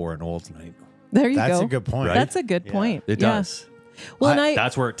IF4 and Olds night. There you go. That's a good point. Right? That's a good point. It does. Well,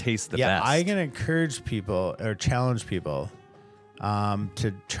 that's where it tastes the best. I'm going to encourage people or challenge people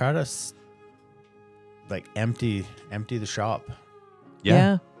to try to like empty the shop.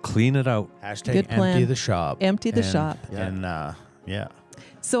 Yeah. Clean it out. Hashtag Good plan. empty the shop. Empty the shop. And yeah.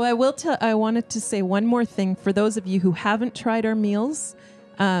 So I wanted to say one more thing for those of you who haven't tried our meals.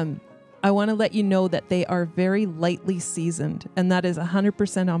 I want to let you know that they are very lightly seasoned, and that is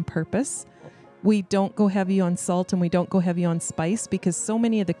 100% on purpose. We don't go heavy on salt and we don't go heavy on spice because so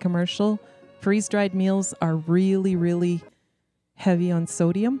many of the commercial freeze-dried meals are really, really heavy on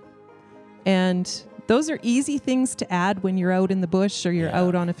sodium. And those are easy things to add when you're out in the bush or you're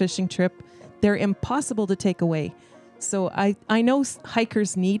out on a fishing trip. They're impossible to take away. So I know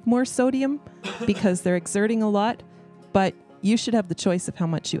hikers need more sodium because they're exerting a lot, but you should have the choice of how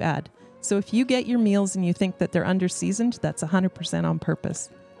much you add. So if you get your meals and you think that they're under-seasoned, that's 100% on purpose.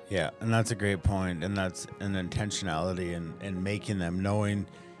 Yeah, and that's a great point, and that's an intentionality in making them, knowing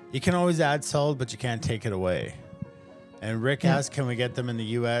you can always add salt, but you can't take it away. And Rick asked, can we get them in the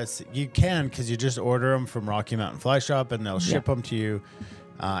U.S.? You can, because you just order them from Rocky Mountain Fly Shop, and they'll ship them to you.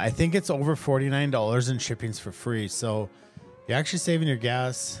 I think it's over $49, and shipping's for free. So you're actually saving your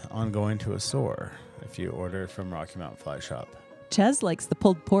gas on going to a store if you order from Rocky Mountain Fly Shop. Chaz likes the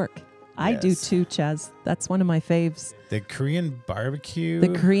pulled pork. I do too, Chaz. That's one of my faves. The Korean barbecue.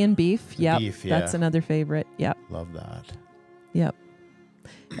 The Korean beef. Yep. Beef, yeah. That's another favorite. Yep. Love that. Yep.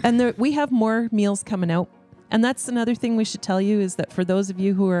 And we have more meals coming out. And that's another thing we should tell you is that for those of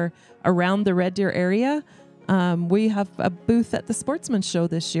you who are around the Red Deer area, we have a booth at the Sportsman's Show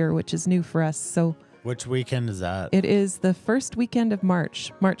this year, which is new for us. So which weekend is that? It is the first weekend of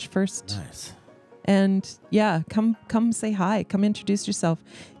March 1st. Nice. And yeah, come say hi, come introduce yourself,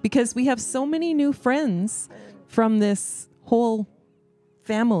 because we have so many new friends from this whole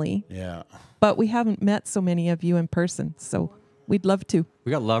family. Yeah. But we haven't met so many of you in person, so we'd love to.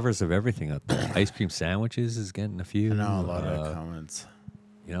 We got lovers of everything up there. Ice cream sandwiches is getting a few. I know a lot of comments.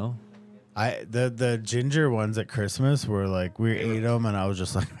 You know, the ginger ones at Christmas were like, we ate them, and I was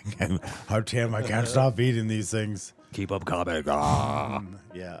just like, how damn, I can't stop eating these things. Keep up coming.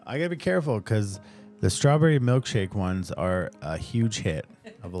 Yeah, I gotta be careful because the strawberry milkshake ones are a huge hit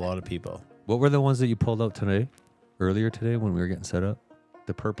of a lot of people. What were the ones that you pulled out earlier today when we were getting set up?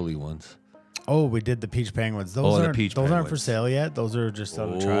 The purpley ones. Oh, we did the peach penguins. Those aren't for sale yet. Those are just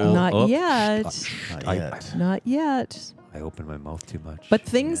on a trial. Not yet. Not yet. Not yet. I opened my mouth too much. But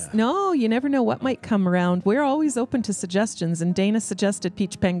no, you never know what might come around. We're always open to suggestions, and Dana suggested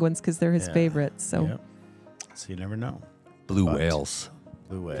peach penguins because they're his favorite. So. Yep. So you never know. Blue whales.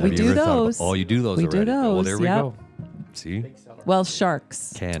 We do those. Oh, you do those already? We do those. Well, there we go. See? Well,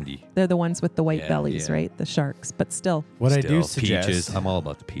 sharks. Candy. They're the ones with the white bellies, right? The sharks. But still. What I do suggest. Peaches. I'm all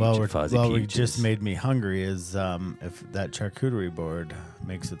about the peach. Fuzzy well, peaches. we just made me hungry is if that charcuterie board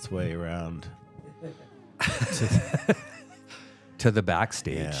makes its way around to the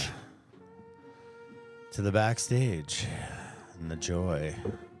backstage. Yeah. To the backstage. And the joy.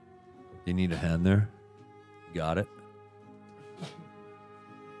 You need a hand there? Got it.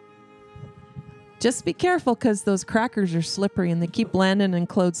 Just be careful because those crackers are slippery and they keep landing in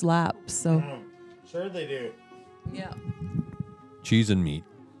Claude's lap. So. Sure they do. Yeah. Cheese and meat.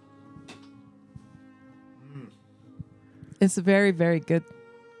 It's very, very good.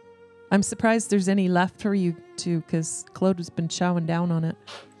 I'm surprised there's any left for you too, because Claude has been chowing down on it.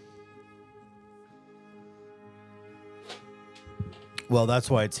 Well, that's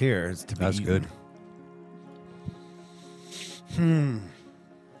why it's here. It's to be That's eaten. good.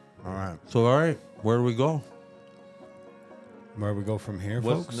 All right. So, all right. Where do we go? Where we go from here,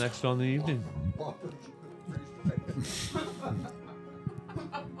 What's folks? next on the evening?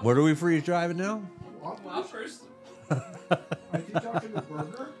 What are we freeze driving now? Whoppers. Are you talking to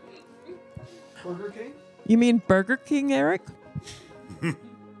Burger King? You mean Burger King, Eric?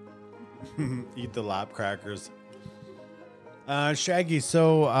 Eat the lap crackers. Shaggy,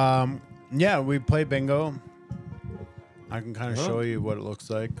 so yeah, we play bingo. I can kind of show you what it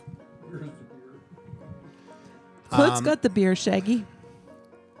looks like. Claude's got the beer, Shaggy.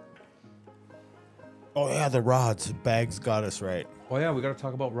 Oh yeah, the rods. Bags got us right. Oh yeah, we got to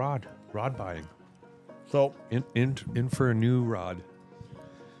talk about rod buying. So in for a new rod.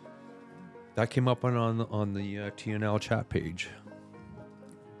 That came up on the TNL chat page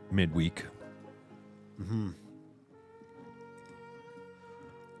midweek. Mm-hmm.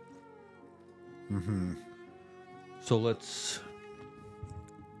 Mm-hmm. So let's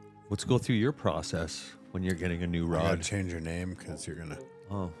go through your process when you're getting a new rod. I gotta change your name because you're gonna.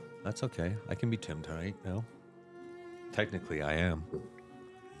 Oh, that's okay. I can be Tim tonight. No, technically I am.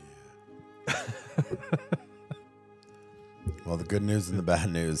 Well, the good news and the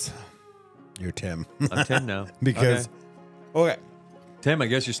bad news. You're Tim. I'm Tim now. Because, okay. Tim, I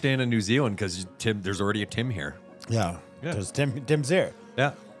guess you're staying in New Zealand because Tim. There's already a Tim here. Yeah, Yeah. because Tim's here.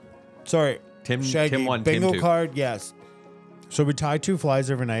 Yeah. Sorry, Tim. Shaggy, Tim won. bingo Tim 2. card, yes. So we tie 2 flies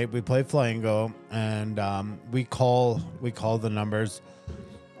every night. We play FLYINGO, and we call the numbers.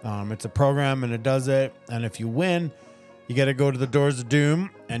 It's a program, and it does it. And if you win, you got to go to the doors of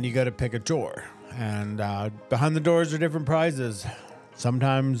doom, and you got to pick a door. And behind the doors are different prizes.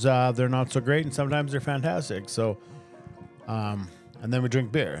 Sometimes they're not so great, and sometimes they're fantastic. So, and then we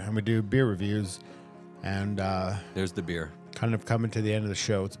drink beer, and we do beer reviews. And there's the beer. Kind of coming to the end of the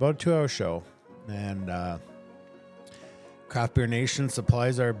show. It's about a 2-hour show, and Craft Beer Nation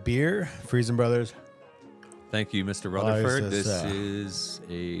supplies our beer. Freezing Brothers. Thank you, Mr. Rutherford. This is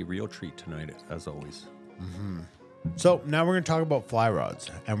a real treat tonight, as always. Mm-hmm. So now we're going to talk about fly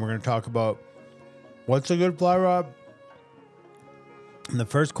rods, and we're going to talk about what's a good fly rod. And the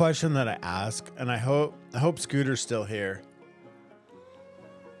first question that I ask, and I hope Scooter's still here.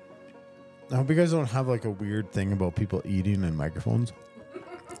 I hope you guys don't have like a weird thing about people eating in microphones. A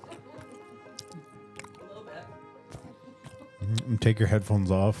little bit. And take your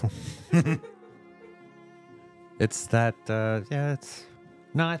headphones off. It's that, it's...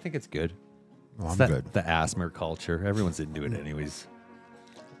 No, I think it's good. Well, It's I'm that, good. the asthma culture. Everyone's into it anyways.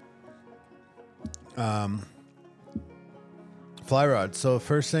 Fly rod. So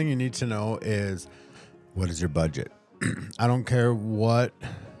first thing you need to know is, what is your budget? I don't care what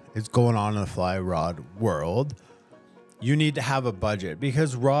is going on in the fly rod world. You need to have a budget,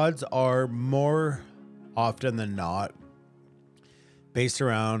 because rods are more often than not based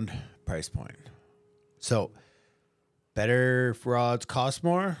around price point. So better rods cost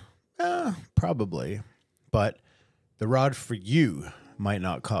more? Probably. But the rod for you might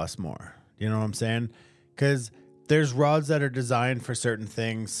not cost more. You know what I'm saying? Because there's rods that are designed for certain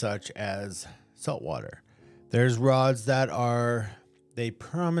things, such as saltwater. There's rods that they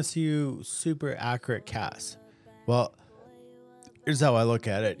promise you super accurate casts. Well, here's how I look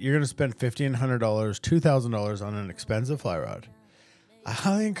at it. You're going to spend $1,500, $2,000 on an expensive fly rod. I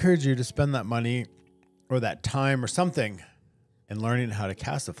highly encourage you to spend that money or that time or something in learning how to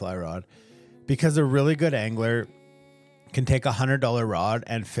cast a fly rod, because a really good angler can take a $100 rod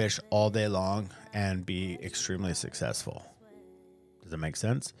and fish all day long and be extremely successful. Does that make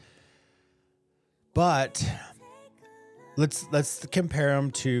sense? But let's compare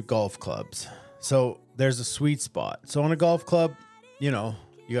them to golf clubs. So there's a sweet spot. So on a golf club, you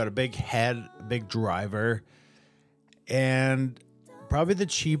got a big head, a big driver, and probably the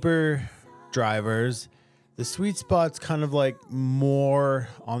cheaper drivers, the sweet spot's kind of like more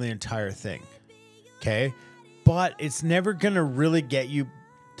on the entire thing. Okay? But it's never going to really get you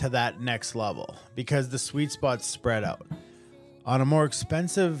to that next level, because the sweet spot's spread out. On a more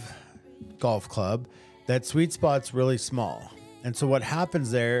expensive golf club, that sweet spot's really small. And so what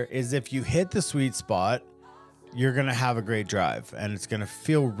happens there is, if you hit the sweet spot, you're going to have a great drive and it's going to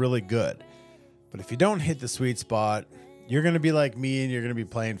feel really good. But if you don't hit the sweet spot, you're going to be like me, and you're going to be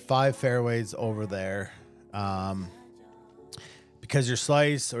playing 5 fairways over there, because your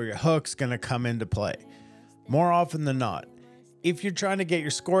slice or your hook's going to come into play. More often than not, if you're trying to get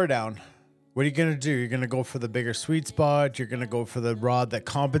your score down, what are you going to do? You're going to go for the bigger sweet spot. You're going to go for the rod that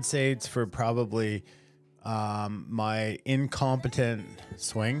compensates for probably my incompetent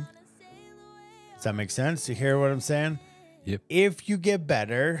swing. Does that make sense? You hear what I'm saying? Yep. If you get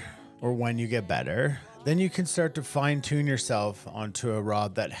better, or when you get better, then you can start to fine tune yourself onto a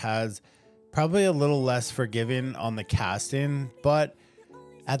rod that has probably a little less forgiving on the casting, but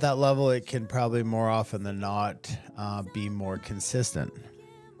at that level, it can probably more often than not be more consistent,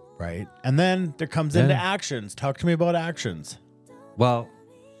 right? And then there comes into actions. Talk to me about actions. Well,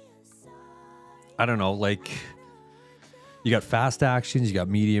 I don't know, like, you got fast actions, you got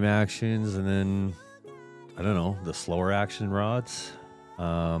medium actions, and then, I don't know, the slower action rods.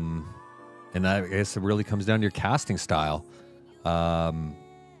 And I guess it really comes down to your casting style.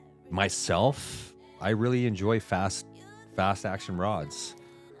 Myself, I really enjoy fast action rods.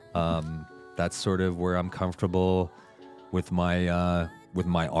 That's sort of where I'm comfortable with my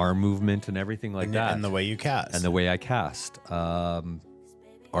arm movement and everything like that. And the way you cast. And the way I cast.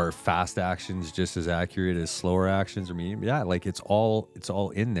 Are fast actions just as accurate as slower actions or medium? Yeah, like it's all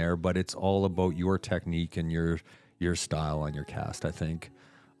in there, but it's all about your technique and your style on your cast, I think.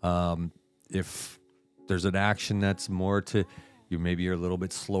 If there's an action that's more to you, maybe you're a little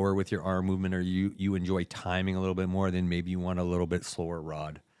bit slower with your arm movement, or you enjoy timing a little bit more, then maybe you want a little bit slower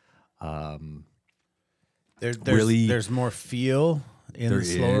rod. There's more feel in the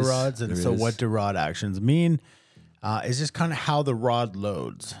slower rods, and so what do rod actions mean? It's just kind of how the rod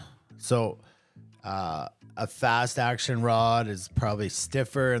loads. So A fast action rod is probably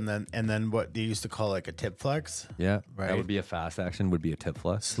stiffer, and then what they used to call like a tip flex. Yeah, right. That would be a fast action. Would be a tip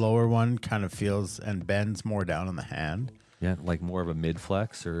flex. Slower one kind of feels and bends more down on the hand. Yeah, like more of a mid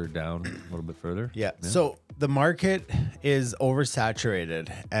flex or down a little bit further. Yeah. So the market is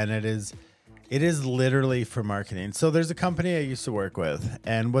oversaturated, and it is literally for marketing. So there's a company I used to work with,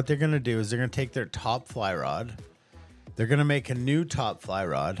 and what they're going to do is they're going to take their top fly rod. They're going to make a new top fly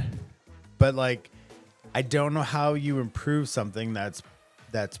rod, but like, I don't know how you improve something that's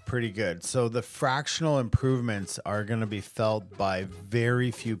pretty good. So the fractional improvements are going to be felt by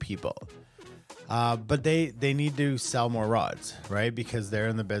very few people. But they need to sell more rods, right? Because they're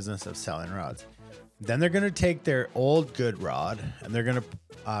in the business of selling rods. Then they're going to take their old good rod and they're going to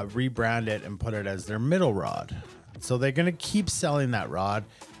rebrand it and put it as their middle rod. So they're going to keep selling that rod.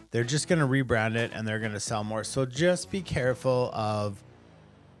 They're just going to rebrand it and they're going to sell more. So just be careful of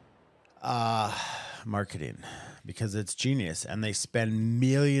marketing, because it's genius, and they spend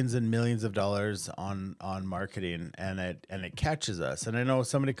millions and millions of dollars on marketing, and it catches us. And I know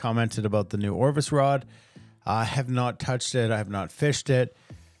somebody commented about the new Orvis rod. I have not touched it. I have not fished it.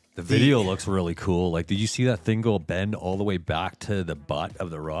 The video looks really cool. Like, did you see that thing go bend all the way back to the butt of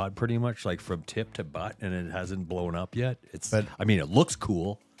the rod, pretty much like from tip to butt, and it hasn't blown up yet? I mean, it looks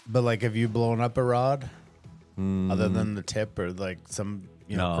cool. But like, have you blown up a rod other than the tip or like some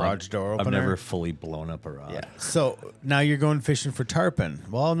garage door opener? I've never fully blown up a rod. Yeah. So now you're going fishing for tarpon.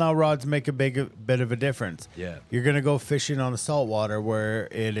 Well, now rods make a bit of a difference. Yeah. You're going to go fishing on the saltwater where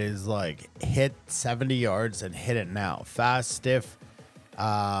it is like hit 70 yards and hit it now. Fast, stiff.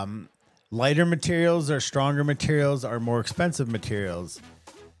 Lighter materials or stronger materials are more expensive materials.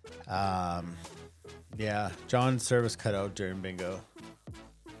 Yeah. John's service cut out during bingo.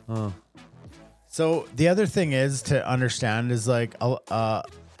 Oh. So the other thing is to understand is like,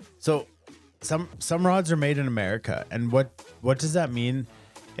 so some rods are made in America, and what does that mean?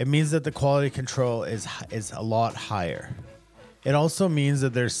 It means that the quality control is a lot higher. It also means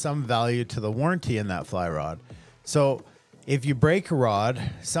that there's some value to the warranty in that fly rod. So if you break a rod,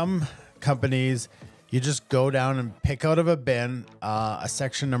 some companies, you just go down and pick out of a bin a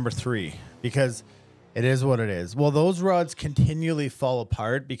section number 3, because it is what it is. Well, those rods continually fall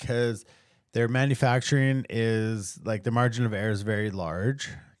apart because their manufacturing is like the margin of error is very large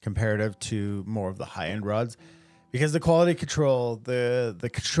comparative to more of the high-end rods, because the quality control, the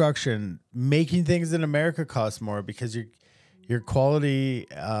construction, making things in America costs more because your quality,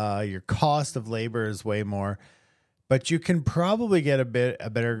 your cost of labor is way more, but you can probably get a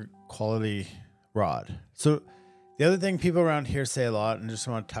better quality rod. So the other thing people around here say a lot, and just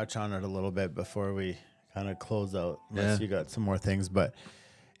want to touch on it a little bit before we kind of close out, unless you got some more things, but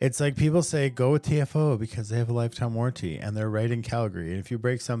it's like people say, go with TFO because they have a lifetime warranty and they're right in Calgary. And if you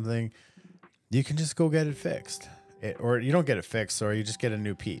break something, you can just go get it fixed. Or you don't get it fixed, or you just get a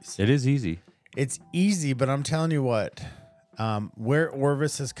new piece. It is easy. It's easy, but I'm telling you what, where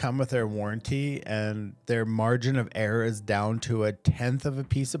Orvis has come with their warranty and their margin of error is down to a 1/10 of a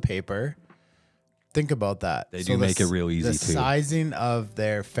piece of paper. Think about that. They do make it real easy, too. The sizing of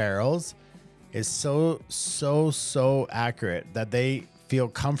their ferrules is so accurate that they feel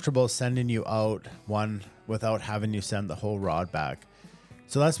comfortable sending you out one without having you send the whole rod back.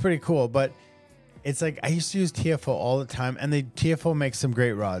 So that's pretty cool. But it's like, I used to use TFO all the time, and TFO makes some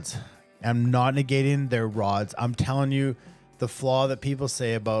great rods. I'm not negating their rods. I'm telling you the flaw that people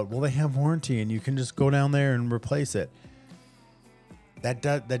say about, well, they have warranty and you can just go down there and replace it. That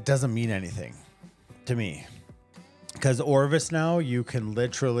doesn't mean anything to me, because Orvis now, you can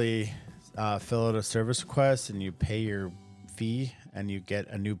literally fill out a service request and you pay your fee and you get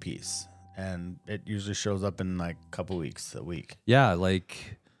a new piece, and it usually shows up in like a couple weeks, a week. Yeah,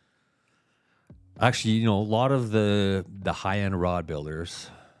 like actually, a lot of the high-end rod builders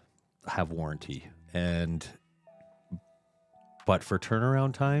have warranty, but for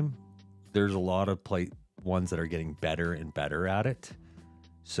turnaround time, there's a lot of ones that are getting better and better at it.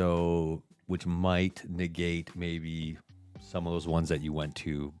 So, which might negate maybe some of those ones that you went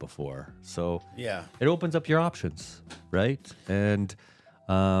to before. So yeah, it opens up your options, right? And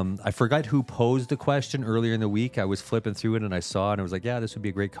I forgot who posed the question earlier in the week. I was flipping through it and I saw it and I was like, yeah, this would be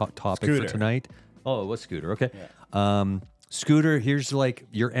a great topic Scooter. for tonight. Oh, it was Scooter. Okay. Yeah. Scooter, here's like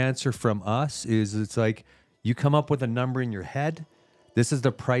your answer from us is it's like you come up with a number in your head. This is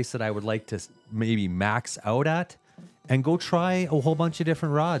the price that I would like to maybe max out at, and go try a whole bunch of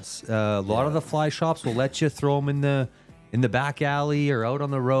different rods. A lot of the fly shops will let you throw them in the back alley or out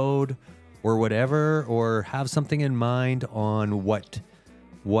on the road or whatever, or have something in mind on what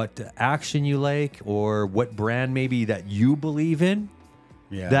action you like or what brand maybe that you believe in.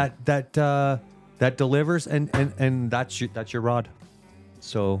 Yeah. That that delivers, and that's your rod.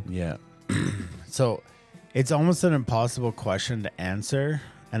 So yeah. So it's almost an impossible question to answer,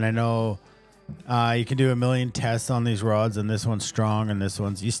 and I know you can do a million tests on these rods, and this one's strong, and this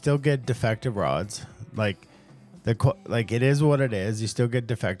one's, you still get defective rods. Like it is what it is. You still get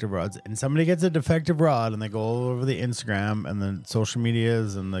defective rods, and somebody gets a defective rod, and they go all over the Instagram and the social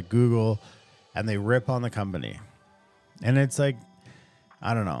medias and the Google, and they rip on the company, and it's like,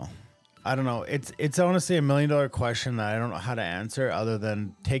 I don't know. It's honestly $1 million question that I don't know how to answer other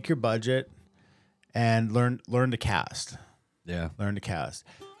than take your budget and learn to cast. Yeah. Learn to cast.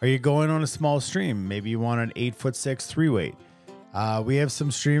 Are you going on a small stream? Maybe you want an 8'6" 3-weight. We have some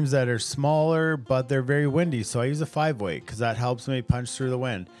streams that are smaller, but they're very windy. So I use a 5-weight because that helps me punch through the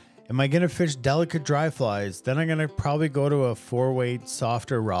wind. Am I going to fish delicate dry flies? Then I'm going to probably go to a 4-weight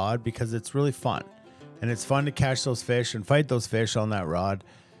softer rod because it's really fun. And it's fun to catch those fish and fight those fish on that rod.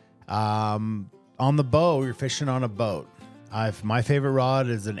 On the bow, you're fishing on a boat. My favorite rod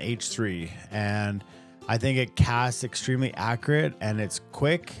is an H3, and I think it casts extremely accurate, and it's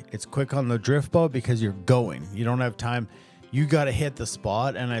quick. It's quick on the drift boat because you're going. You don't have time. You got to hit the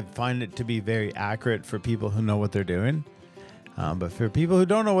spot, and I find it to be very accurate for people who know what they're doing. But for people who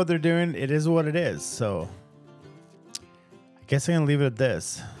don't know what they're doing, it is what it is. So I guess I'm going to leave it at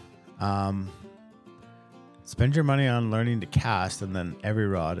this. Spend your money on learning to cast, and then every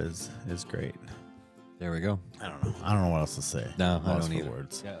rod is great. There we go. I don't know what else to say. No, I Lost don't for either.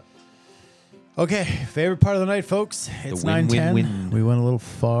 words. Yeah. Okay, favorite part of the night, folks. It's 9:10. We went a little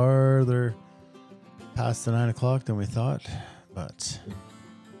farther past the 9 o'clock than we thought, but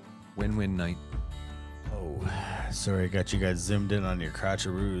win-win night. Oh, sorry, I got you guys zoomed in on your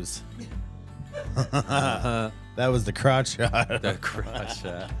crotcheroos. That was the crotch shot. The crotch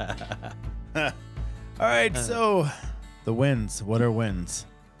shot. All right, so the wins. What are wins?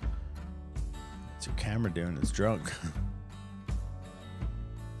 What's your camera doing? It's drunk.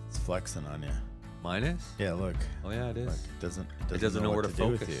 It's flexing on you. Mine is? Yeah, look. Oh yeah, it is. Look, it doesn't know where to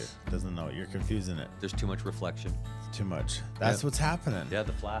focus. Do with you. Doesn't know. You're confusing it. There's too much reflection. It's too much. That's what's happening. Yeah,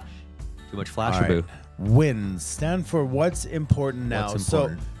 the flash. Too much flash. All right. Wins stand for what's important now. What's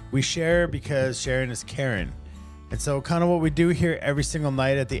important? So we share because sharing is caring. And so kind of what we do here every single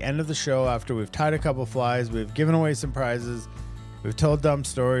night at the end of the show, after we've tied a couple flies, we've given away some prizes, we've told dumb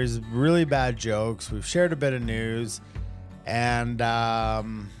stories, really bad jokes, we've shared a bit of news, and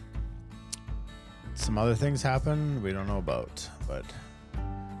some other things happen we don't know about, but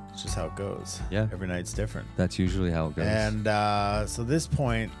it's just how it goes. Yeah. Every night's different. That's usually how it goes. And so this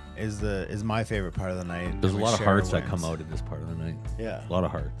point is my favorite part of the night. There's a lot of hearts that come out in this part of the night. Yeah. A lot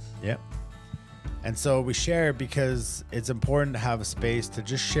of hearts. Yep. And so we share because it's important to have a space to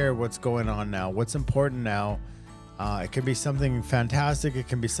just share what's going on now, what's important now. It could be something fantastic. It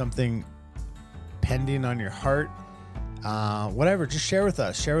can be something pending on your heart. Whatever, just share with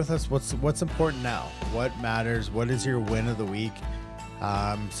us. Share with us what's important now. What matters? What is your win of the week?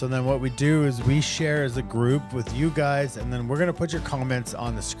 So then what we do is we share as a group with you guys, and then we're going to put your comments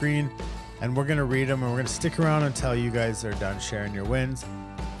on the screen, and we're going to read them, and we're going to stick around until you guys are done sharing your wins.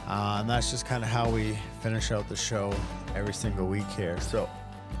 And that's just kind of how we finish out the show every single week here. So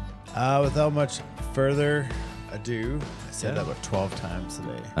without much further ado, I said that about 12 times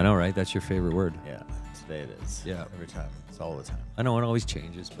today. I know, right? That's your favorite word. Yeah, today it is. Yeah. Every time. It's all the time. I know it always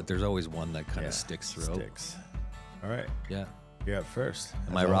changes, but there's always one that kind of sticks throughout. Sticks. All right. Yeah. You're up first.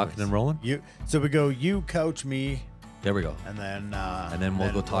 Am I rocking and rolling? So we go you, coach, me. There we go. And then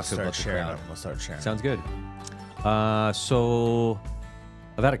we'll go talk about the crowd. We'll start sharing. Sounds good. So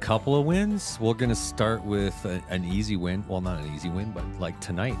I've had a couple of wins. We're going to start with an easy win. Well, not an easy win, but like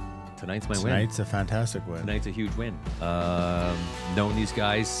tonight. Tonight's my win. Tonight's a fantastic win. Tonight's a huge win. Known these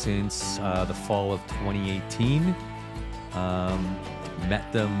guys since the fall of 2018.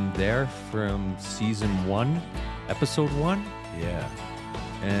 Met them there from season 1, episode 1. Yeah.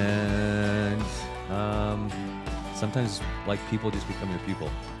 And sometimes, like, people just become your people.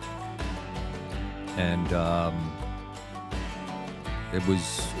 And it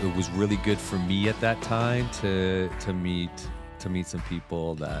was really good for me at that time to meet some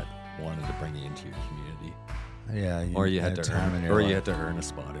people that wanted to bring you into your community. Yeah, you had to earn a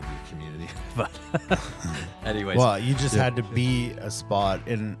spot in your community. But anyways, well, you just had to be a spot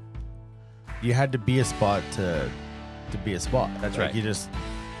in. You had to be a spot to be a spot. That's like right. You just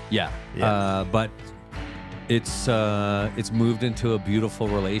but it's moved into a beautiful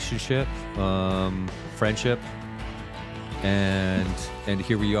relationship, friendship, and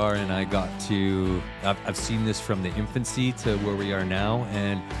here we are. And I've seen this from the infancy to where we are now,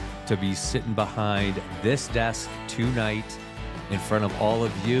 and to be sitting behind this desk tonight in front of all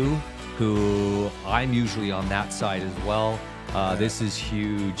of you who I'm usually on that side as well. This is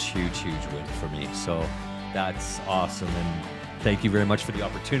huge win for me. So that's awesome. And thank you very much for the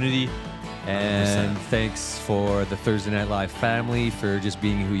opportunity. And 100%. Thanks for the Thursday Night Live family for just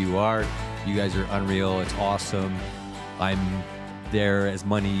being who you are. You guys are unreal. It's awesome. I'm there as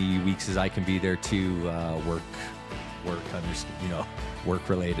many weeks as I can be there to work, work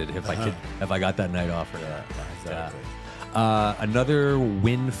related. If I got that night off or that. Exactly. Another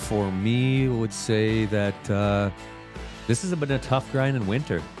win for me would say that this has been a tough grind in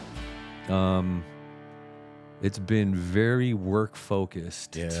winter. It's been very work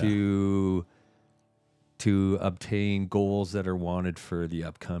focused to obtain goals that are wanted for the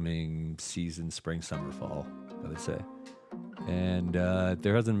upcoming season, spring, summer, fall, I would say. And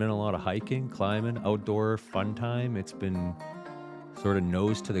there hasn't been a lot of hiking, climbing, outdoor fun time. It's been sort of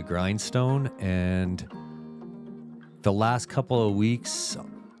nose to the grindstone. And the last couple of weeks,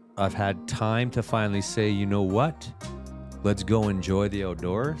 I've had time to finally say, you know what? Let's go enjoy the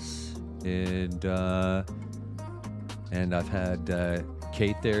outdoors. And I've had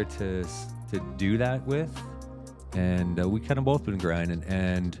Kate there to do that with. And we kind of both been grinding.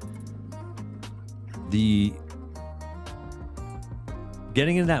 And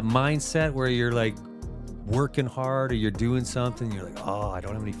getting in that mindset where you're like working hard or you're doing something, you're like, oh, I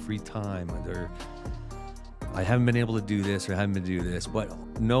don't have any free time, or I haven't been able to do this, or I haven't been able to do this. But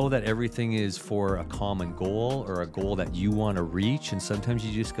know that everything is for a common goal, or a goal that you want to reach. And sometimes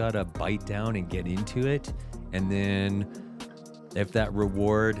you just got to bite down and get into it. And then if that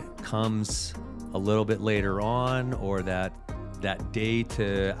reward comes a little bit later on, or that day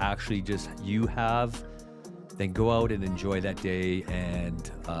to actually just you have, then go out and enjoy that day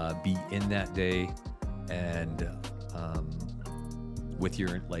and be in that day and with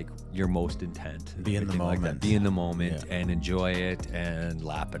your most intent. Be in the moment. Like be in the moment and enjoy it and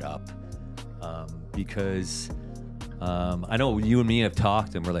lap it up. Because I know you and me have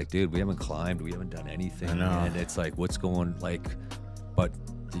talked and we're like, dude, we haven't climbed, we haven't done anything. I know. And it's like, what's going but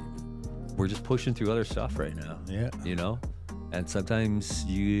we're just pushing through other stuff right now. Yeah. You know? And sometimes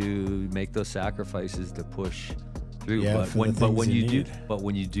you make those sacrifices to push through. Yeah, but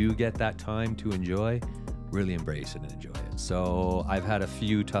when you do get that time to enjoy, really embrace it and enjoy it. So I've had a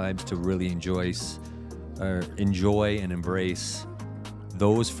few times to really enjoy and embrace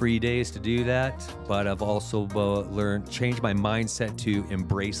those free days to do that, but I've also changed my mindset to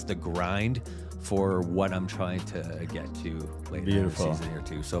embrace the grind for what I'm trying to get to later in the season here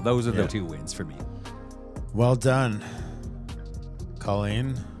too. So those are the two wins for me. Well done,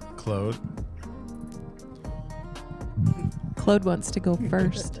 Colleen, Claude. Claude wants to go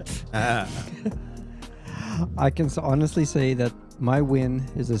first. I can honestly say that my win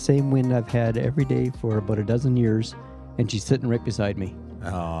is the same win I've had every day for about a dozen years, and she's sitting right beside me.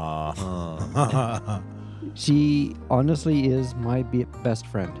 She honestly is my best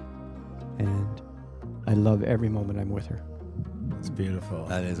friend, and I love every moment I'm with her. It's beautiful.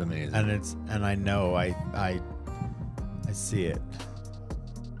 That is amazing. And I know I see it.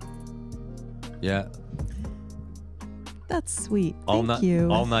 Yeah. That's sweet. Thank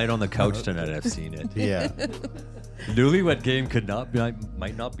you. All night on the couch tonight, I've seen it. Yeah. Newlywed game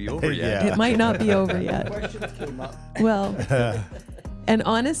might not be over yet. It might not be over yet. Questions came up. Well, and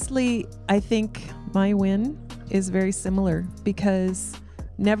honestly, I think my win is very similar, because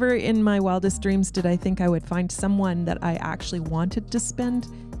never in my wildest dreams did I think I would find someone that I actually wanted to spend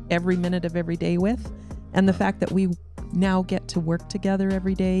every minute of every day with. And the fact that we now get to work together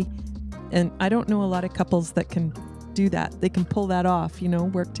every day. And I don't know a lot of couples that can do that. They can pull that off,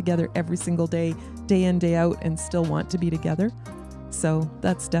 work together every single day, day in, day out, and still want to be together. So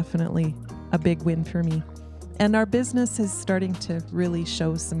that's definitely a big win for me. And our business is starting to really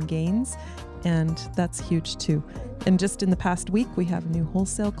show some gains, and that's huge too. And just in the past week, we have a new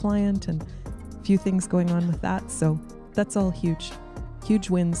wholesale client and a few things going on with that. So that's all huge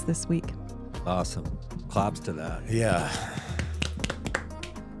wins this week. Awesome. Claps to that. Yeah.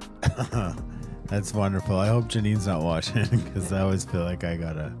 That's wonderful. I hope Janine's not watching, because I always feel like I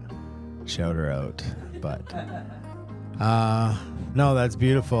gotta shout her out. But no, that's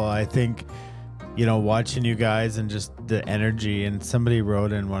beautiful. I think, watching you guys and just the energy, and somebody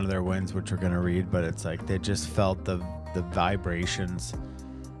wrote in one of their wins, which we're gonna read, but it's like they just felt the vibrations.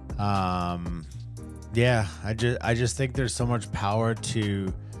 Yeah, I just think there's so much power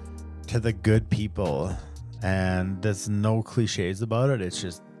to the good people, and there's no cliches about it. It's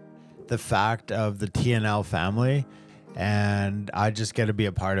just the fact of the TNL family, and I just get to be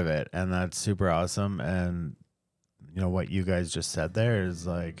a part of it, and that's super awesome. And what you guys just said there is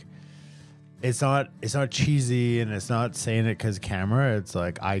like, it's not cheesy, and it's not saying it because camera. It's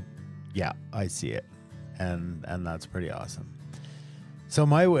like I yeah, I see it. And that's pretty awesome. So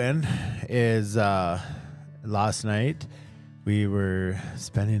my win is last night we were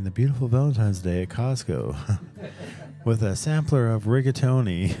spending the beautiful Valentine's Day at Costco with a sampler of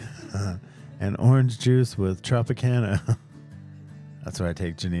rigatoni and orange juice with Tropicana. That's what I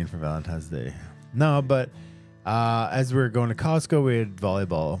take Janine for Valentine's Day. No, but as we were going to Costco, we had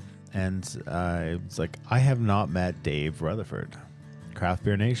volleyball. And it's like, I have not met Dave Rutherford, Craft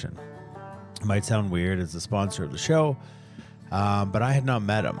Beer Nation. It might sound weird as the sponsor of the show, but I had not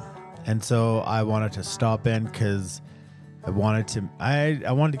met him. And so I wanted to stop in because I wanted to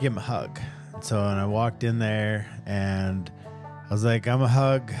give him a hug. So when I walked in there and I was like, I'm a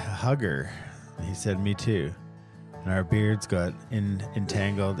hugger. And he said, me too. And our beards got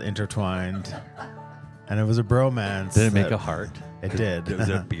entangled, intertwined. And it was a bromance. Did it make a heart? It did. It was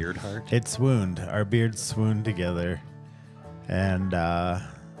a beard heart? It swooned. Our beards swooned together. And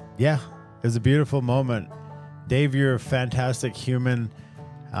yeah, it was a beautiful moment. Dave, you're a fantastic human.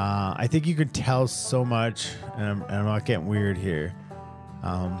 I think you can tell so much, and I'm not getting weird here.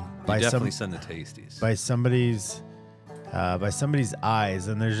 You definitely send the tasties. By somebody's eyes,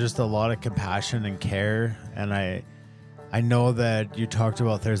 and there's just a lot of compassion and care. And I know that you talked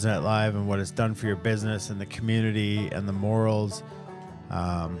about Thursday Night Live and what it's done for your business and the community and the morals.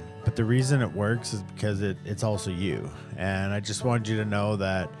 But the reason it works is because it's also you. And I just wanted you to know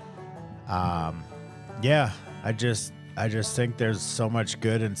that, yeah, I just think there's so much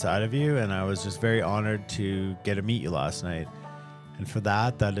good inside of you. And I was just very honored to get to meet you last night. And for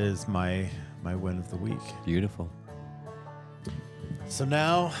that is my win of the week. Beautiful. So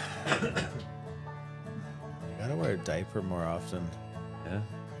now... I gotta wear a diaper more often. Yeah,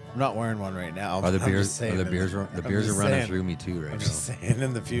 I'm not wearing one right now. The beers are running through me too right now. I'm just saying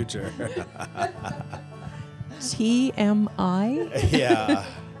in the future. TMI. Yeah.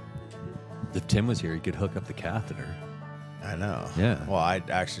 If Tim was here, he could hook up the catheter. I know. Yeah. Well, I'd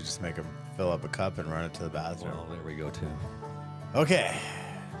actually just make him fill up a cup and run it to the bathroom. Well, there we go too. Okay.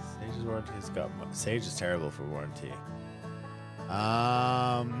 Sage's warranty has got. Sage is terrible for warranty.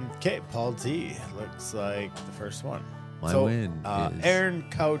 Okay, Paul T. Looks like the first one. My win is Aaron,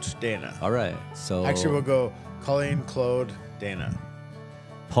 Couch, Dana. All right. So actually, we'll go Colleen, Claude, Dana.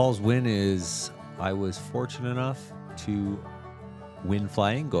 Paul's win is I was fortunate enough to win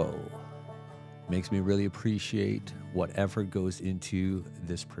FLYINGO. Makes me really appreciate what effort goes into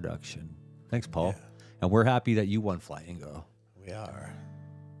this production. Thanks, Paul. Yeah. And we're happy that you won FLYINGO. We are.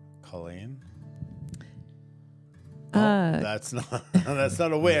 Colleen. Well, that's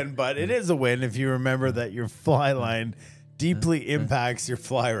not a win, but it is a win if you remember that your fly line deeply impacts your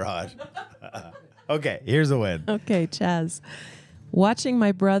fly rod. Okay, here's a win. Okay, Chaz. Watching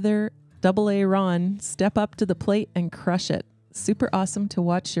my brother, AA Ron, step up to the plate and crush it. Super awesome to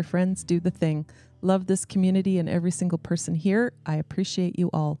watch your friends do the thing. Love this community and every single person here. I appreciate you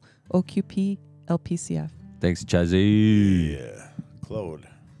all. OQP, LPCF. Thanks, Chazzy. Yeah. Claude.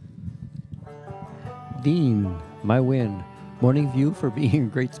 Dean, my win. Morning View for being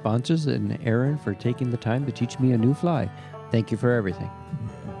great sponsors, and Aaron for taking the time to teach me a new fly. Thank you for everything.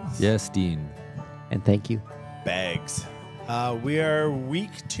 Yes, Dean. And thank you. Bags. We are week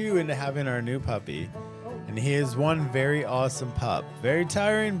 2 into having our new puppy, and he is one very awesome pup. Very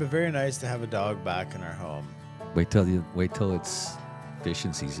tiring, but very nice to have a dog back in our home. Wait till it's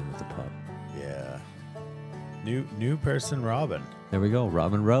fishing season with the pup. Yeah. New person, Robin. There we go.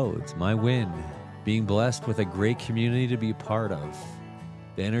 Robin Rhodes, my win. Being blessed with a great community to be a part of.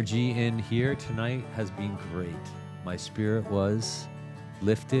 The energy in here tonight has been great. My spirit was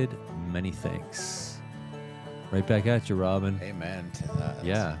lifted. Many thanks. Right back at you, Robin. Amen to that.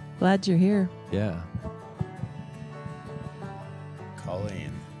 Yeah. Glad you're here. Yeah.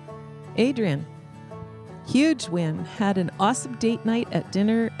 Colleen. Adrian. Huge win. Had an awesome date night at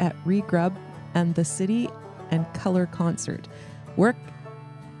dinner at Regrub and the City and Color concert. Work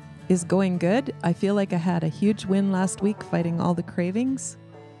is going good. I feel like I had a huge win last week fighting all the cravings.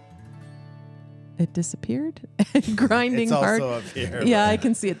 It disappeared. Grinding it's hard. Also up here, yeah, I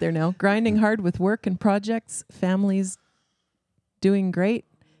can see it there now. Grinding hard with work and projects. Families doing great.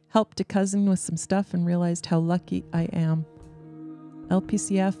 Helped a cousin with some stuff and realized how lucky I am.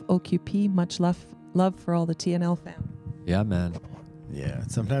 LPCF, OQP, much love for all the TNL fam. Yeah, man. Yeah,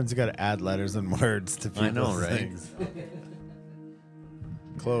 sometimes you got to add letters and words to people's I know, right? things.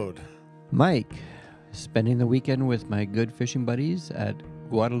 Claude. Mike, spending the weekend with my good fishing buddies at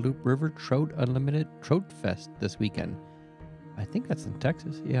Guadalupe River Trout Unlimited Trout Fest this weekend. I think that's in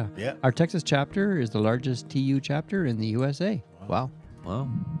Texas. Yeah. Yeah. Our Texas chapter is the largest TU chapter in the USA. Wow. Wow.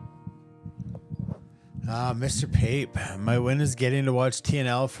 Mr. Pape, my win is getting to watch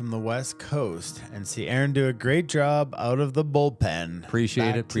TNL from the West Coast and see Aaron do a great job out of the bullpen.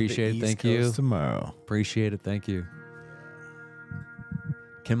 Appreciate it. Back to the Appreciate it. East Thank Coast you. Tomorrow. Appreciate it. Thank you.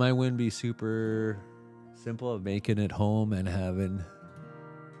 Can my win be super simple of making it home and having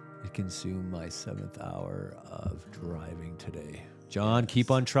it consume my 7th hour of driving today? John, keep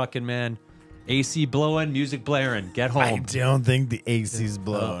on trucking, man. AC blowing, music blaring. Get home. I don't think the AC's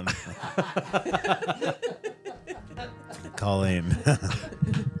blown. Colleen.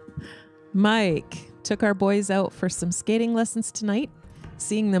 Mike took our boys out for some skating lessons tonight.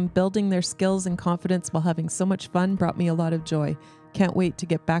 Seeing them building their skills and confidence while having so much fun brought me a lot of joy. Can't wait to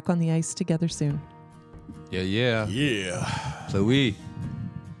get back on the ice together soon. Yeah. Chloe.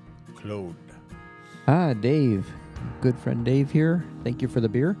 Claude. Dave. Good friend Dave here. Thank you for the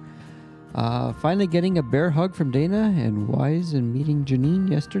beer. Finally getting a bear hug from Dana and Wise and meeting Janine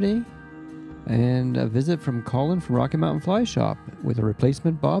yesterday. And a visit from Colin from Rocky Mountain Fly Shop with a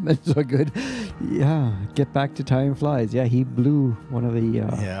replacement bob. It's so good. Yeah, get back to tying flies. Yeah, he blew one of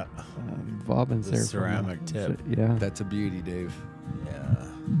the bobbins The there. ceramic tip. Yeah. That's a beauty, Dave. Yeah.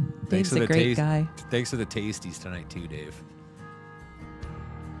 Dave's a great guy. Thanks for the tasties tonight, too, Dave.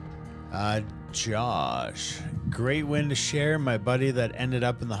 Josh, great win to share. My buddy that ended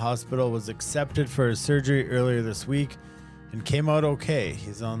up in the hospital was accepted for his surgery earlier this week and came out okay.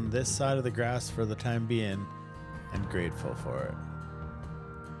 He's on this side of the grass for the time being and grateful for it.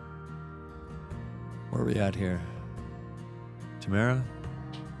 Where are we at here? Tamara,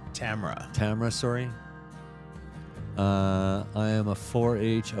 sorry. I am a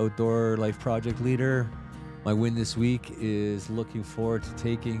 4-H outdoor life project leader. My win this week is looking forward to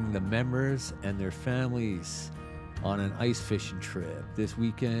taking the members and their families on an ice fishing trip this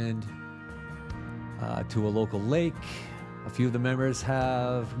weekend to a local lake. A few of the members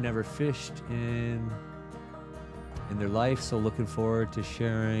have never fished in their life, so looking forward to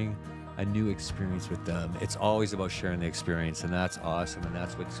sharing a new experience with them. It's always about sharing the experience, and that's awesome, and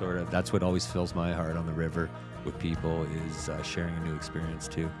that's what always fills my heart on the river with people is sharing a new experience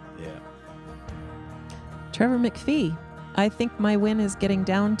too. Yeah. Trevor McPhee. I think my win is getting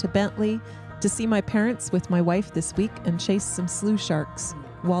down to Bentley to see my parents with my wife this week and chase some slough sharks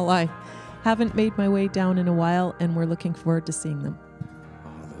while I haven't made my way down in a while, and we're looking forward to seeing them.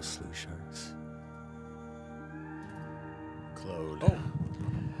 Oh, those slough sharks. Claude.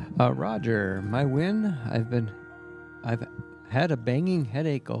 Roger, my win. I've had a banging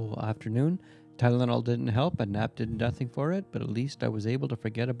headache all afternoon. Tylenol didn't help, a nap did nothing for it, but at least I was able to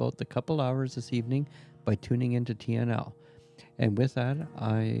forget about the couple hours this evening by tuning into TNL. And with that,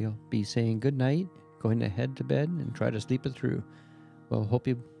 I'll be saying good night, going to head to bed and try to sleep it through. Well, hope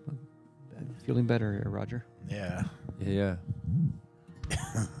you're feeling better here, Roger. Yeah. Yeah.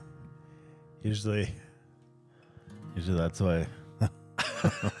 Usually that's why.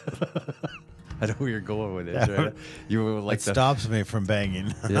 I know where you're going with this, right? You were like it stops me from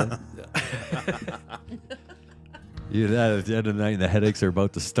banging. Yeah. You're that at the end of the night and the headaches are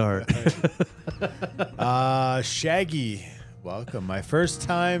about to start. Shaggy, welcome. My first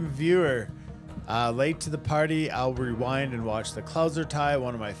time viewer. Late to the party, I'll rewind and watch the Clouser tie,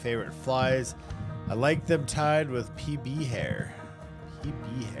 one of my favorite flies. I like them tied with PB hair.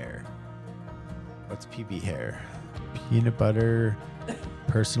 PB hair. What's PB hair? Peanut butter,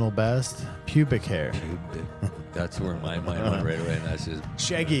 personal best, pubic hair. That's where my mind went right away, and that's just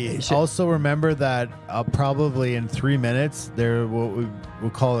Shaggy. Also remember that probably in 3 minutes there what we will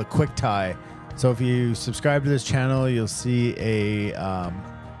call a quick tie. So if you subscribe to this channel, you'll see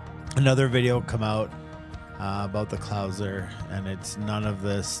another video come out about the Clouser, and it's none of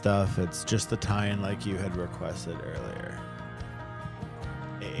this stuff. It's just the tie-in like you had requested earlier.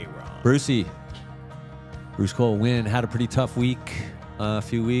 Bruce Cole win. Had a pretty tough week, a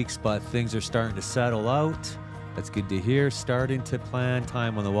few weeks, but things are starting to settle out. That's good to hear. Starting to plan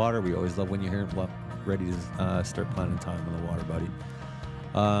time on the water. We always love when you hear ready to start planning time on the water,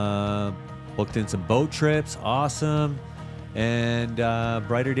 buddy. Booked in some boat trips. Awesome. And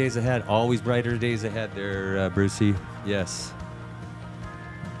brighter days ahead. Always brighter days ahead there, Brucey. Yes.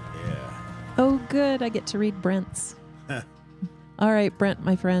 Yeah. Oh, good. I get to read Brent's. All right, Brent,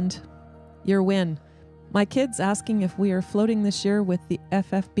 my friend. Your win. My kid's asking if we are floating this year with the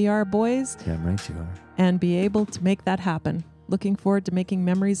FFBR boys. Damn right you are. And be able to make that happen. Looking forward to making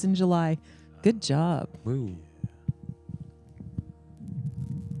memories in July. Good job. Woo.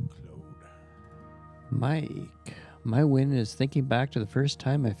 Mike, my win is thinking back to the first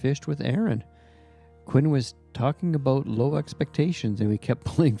time I fished with Aaron. Quinn was talking about low expectations, and we kept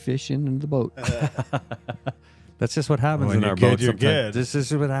pulling fish into the boat. That's just what happens When in you're our good, boat. you're Sometimes. good. This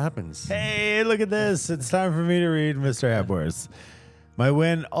is what happens. Hey, look at this. It's time for me to read Mr. Hepworth. My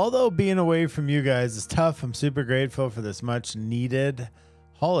win, although being away from you guys is tough, I'm super grateful for this much needed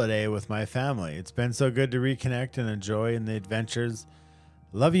holiday with my family. It's been so good to reconnect and enjoy in the adventures.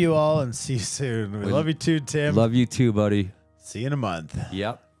 Love you all and see you soon. We love you too, Tim. Love you too, buddy. See you in a month.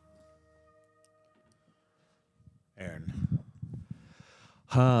 Yep. Aaron.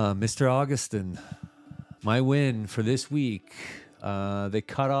 Mr. Augustin, my win for this week. They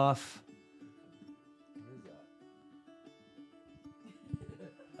cut off.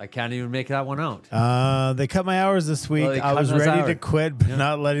 I can't even make that one out. They cut my hours this week. Well, I was ready to quit, but Yeah.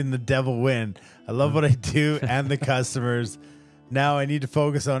 not letting the devil win. I love what I do and the customers. Now I need to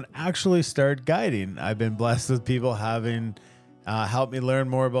focus on actually start guiding. I've been blessed with people having helped me learn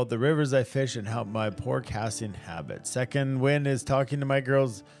more about the rivers I fish and help my poor casting habits. Second win is talking to my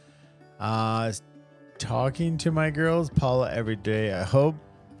girls. Paula, every day. I hope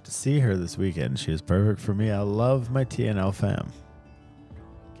to see her this weekend. She is perfect for me. I love my TNL fam.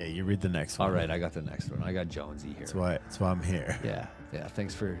 Okay, you read the next one. All right, I got the next one. I got Jonesy here. That's why I'm here. Yeah.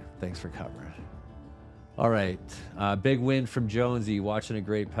 Thanks for covering. All right, big win from Jonesy. Watching a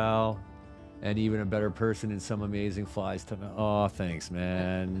great pal, and even a better person in some amazing flies tonight. Oh, thanks,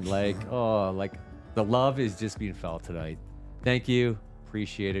 man. Like the love is just being felt tonight. Thank you,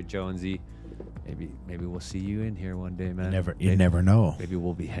 appreciate it, Jonesy. Maybe we'll see you in here one day, man. You never know. Maybe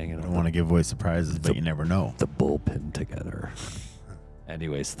we'll be hanging. I don't want to give away surprises, but you never know. The bullpen together.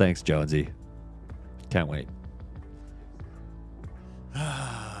 Anyways, thanks, Jonesy. Can't wait.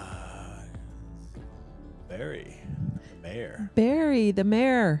 Barry, the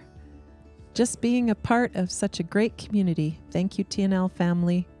mayor. Just being a part of such a great community. Thank you, TNL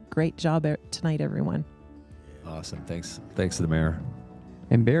family. Great job tonight, everyone. Awesome. Thanks to the mayor.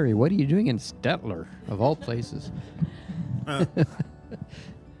 And Barry, what are you doing in Stettler, of all places?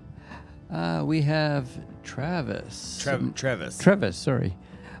 We have Travis. Travis, sorry.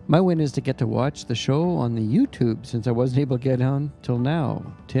 My win is to get to watch the show on the YouTube since I wasn't able to get on till now.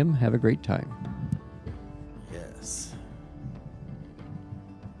 Tim, have a great time. Yes.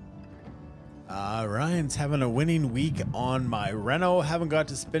 Ryan's having a winning week on my reno. Haven't got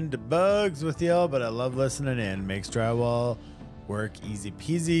to spin debugs with y'all, but I love listening in. Makes drywall work easy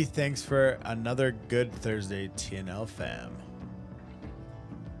peasy. Thanks for another good Thursday, TNL fam.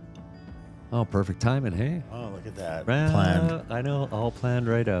 Oh, perfect timing, hey? Oh, look at that. Planned. I know, all planned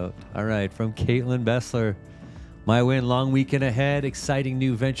right out. All right, from Caitlin Bessler. My win, long weekend ahead. Exciting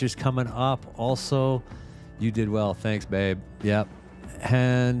new ventures coming up. Also, you did well. Thanks, babe. Yep.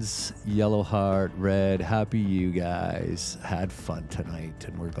 Hands, yellow heart, red. Happy you guys had fun tonight,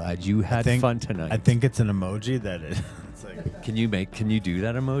 and we're glad you had fun tonight. I think it's an emoji that it's like. Can you do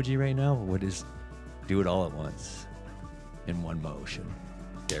that emoji right now? What is? Do it all at once, in one motion.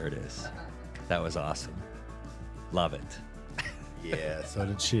 There it is. That was awesome. Love it. Yeah, so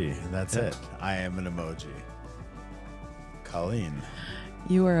did she. That's it. I am an emoji. Colleen.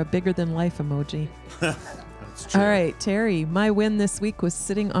 You are a bigger than life emoji. That's true. All right, Terry. My win this week was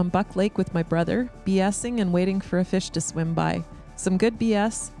sitting on Buck Lake with my brother, BSing and waiting for a fish to swim by. Some good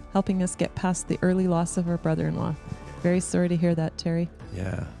BS, helping us get past the early loss of our brother-in-law. Very sorry to hear that, Terry.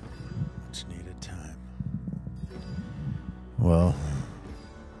 Yeah. Much needed time. Well,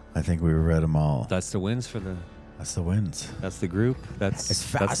 I think we read them all. That's the wins for the. That's the wins. That's the group. That's as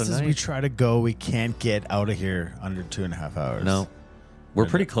fast that's the as night. we try to go. We can't get out of here under 2.5 hours. No, we're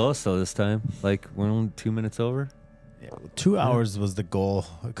pretty close though this time. Like we're only 2 minutes over. Yeah, 2 hours was the goal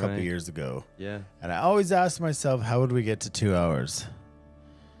a couple years ago. Yeah. And I always asked myself, how would we get to 2 hours?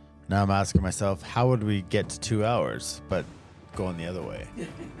 Now I'm asking myself, how would we get to 2 hours, but going the other way?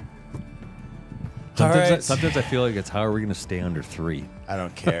 Sometimes I feel like it's how are we going to stay under 3? I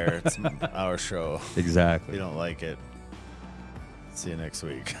don't care. It's our show. Exactly. If you don't like it, see you next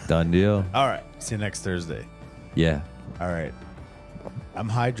week. Done deal. All right. See you next Thursday. Yeah. All right. I'm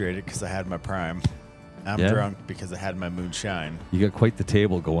hydrated because I had my prime. I'm drunk because I had my moonshine. You got quite the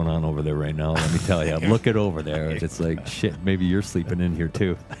table going on over there right now. Let me tell you. Look it over there. It's like, shit, maybe you're sleeping in here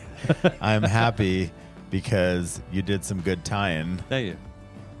too. I'm happy because you did some good tying. Thank you.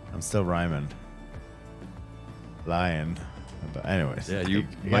 I'm still rhyming. Lying. But anyways. Yeah,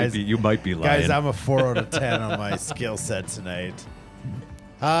 you might be lying. Guys, I'm a 4 out of 10 on my skill set tonight.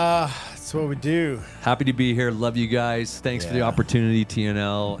 That's what we do. Happy to be here. Love you guys. Thanks for the opportunity,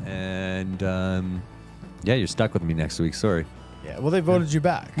 TNL. And yeah, you're stuck with me next week. Sorry. Yeah, well, they voted you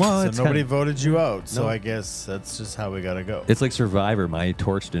back. Well, so nobody voted you out. So I guess that's just how we got to go. It's like Survivor. My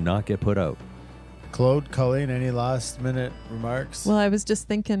torch did not get put out. Claude, Colleen, any last minute remarks? Well, I was just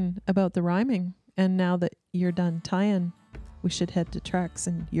thinking about the rhyming And now that you're done tying, we should head to tracks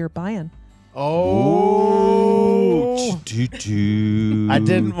and you're buying. Oh, I I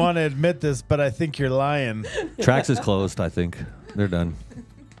didn't want to admit this, but I think you're lying. Tracks is closed, I think. They're done.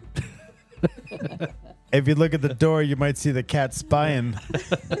 If you look at the door, you might see the cat spying.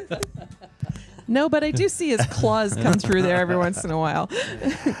 No, but I do see his claws come through there every once in a while.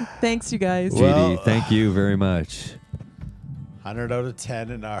 Thanks, you guys. GD, thank you very much. 100 out of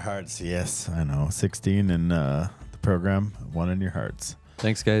 10 in our hearts. Yes, I know. 16 in the program, 1 in your hearts.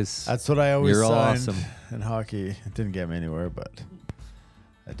 Thanks, guys. That's what I always You're all signed awesome. in hockey. It didn't get me anywhere, but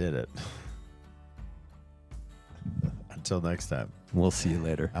I did it. Until next time. We'll see you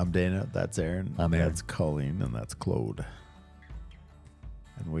later. I'm Dana. That's Aaron. I'm Aaron. That's Colleen. And that's Claude.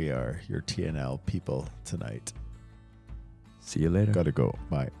 And we are your TNL people tonight. See you later. Gotta go.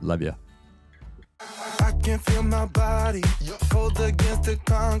 Bye. Love ya. I can feel my body cold against the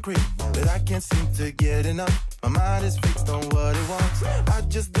concrete, but I can't seem to get enough. My mind is fixed on what it wants. I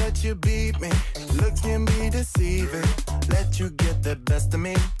just let you beat me. Looks can be deceiving. Let you get the best of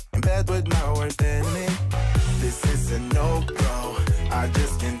me in bed with my worst enemy. This is a no-go. I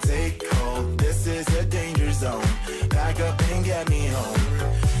just can't take hold. This is a danger zone. Pack up and get me home.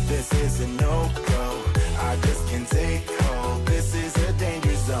 This is a no-go. I just can't take hold. This is a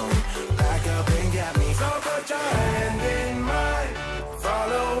danger zone. Pack up and get me. So put your hand in mine.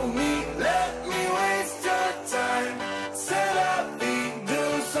 Follow me. Let me waste your time. Set up feet.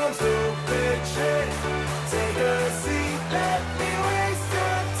 Do some stupid shit. Take a seat. Let me waste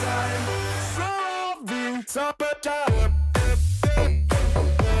your time. So put your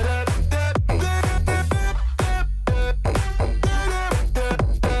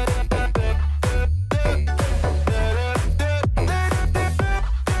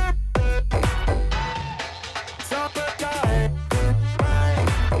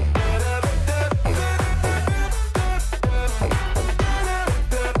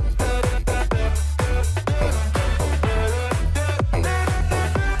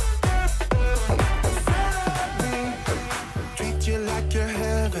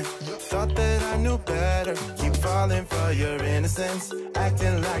for your innocence,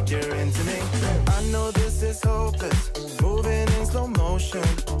 acting like you're into me. I know this is hopeless, moving in slow motion,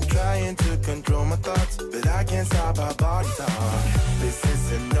 trying to control my thoughts, but I can't stop our body talk. This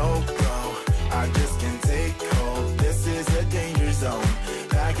is a no-go, I just can't take hold. This is a danger zone,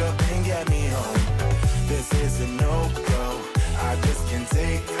 pack up and get me home. This is a no-go, I just can't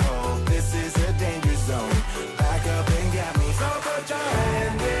take hold.